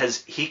Holland,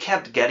 because he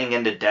kept getting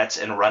into debts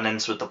and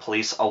run-ins with the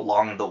police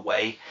along the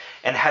way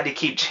and had to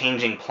keep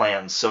changing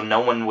plans so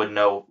no one would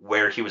know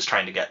where he was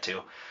trying to get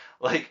to.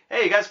 Like,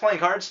 hey, you guys playing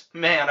cards?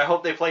 Man, I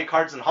hope they play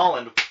cards in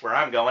Holland, where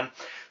I'm going.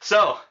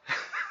 So,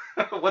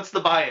 what's the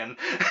buy-in?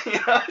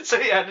 So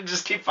he had to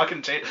just keep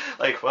fucking changing.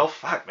 Like, well,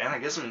 fuck, man, I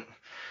guess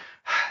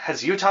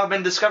Has Utah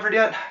been discovered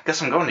yet?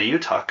 Guess I'm going to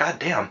Utah. God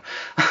damn.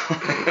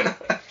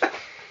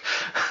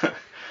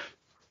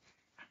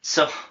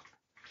 So,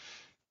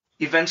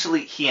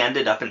 eventually he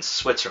ended up in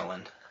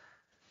Switzerland.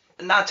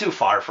 Not too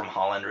far from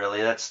Holland,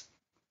 really. That's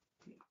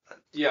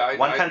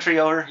one country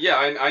over. Yeah,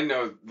 I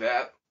know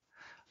that.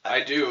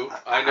 I do.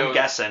 I'm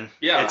guessing.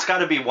 Yeah. It's got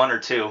to be one or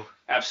two.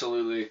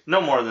 Absolutely. No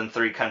more than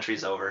 3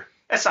 countries over.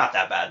 It's not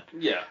that bad.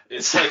 Yeah,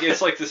 it's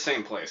like the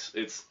same place.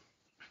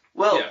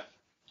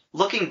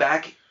 Looking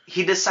back,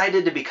 he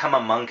decided to become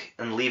a monk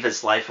and leave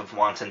his life of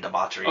wanton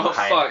debauchery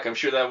behind. Oh fuck! I'm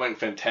sure that went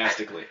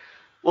fantastically.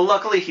 Well,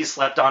 luckily he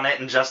slept on it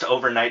and just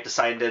overnight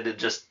decided to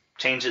just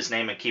change his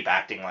name and keep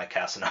acting like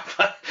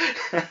Casanova.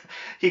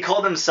 He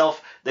called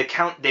himself the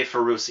Count de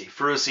Ferruci.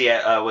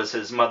 Ferruci was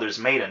his mother's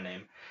maiden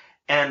name.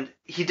 And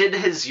he did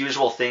his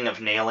usual thing of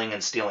nailing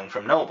and stealing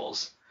from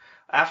nobles.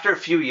 After a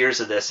few years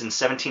of this, in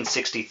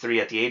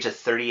 1763, at the age of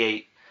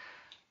 38,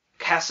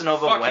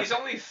 Casanova went... He's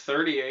only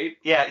 38?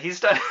 Yeah, he's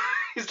done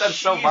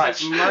so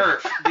much.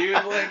 Murph, dude.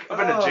 Like, I've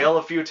been to jail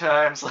a few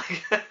times.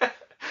 Like...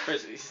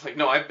 He's like,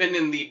 no, I've been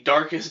in the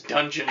darkest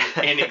dungeon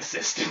in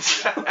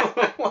existence.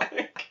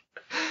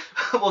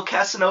 Well,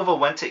 Casanova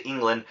went to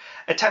England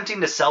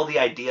attempting to sell the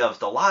idea of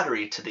the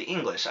lottery to the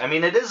English. I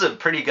mean, it is a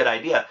pretty good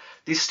idea.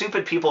 These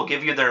stupid people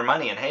give you their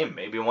money and, hey,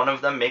 maybe one of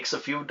them makes a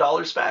few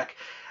dollars back.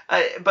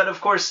 But, of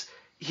course,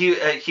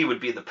 he would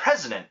be the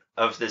president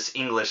of this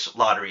English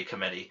lottery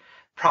committee.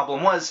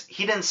 Problem was,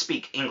 he didn't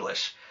speak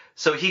English,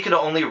 so he could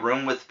only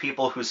room with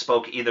people who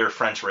spoke either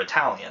French or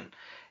Italian.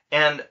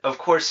 And, of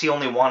course, he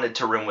only wanted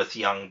to room with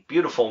young,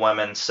 beautiful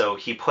women, so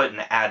he put an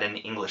ad in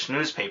English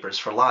newspapers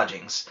for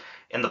lodgings.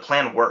 And the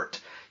plan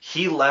worked.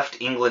 He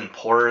left England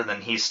poorer than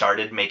he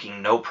started,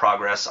 making no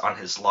progress on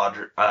his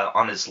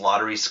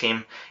lottery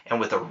scheme, and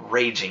with a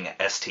raging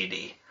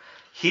STD.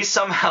 He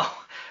somehow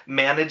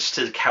managed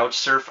to couch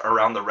surf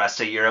around the rest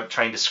of Europe,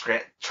 trying to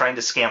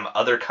scam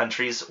other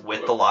countries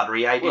with the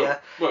lottery idea.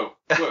 Whoa.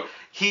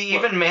 He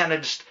even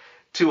managed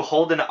to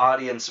hold an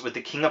audience with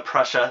the King of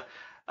Prussia,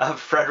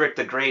 Frederick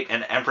the Great,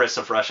 and Empress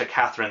of Russia,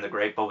 Catherine the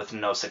Great, but with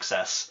no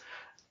success.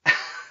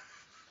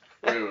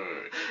 Wait.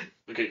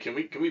 Okay, can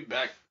we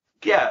back?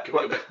 Yeah. Can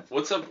we go back?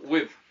 What's up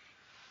with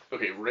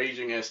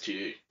raging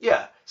STD?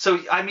 Yeah. So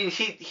I mean,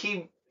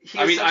 he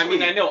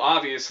I know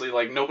obviously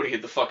like nobody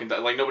hit the fucking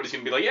like nobody's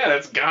gonna be like, yeah,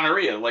 that's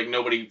gonorrhea. Like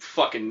nobody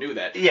fucking knew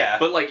that. Yeah.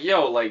 But like,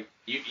 yo, like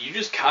you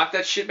just cocked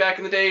that shit back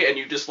in the day and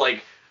you just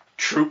like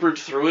troopered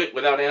through it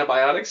without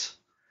antibiotics.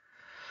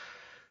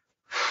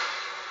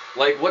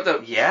 Like what the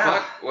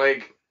fuck?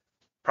 Like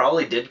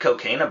probably did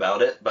cocaine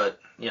about it, but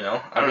I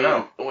don't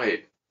know.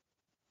 Wait.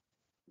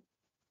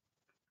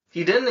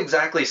 He didn't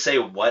exactly say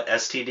what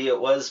STD it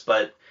was,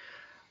 but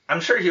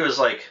I'm sure he was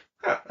like,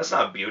 that's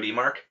not a beauty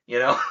mark,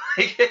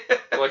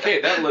 Like,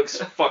 hey, that looks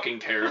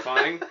fucking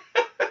terrifying.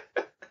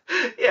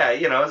 Yeah,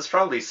 it's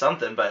probably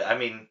something, but I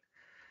mean,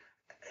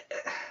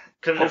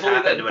 couldn't hopefully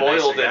have that to a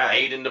boil that guy.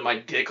 ate into my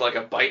dick like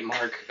a bite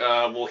mark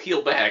will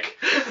heal back.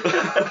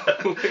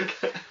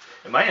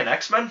 Am I an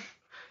X-Men?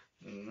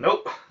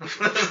 Nope.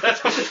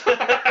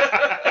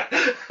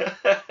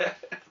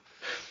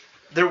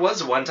 There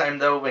was one time,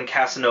 though, when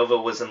Casanova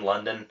was in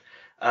London,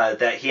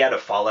 that he had a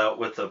fallout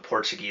with a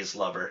Portuguese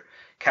lover.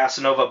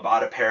 Casanova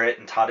bought a parrot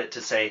and taught it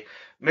to say,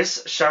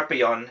 "Miss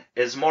Charpillon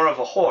is more of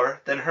a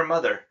whore than her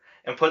mother,"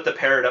 and put the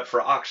parrot up for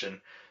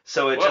auction.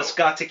 So it just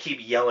got to keep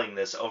yelling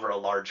this over a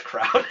large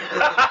crowd.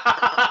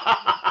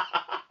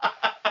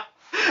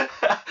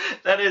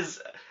 That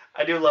is...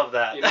 I do love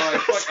that.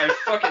 I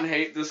fucking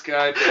hate this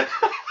guy,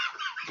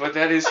 but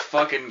that is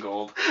fucking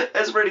gold.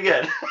 That's pretty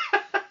good.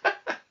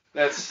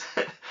 That's...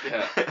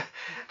 Yeah.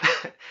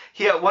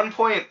 He at one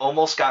point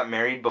almost got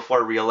married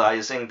before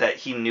realizing that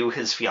he knew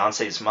his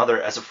fiance's mother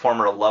as a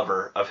former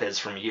lover of his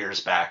from years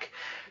back.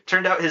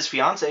 Turned out his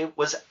fiance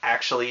was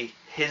actually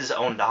his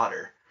own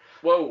daughter.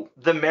 Whoa.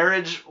 The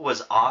marriage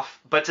was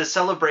off, but to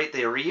celebrate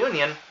their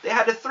reunion, they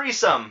had a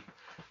threesome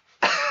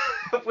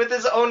with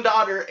his own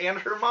daughter and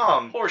her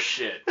mom.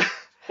 Horseshit.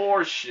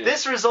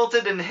 This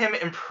resulted in him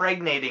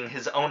impregnating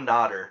his own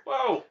daughter.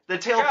 Whoa. The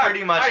tale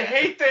pretty much... I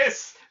hate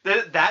this.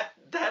 That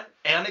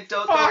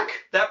anecdote, though,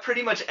 that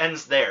pretty much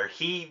ends there.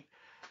 He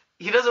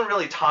doesn't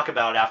really talk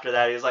about it after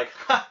that. He's like,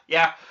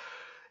 yeah.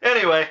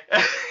 Anyway,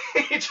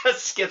 he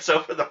just skips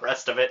over the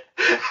rest of it.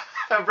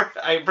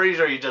 I'm pretty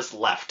sure he just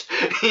left.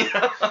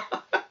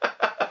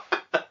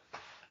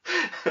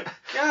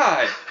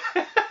 God.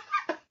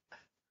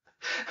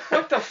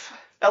 What the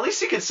At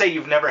least you could say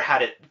you've never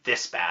had it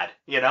this bad,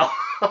 like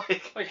what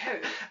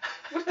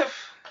the God.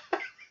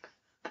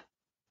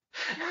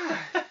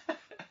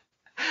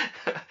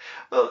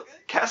 Well,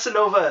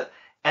 Casanova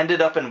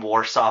ended up in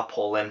Warsaw,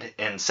 Poland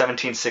in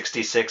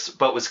 1766,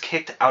 but was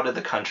kicked out of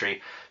the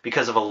country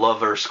because of a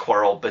lover's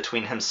quarrel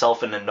between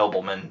himself and a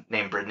nobleman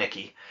named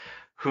Branicki,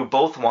 who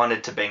both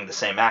wanted to bang the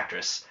same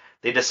actress.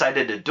 They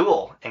decided to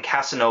duel, and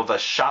Casanova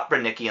shot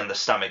Branicki in the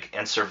stomach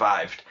and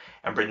survived,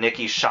 and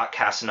Branicki shot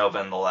Casanova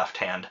in the left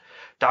hand.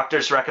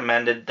 Doctors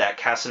recommended that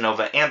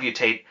Casanova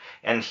amputate,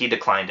 and he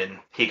declined and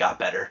he got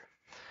better.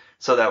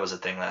 So that was a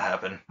thing that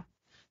happened.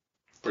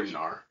 pretty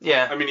gnar.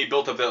 Yeah. I mean, he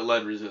built up that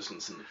lead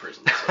resistance in the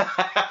prison. So,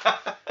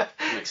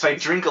 so I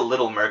drink a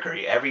little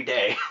mercury every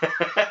day.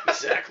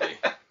 Exactly.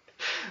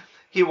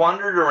 He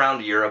wandered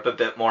around Europe a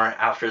bit more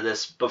after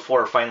this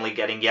before finally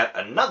getting yet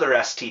another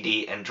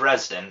STD in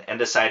Dresden and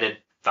decided,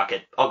 fuck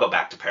it, I'll go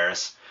back to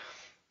Paris.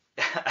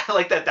 I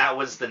like that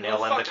was the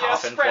nail in the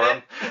coffin for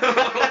him.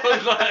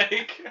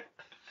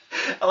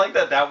 I like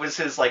that was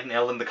his, like,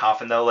 nail in the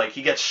coffin, though. Like,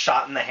 he gets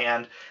shot in the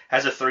hand,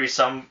 has a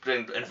threesome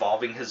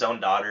involving his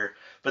own daughter,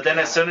 but then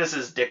as soon as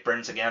his dick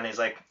burns again, he's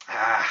like,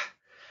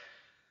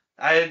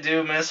 I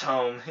do miss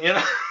home, you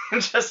know?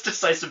 Just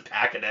decides to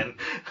pack it in.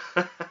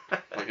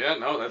 Yeah,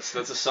 no, that's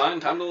a sign.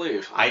 Time to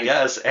leave. I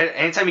guess.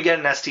 Anytime you get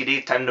an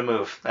STD, time to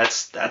move.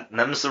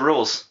 Them's the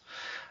rules.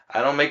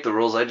 I don't make the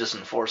rules, I just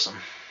enforce them.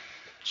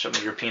 Show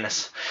me your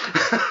penis.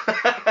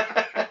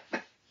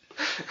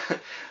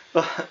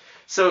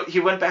 So he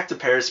went back to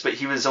Paris, but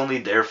he was only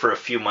there for a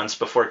few months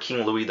before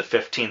King Louis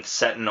XV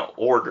set an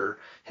order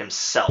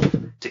himself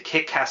to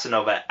kick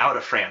Casanova out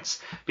of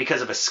France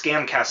because of a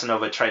scam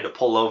Casanova tried to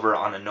pull over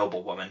on a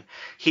noblewoman.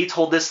 He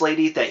told this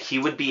lady that he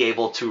would be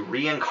able to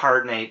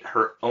reincarnate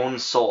her own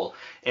soul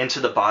into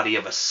the body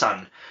of a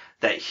son,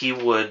 that he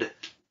would,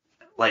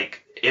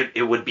 like,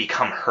 it would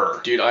become her.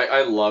 Dude,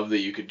 I love that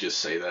you could just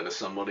say that to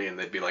somebody and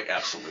they'd be like,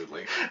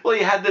 absolutely. Well,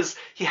 he had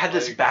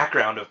this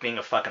background of being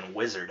a fucking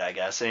wizard, I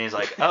guess, and he's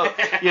like, oh,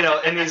 you know,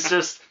 and he's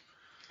just,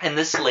 and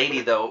this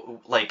lady,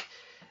 though, like,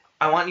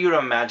 I want you to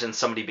imagine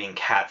somebody being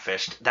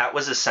catfished. That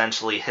was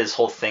essentially his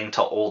whole thing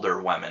to older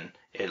women.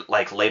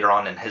 Like, later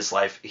on in his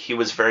life, he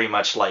was very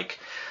much like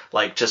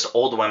just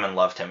old women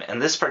loved him.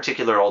 And this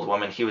particular old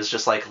woman, he was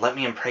just like, let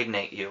me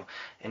impregnate you,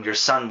 and your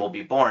son will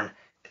be born.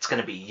 It's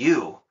going to be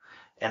you.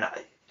 And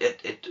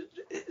it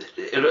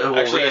will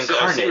actually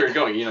reincarnate. I see where you're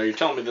going. You know, you're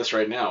telling me this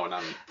right now, and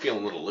I'm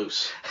feeling a little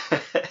loose.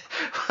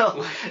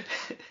 Well,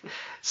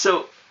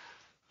 so,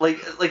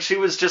 like she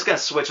was just gonna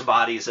switch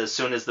bodies as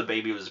soon as the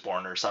baby was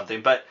born or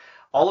something. But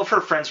all of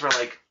her friends were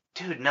like,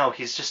 dude, no,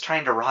 he's just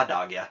trying to raw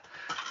dog you.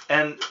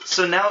 And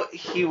so now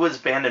he was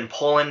banned in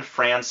Poland,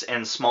 France,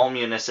 and small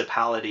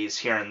municipalities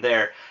here and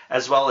there,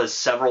 as well as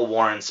several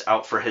warrants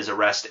out for his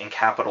arrest in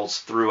capitals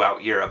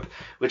throughout Europe,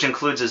 which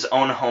includes his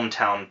own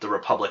hometown, the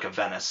Republic of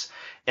Venice.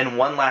 In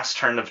one last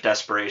turn of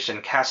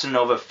desperation,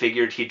 Casanova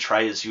figured he'd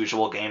try his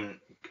usual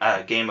game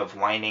of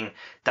whining,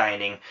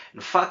 dining,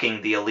 and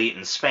fucking the elite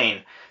in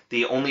Spain,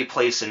 the only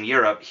place in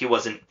Europe he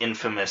wasn't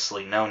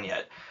infamously known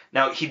yet.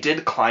 Now, he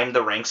did climb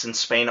the ranks in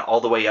Spain all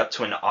the way up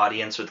to an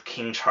audience with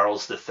King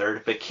Charles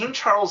III, but King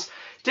Charles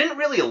didn't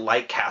really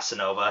like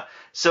Casanova,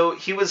 so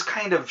he was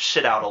kind of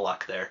shit out of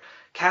luck there.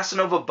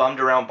 Casanova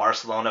bummed around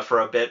Barcelona for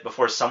a bit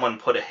before someone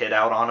put a hit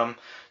out on him,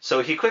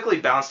 so he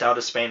quickly bounced out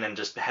of Spain and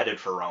just headed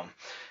for Rome.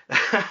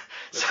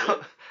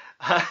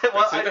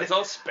 That's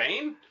all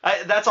Spain?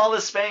 That's all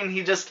of Spain.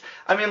 He just,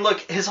 I mean, look,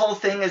 his whole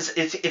thing is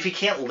if he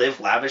can't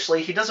live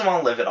lavishly, he doesn't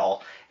want to live at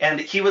all. And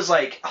he was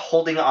like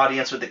holding an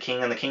audience with the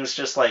king, and the king's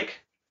just like,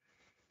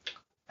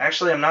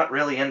 actually, I'm not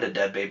really into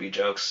dead baby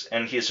jokes.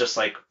 And he's just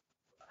like,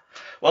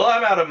 well,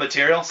 I'm out of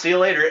material. See you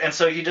later. And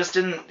so he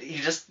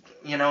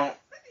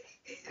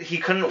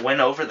couldn't win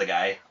over the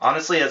guy.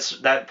 Honestly,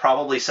 that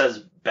probably says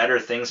better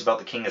things about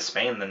the King of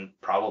Spain than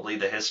probably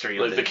the history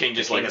of the king.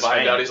 Just like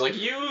vibed out. He's like,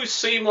 you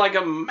seem like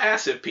a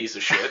massive piece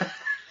of shit.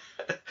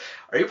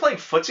 Are you playing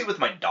footsie with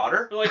my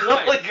daughter? Like,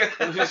 what?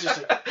 He's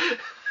just like,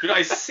 dude,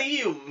 I see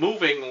you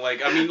moving.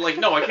 Like, I mean, like,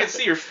 no, I can't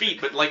see your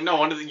feet, but like,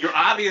 no, you're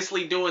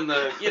obviously doing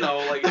the, you know,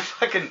 like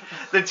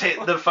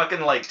the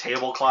fucking like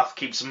tablecloth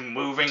keeps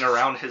moving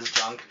around his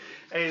junk,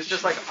 and he's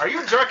just like, are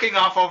you jerking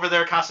off over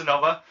there,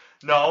 Casanova?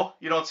 No,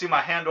 you don't see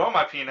my hand or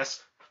my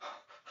penis.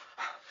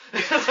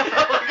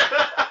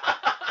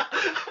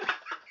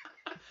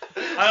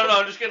 I don't know,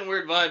 I'm just getting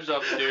weird vibes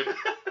off the dude.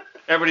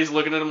 Everybody's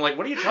looking at him like,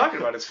 what are you talking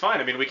about? It's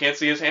fine. I mean, we can't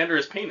see his hand or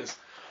his penis.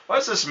 Why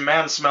does this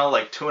man smell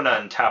like tuna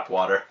and tap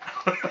water?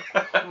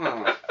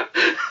 Oh.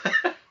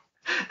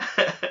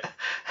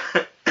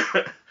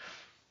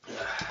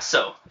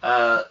 So,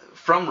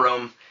 from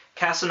Rome,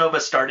 Casanova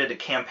started a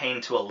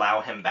campaign to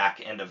allow him back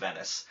into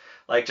Venice.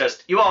 Like,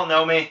 just, you all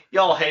know me, you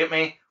all hate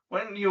me,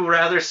 wouldn't you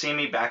rather see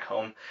me back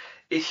home?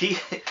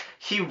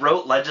 He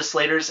wrote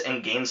legislators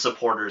and gained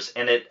supporters,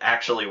 and it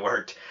actually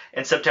worked.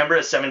 In September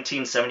of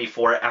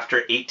 1774,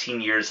 after 18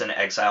 years in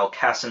exile,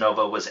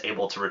 Casanova was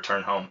able to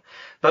return home.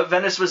 But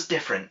Venice was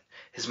different.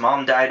 His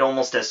mom died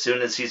almost as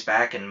soon as he's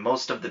back, and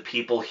most of the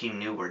people he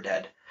knew were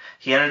dead.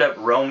 He ended up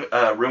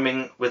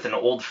rooming with an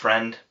old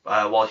friend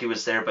while he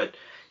was there, but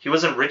he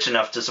wasn't rich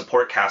enough to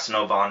support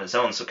Casanova on his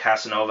own, so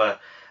Casanova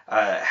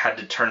had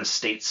to turn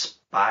state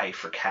spy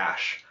for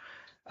cash.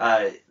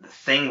 The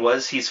thing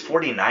was, he's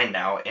 49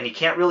 now, and he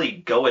can't really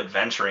go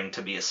adventuring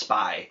to be a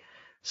spy.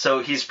 So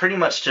he's pretty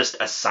much just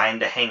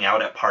assigned to hang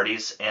out at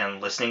parties and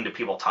listening to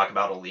people talk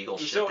about illegal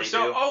shit they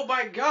do. Oh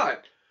my god.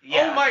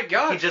 Yeah, oh my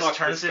god. He just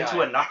turns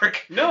into a narc.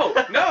 No,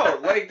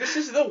 like, this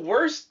is the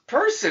worst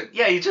person.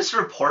 Yeah, he just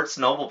reports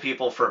noble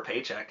people for a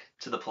paycheck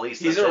to the police.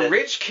 He's a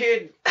rich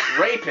kid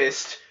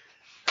rapist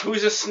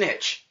who's a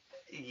snitch.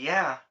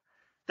 Yeah.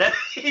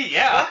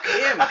 Yeah. Fuck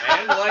him,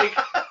 man. Like,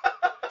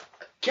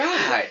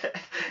 God.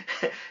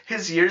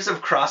 His years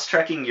of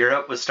cross-trekking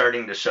Europe was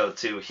starting to show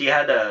too. He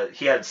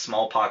had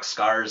smallpox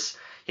scars.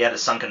 He had a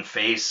sunken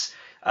face.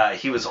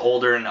 He was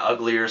older and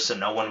uglier, so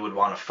no one would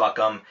want to fuck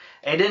him.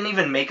 And he didn't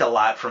even make a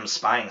lot from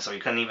spying, so he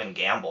couldn't even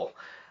gamble.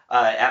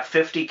 At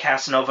 50,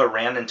 Casanova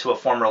ran into a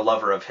former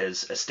lover of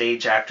his, a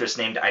stage actress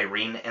named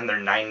Irene, and their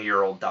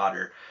 9-year-old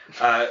daughter,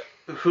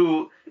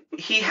 who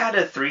he had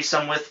a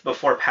threesome with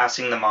before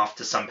passing them off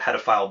to some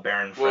pedophile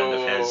baron friend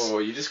of his. Whoa,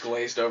 you just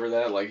glazed over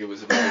that like it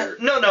was about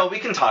No, we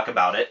can talk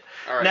about it.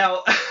 All right.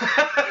 Now,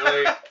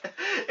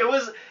 it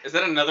was... Is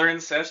that another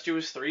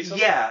incestuous threesome?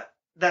 Yeah,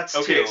 that's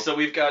okay, two. So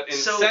we've got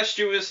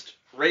incestuous,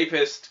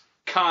 rapist,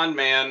 con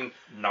man,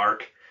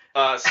 narc.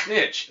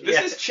 Snitch.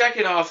 This is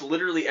checking off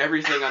literally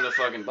everything on the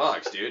fucking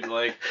box, dude.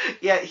 Like,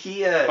 yeah,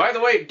 he. By the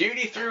way, dude,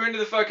 he threw into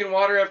the fucking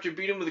water after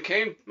beating him with a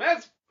cane.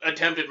 That's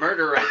attempted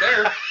murder right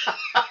there.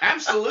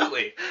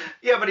 Absolutely.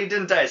 Yeah, but he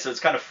didn't die, so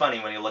it's kind of funny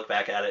when you look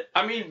back at it.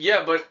 I mean,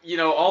 yeah, but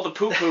all the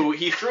poo poo,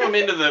 he threw him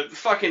into the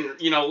fucking,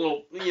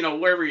 little,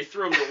 wherever he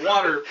threw him, the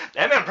water.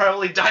 That man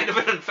probably died of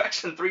an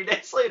infection 3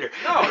 days later.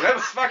 No,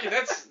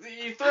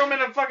 he threw him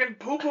in a fucking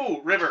poo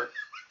poo river.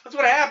 That's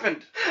what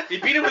happened. He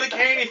beat him with a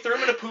cane, he threw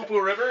him in a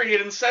poo-poo river, he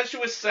had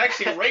incestuous sex,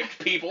 he raped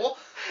people.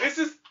 This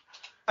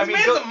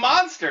man's a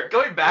monster.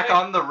 Going back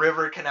on the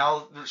river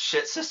canal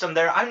shit system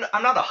there, I'm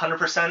not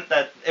 100%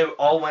 that it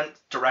all went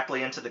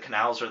directly into the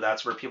canals or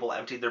that's where people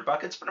emptied their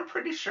buckets, but I'm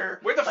pretty sure.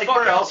 Where the fuck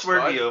where else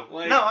were you?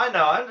 Like, no, I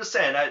know, I'm just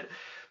saying.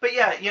 But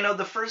yeah,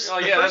 the first... Oh,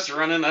 yeah, that's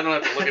running. I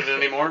don't have to look at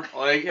it anymore.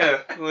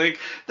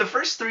 The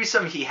first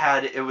threesome he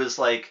had, it was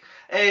like,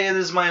 hey,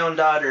 this is my own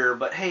daughter,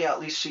 but hey, at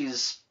least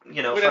she's...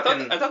 Wait,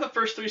 fucking... I thought the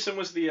first threesome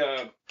was the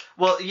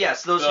well,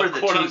 yes, those were the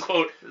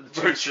quote-unquote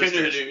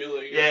virginity.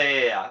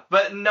 Yeah.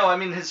 But no, I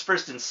mean his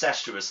first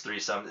incestuous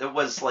threesome. It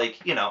was like,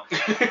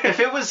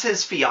 if it was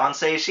his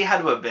fiance, she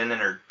had to have been in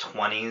her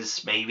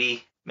 20s,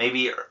 maybe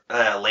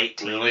late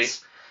teens. Really?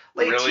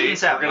 Late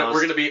teens at most.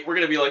 We're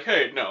gonna be like,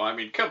 hey, no, I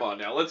mean, come on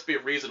now, let's be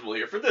reasonable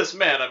here. For this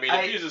man, I mean,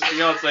 if he's his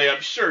fiance, I'm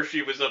sure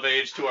she was of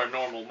age to our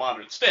normal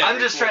modern standards. I'm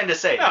just trying to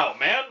say. No,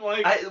 man,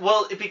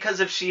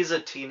 because if she's a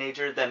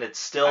teenager, then it's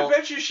still. I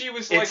bet you she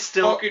was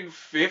fucking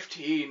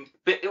 15.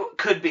 But it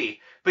could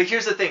be. But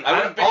here's the thing. All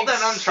I'm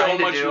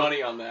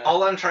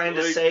trying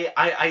to say,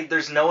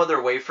 there's no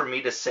other way for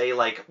me to say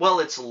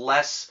it's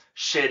less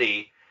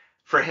shitty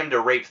for him to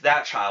rape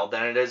that child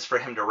than it is for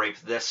him to rape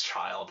this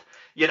child.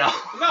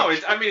 No,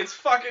 it's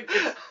fucking.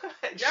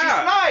 She's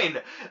 9.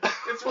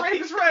 It's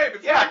rape. It's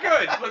not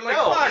good. But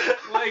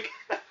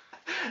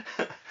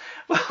fuck.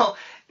 Well,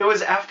 it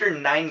was after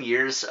 9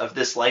 years of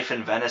this life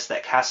in Venice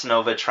that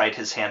Casanova tried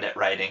his hand at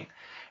writing,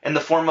 in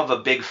the form of a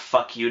big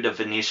fuck you to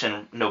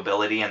Venetian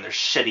nobility and their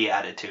shitty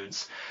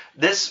attitudes.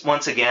 This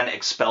once again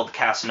expelled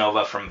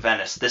Casanova from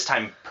Venice. This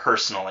time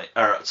permanently.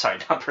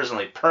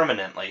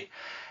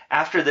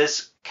 After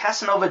this,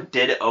 Casanova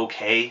did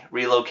okay,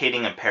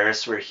 relocating in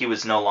Paris where he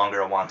was no longer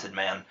a wanted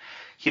man.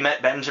 He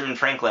met Benjamin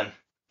Franklin.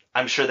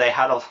 I'm sure they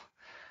had a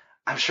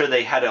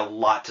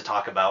lot to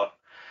talk about.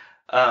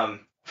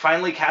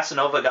 Finally,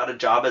 Casanova got a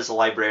job as a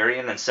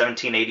librarian in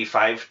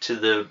 1785 to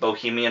the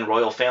Bohemian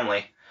royal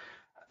family.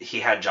 He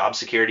had job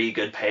security,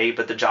 good pay,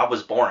 but the job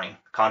was boring.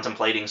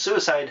 Contemplating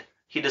suicide,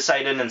 he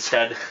decided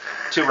instead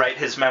to write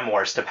his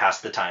memoirs to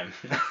pass the time.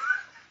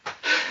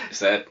 Is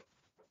that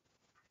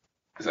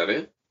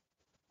it?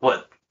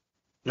 What?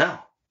 No.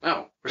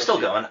 Oh. We're still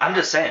going. I'm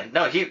just saying.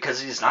 No,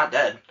 because he's not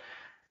dead.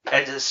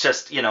 It's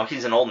just,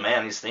 he's an old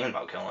man. He's thinking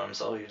about killing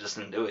himself. He just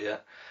didn't do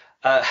it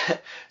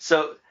yet.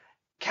 So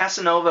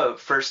Casanova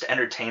first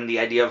entertained the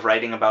idea of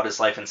writing about his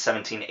life in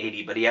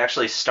 1780, but he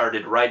actually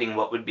started writing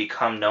what would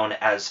become known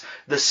as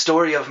The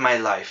Story of My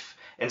Life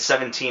in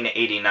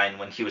 1789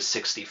 when he was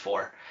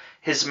 64.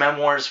 His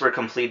memoirs were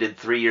completed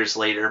 3 years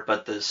later,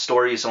 but the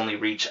stories only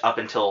reach up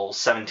until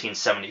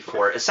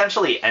 1774,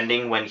 essentially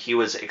ending when he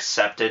was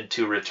accepted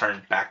to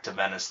return back to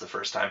Venice the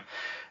first time.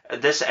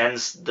 This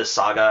ends the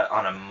saga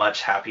on a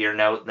much happier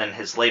note than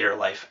his later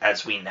life,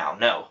 as we now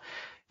know.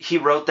 He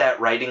wrote that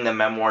writing the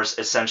memoirs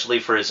essentially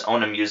for his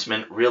own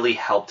amusement really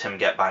helped him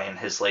get by in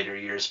his later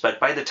years,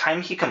 but by the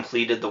time he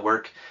completed the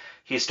work,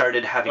 he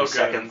started having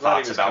second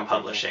thoughts about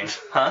publishing.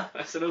 Huh?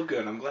 I said, oh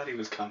good, I'm glad he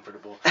was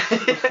comfortable.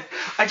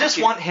 I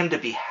just want him to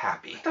be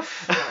happy. What the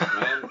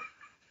fuck, man?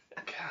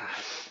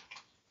 God.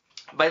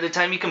 By the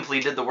time he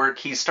completed the work,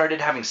 he started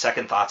having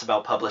second thoughts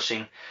about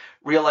publishing,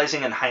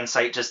 realizing in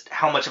hindsight just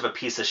how much of a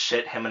piece of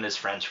shit him and his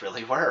friends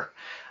really were.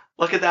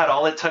 Look at that,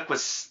 all it took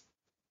was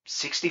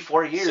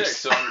 64 years.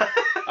 So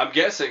I'm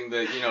guessing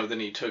that, then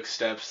he took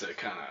steps to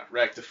kind of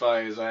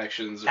rectify his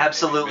actions.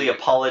 Absolutely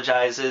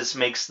apologizes,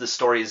 makes the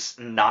stories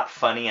not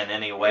funny in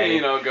any way.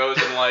 Goes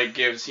and,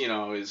 gives,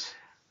 his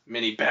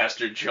mini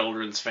bastard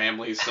children's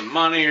families some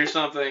money or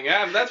something.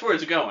 Yeah, that's where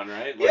it's going,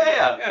 right?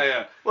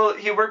 Yeah. Well,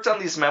 he worked on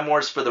these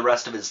memoirs for the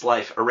rest of his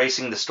life,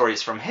 erasing the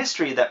stories from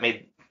history that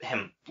made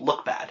him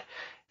look bad.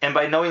 And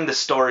by knowing the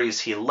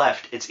stories he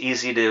left, it's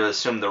easy to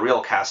assume the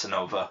real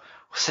Casanova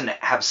was an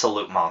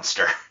absolute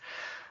monster.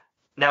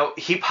 Now,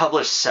 he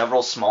published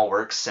several small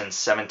works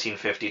since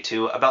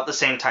 1752, about the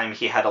same time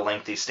he had a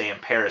lengthy stay in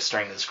Paris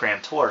during his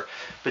grand tour,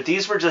 but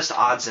these were just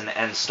odds and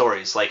ends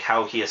stories, like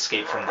how he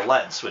escaped from the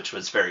leads, which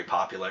was very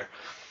popular.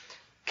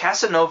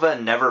 Casanova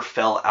never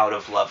fell out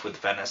of love with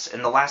Venice,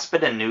 and the last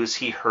bit of news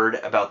he heard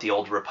about the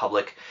old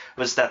Republic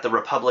was that the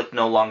Republic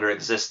no longer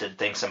existed,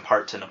 thanks in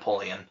part to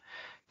Napoleon.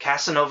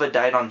 Casanova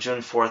died on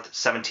June 4th,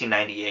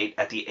 1798,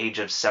 at the age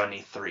of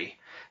 73.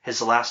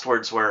 His last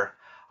words were,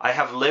 "I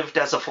have lived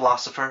as a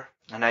philosopher,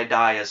 and I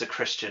die as a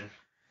Christian."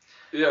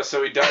 Yeah,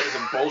 so he died as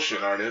a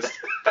bullshit artist.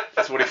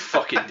 That's what he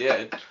fucking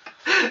did.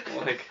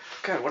 Like,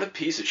 God, what a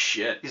piece of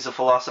shit. He's a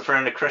philosopher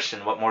and a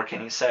Christian. What more can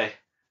he say?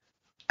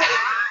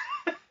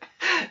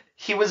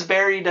 He was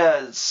buried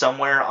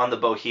somewhere on the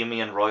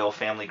Bohemian royal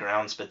family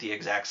grounds, but the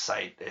exact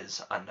site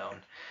is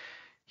unknown.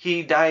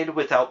 He died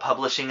without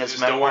publishing his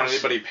memoirs. Don't want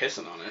anybody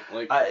pissing on it.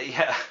 Like,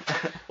 yeah.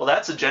 Well,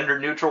 that's a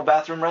gender-neutral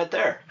bathroom right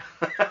there.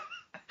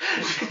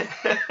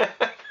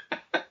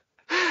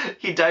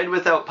 He died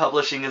without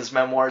publishing his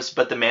memoirs,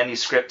 but the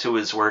manuscript to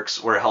his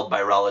works were held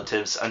by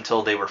relatives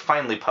until they were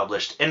finally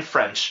published in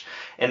French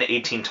in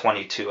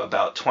 1822,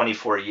 about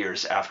 24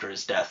 years after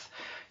his death.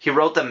 He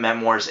wrote the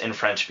memoirs in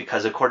French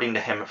because, according to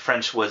him,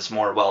 French was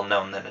more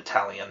well-known than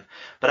Italian.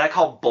 But I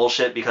call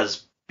bullshit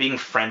because being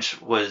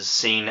French was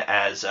seen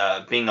as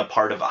being a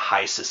part of a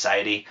high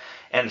society,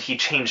 and he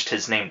changed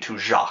his name to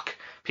Jacques.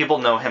 People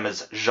know him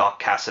as Jacques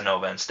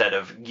Casanova instead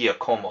of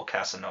Giacomo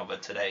Casanova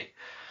today.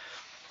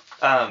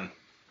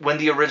 When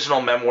the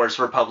original memoirs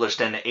were published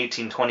in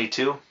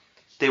 1822,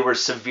 they were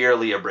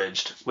severely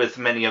abridged, with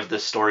many of the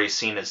stories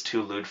seen as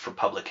too lewd for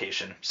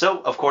publication. So,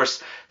 of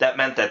course, that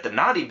meant that the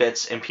naughty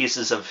bits and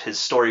pieces of his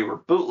story were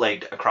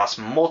bootlegged across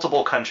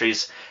multiple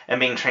countries and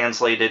being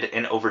translated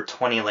in over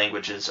 20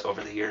 languages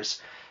over the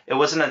years. It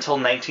wasn't until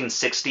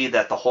 1960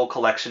 that the whole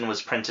collection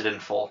was printed in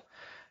full.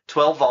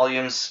 12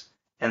 volumes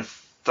and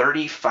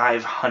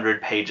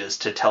 3,500 pages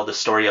to tell the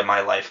story of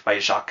my life by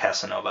Jacques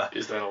Casanova.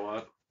 Is that a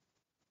lot?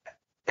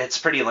 It's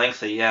pretty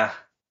lengthy, yeah.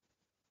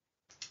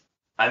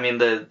 I mean,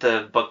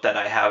 the book that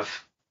I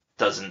have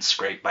doesn't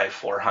scrape by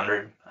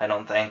 400, I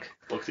don't think.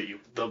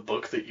 The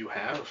book that you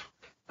have?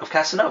 Of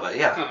Casanova,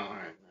 yeah. Oh, all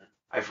right.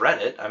 I've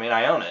read it. I mean,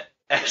 I own it.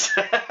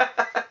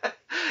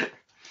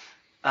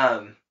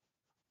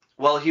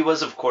 Well, he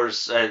of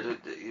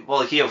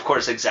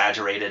course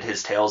exaggerated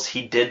his tales.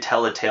 He did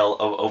tell a tale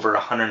of over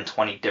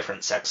 120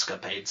 different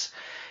sexcapades,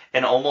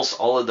 and almost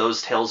all of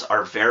those tales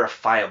are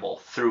verifiable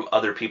through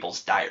other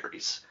people's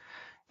diaries.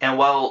 And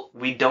while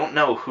we don't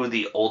know who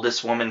the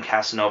oldest woman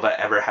Casanova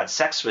ever had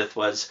sex with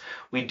was,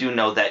 we do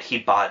know that he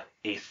bought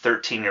a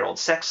 13-year-old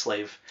sex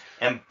slave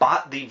and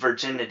bought the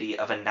virginity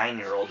of a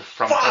 9-year-old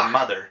from her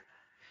mother.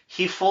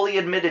 He fully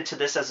admitted to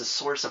this as a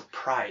source of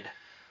pride.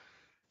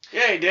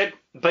 Yeah, he did.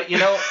 But, you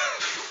know...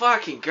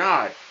 Fucking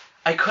God.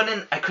 I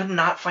could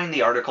not find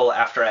the article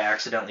after I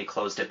accidentally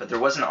closed it, but there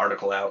was an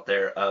article out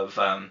there of...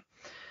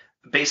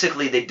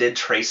 basically, they did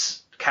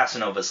trace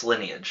Casanova's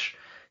lineage.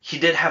 He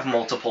did have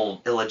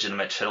multiple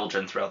illegitimate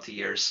children throughout the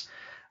years,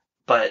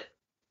 but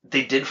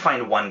they did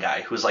find one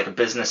guy who was like a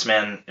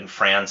businessman in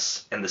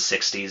France in the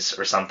 60s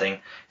or something,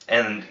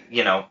 and,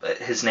 you know,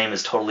 his name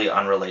is totally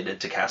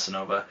unrelated to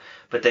Casanova,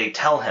 but they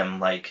tell him,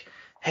 like,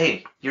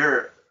 hey,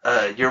 you're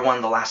one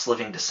of the last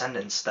living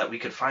descendants that we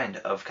could find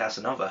of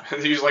Casanova.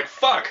 And he was like,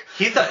 fuck!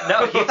 He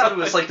thought it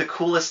was like the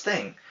coolest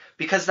thing.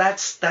 Because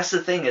that's the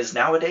thing is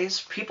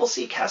nowadays people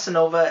see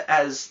Casanova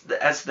as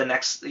the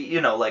next, you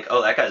know, like,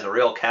 oh, that guy's a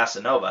real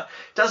Casanova.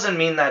 Doesn't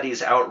mean that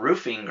he's out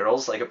roofing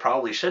girls like it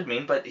probably should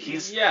mean, but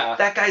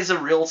that guy's a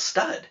real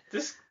stud.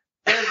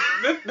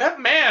 That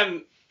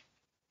man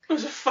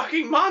was a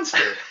fucking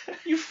monster.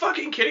 You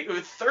fucking kidding me?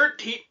 With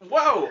 13,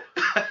 whoa!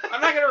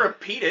 I'm not gonna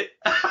repeat it,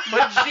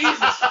 but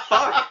Jesus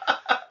fuck.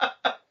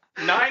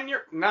 9.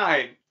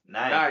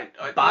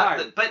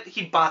 But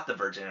he bought the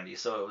virginity,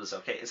 so it was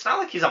okay. It's not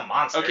like he's a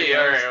monster. Okay,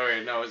 all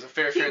right. No, it was a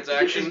fair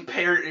transaction.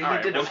 He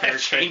did a fair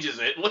changes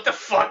it. What the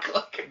fuck?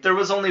 There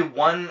was only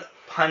one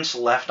punch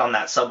left on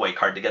that Subway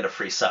card to get a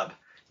free sub,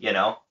 you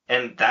know?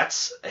 And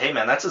that's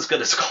as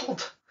good as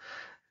gold.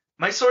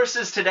 My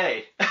sources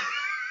today.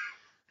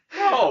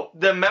 Oh.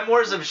 The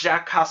Memoirs of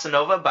Jacques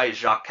Casanova by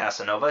Jacques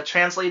Casanova,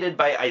 translated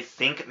by, I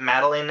think,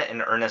 Madeline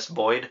and Ernest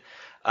Boyd.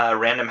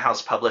 Random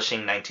House Publishing,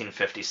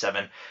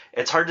 1957.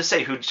 It's hard to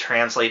say who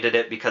translated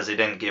it because they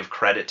didn't give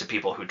credit to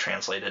people who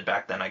translated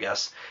back then, I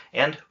guess.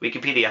 And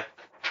Wikipedia.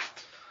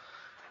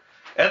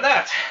 And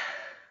that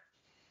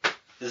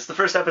is the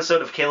first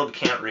episode of Caleb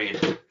Can't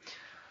Read.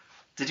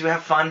 Did you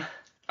have fun?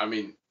 I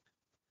mean,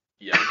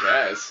 yeah,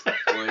 I guess.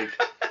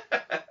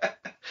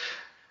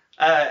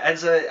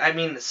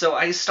 So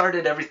I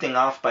started everything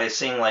off by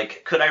saying,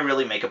 like, could I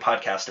really make a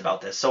podcast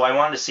about this? So I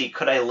wanted to see,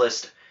 could I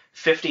list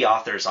 50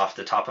 authors off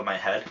the top of my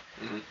head,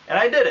 and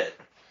I did it.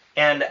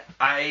 And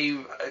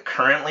I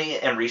currently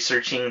am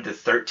researching the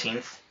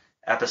 13th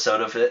episode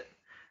of it,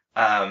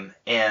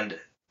 and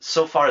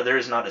so far there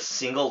is not a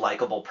single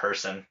likable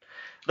person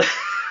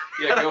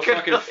Yeah, go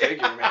fucking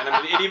figure, man.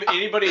 I mean,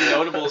 anybody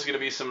notable is gonna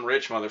be some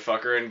rich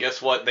motherfucker, and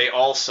guess what? They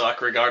all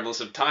suck regardless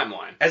of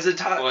timeline. As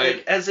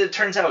it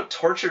turns out,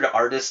 tortured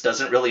artist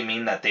doesn't really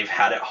mean that they've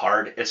had it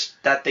hard. It's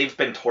that they've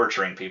been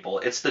torturing people.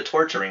 It's the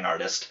torturing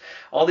artist.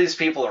 All these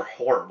people are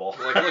horrible.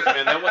 Like, look,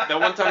 man, that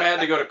one time I had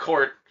to go to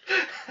court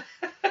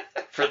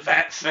for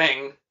that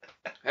thing,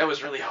 that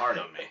was really hard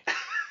on me.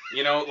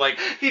 You know, like...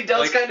 He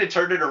does kind of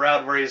turn it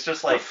around where he's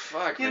just like,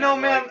 fuck, you know,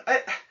 man,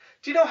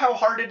 do you know how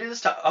hard it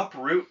is to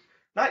uproot,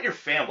 not your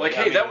family? Like,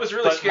 hey, that was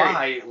really scary.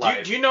 My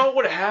life. Do you know what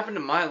would have happened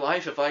to my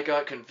life if I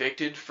got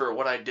convicted for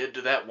what I did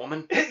to that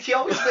woman? He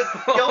always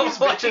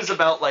bitches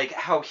about, like,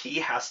 how he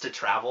has to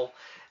travel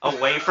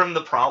away from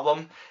the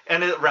problem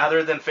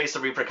rather than face the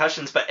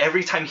repercussions, but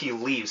every time he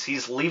leaves,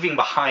 he's leaving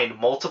behind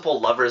multiple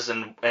lovers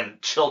and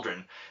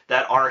children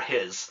that are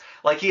his.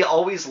 Like, he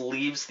always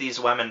leaves these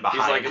women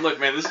behind. He's like, look,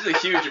 man, this is a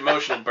huge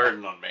emotional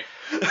burden on me.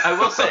 I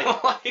will say,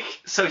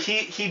 so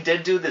he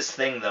did do this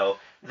thing, though,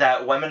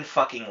 that women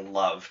fucking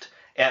loved,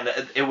 and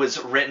it was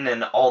written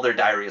in all their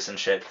diaries and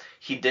shit.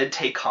 He did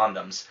take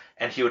condoms,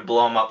 and he would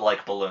blow them up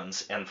like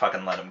balloons and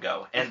fucking let them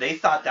go. And they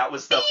thought that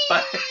was the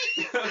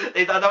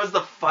they thought that was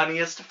the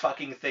funniest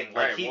fucking thing.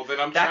 Like, right, well, then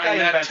I'm trying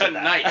that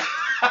tonight.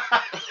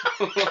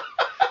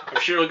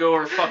 I'm sure it'll go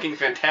over fucking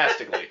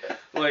fantastically.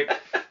 Like...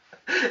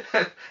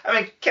 I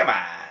mean, come on.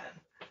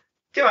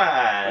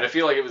 And I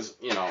feel like it was,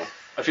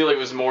 it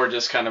was more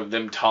just kind of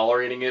them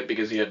tolerating it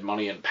because he had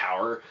money and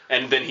power,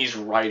 and then he's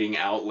writing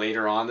out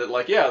later on that,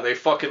 like, yeah, they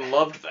fucking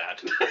loved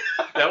that.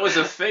 That was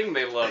a thing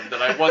they loved,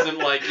 that I wasn't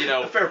like,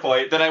 Fair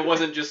point. That I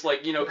wasn't just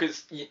like,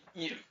 because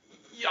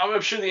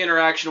I'm sure the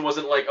interaction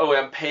wasn't like, oh,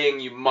 I'm paying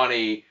you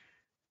money,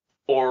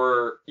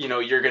 or,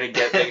 you're going to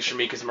get things from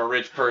me because I'm a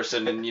rich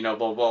person and, blah,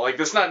 blah, blah. Like,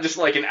 that's not just,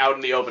 like, an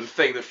out-in-the-open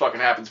thing that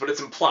fucking happens, but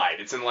it's implied.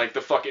 It's in, like,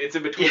 it's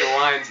in between the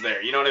lines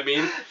there. You know what I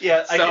mean?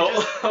 Yeah, so,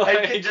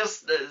 I could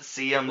just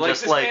see him like,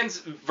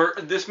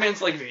 this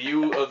man's, like,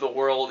 view of the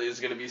world is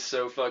going to be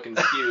so fucking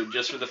skewed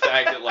just for the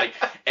fact that, like,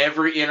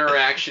 every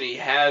interaction he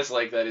has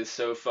like that is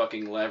so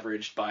fucking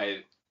leveraged by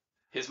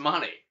his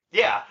money.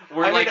 Yeah,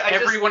 where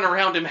everyone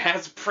around him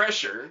has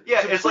pressure.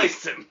 Yeah, to it's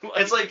please like him.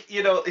 It's like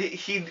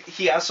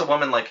he asks a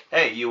woman like,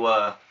 "Hey, you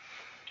want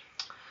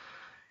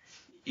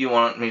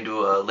me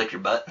to lick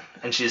your butt?"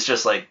 And she's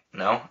just like,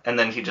 "No." And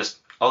then he just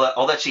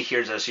all that she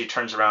hears as she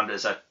turns around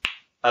is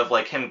of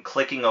like him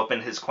clicking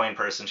open his coin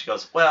purse, and she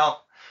goes,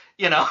 "Well,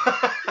 No,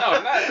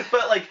 not.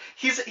 But like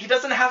he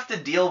doesn't have to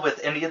deal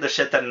with any of the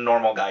shit that a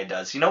normal guy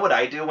does. You know what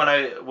I do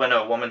when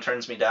a woman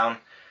turns me down?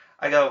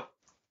 I go,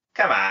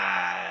 "Come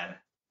on.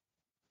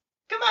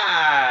 Come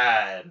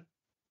on.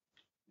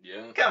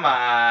 Yeah. Come on."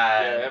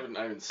 Yeah,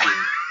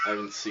 I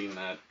haven't seen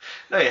that.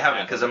 No, you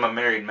haven't, because I'm a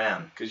married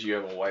man. Because you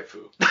have a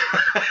waifu.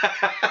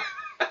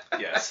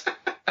 Yes.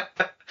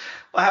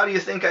 Well, how do you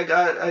think I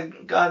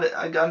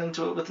got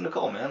into it with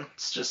Nicole, man?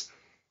 It's just...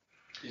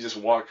 You just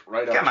walked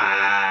right up Come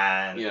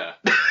on. Yeah.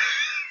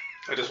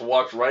 I just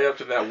walked right up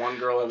to that one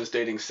girl I was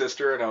dating's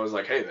sister, and I was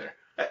like, hey there.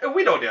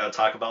 We don't need to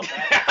talk about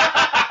that.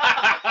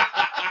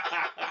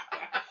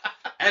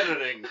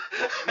 Editing.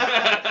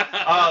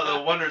 Oh,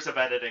 the wonders of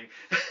editing.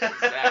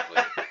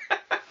 Exactly.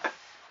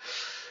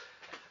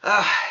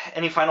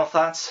 Any final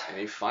thoughts?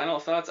 Any final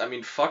thoughts? I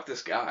mean, fuck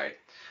this guy.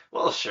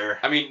 Well, sure.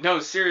 I mean, no,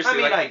 seriously.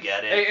 I mean, I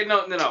get it. Hey,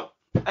 no.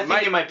 I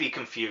think you might be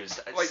confused.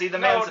 Like, see, the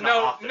man's an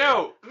author.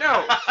 No.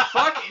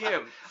 Fuck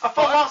him. A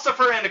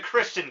philosopher and a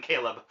Christian,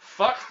 Caleb.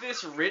 Fuck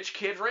this rich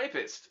kid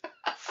rapist.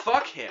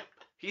 Fuck him.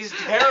 He's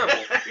terrible.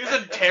 He's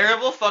a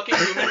terrible fucking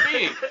human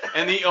being.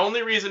 And the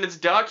only reason it's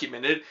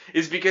documented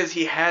is because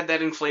he had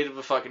that inflated of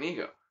a fucking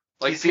ego.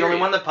 Like, he's the only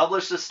one that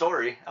published the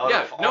story out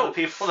of all the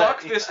people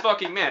fuck this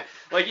fucking man.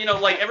 Like,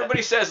 like,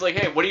 everybody says, like,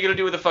 hey, what are you gonna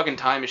do with a fucking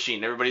time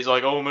machine? Everybody's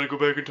like, oh, I'm gonna go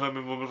back in time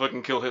and I'm gonna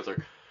fucking kill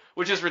Hitler.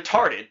 Which is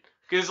retarded.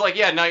 Because, like,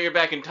 yeah, now you're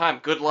back in time.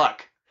 Good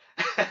luck.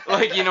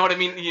 Like, you know what I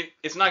mean?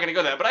 It's not gonna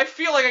go that. But I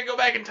feel like I go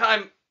back in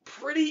time,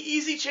 pretty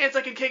easy chance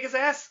I can kick his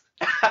ass.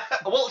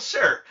 Well,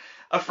 sure.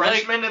 A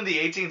Frenchman in the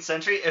 18th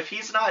century, if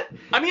he's not...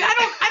 I mean,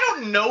 I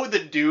don't know the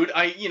dude.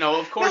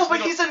 Of course... No,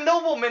 but he's a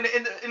nobleman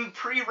in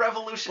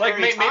pre-revolutionary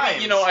times. Like,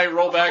 maybe, I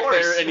roll back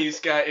there and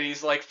he's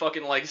like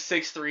fucking like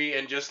 6'3"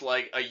 and just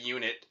like a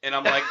unit. And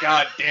I'm like,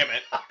 God damn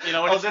it.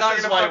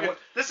 And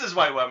this is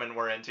why women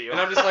were into you. And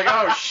I'm just like,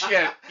 oh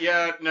shit.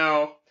 Yeah,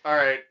 no. All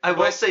right. I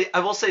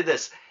will say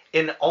this.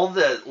 In all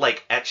the,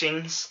 like,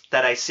 etchings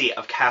that I see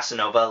of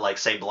Casanova, like,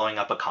 say, blowing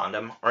up a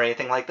condom or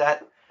anything like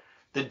that,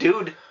 the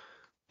dude...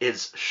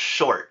 is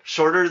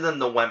shorter than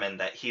the women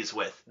that he's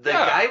with. The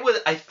guy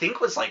I think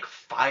was like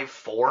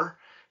 5'4",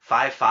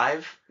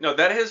 5'5". No,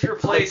 that has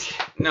replaced.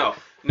 No.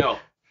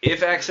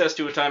 If access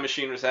to a time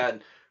machine was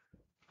had,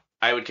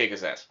 I would kick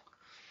his ass.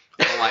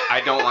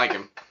 I don't like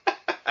him.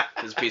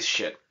 He's a piece of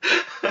shit.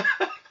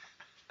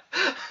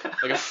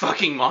 Like a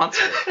fucking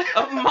monster.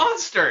 A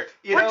monster.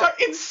 We're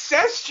talking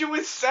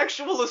incestuous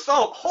sexual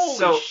assault.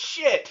 Holy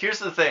shit. Here's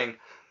the thing.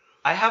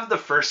 I have the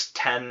first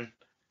 10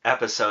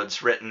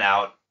 episodes written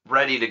out,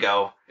 ready to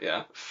go.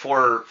 Yeah.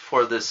 For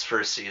this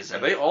first season. Are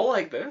they all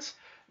like this?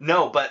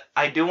 No, but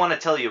I do want to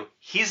tell you,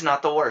 he's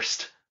not the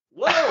worst.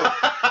 Whoa!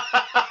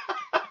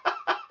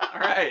 All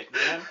right,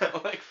 man.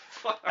 Like,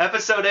 fuck.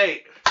 Episode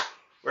 8.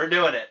 We're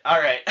doing it. All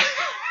right.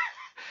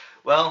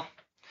 Well,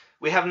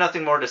 we have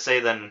nothing more to say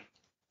than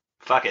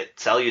fuck it.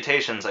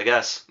 Salutations, I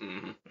guess.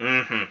 Mm-hmm.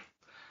 Mm-hmm.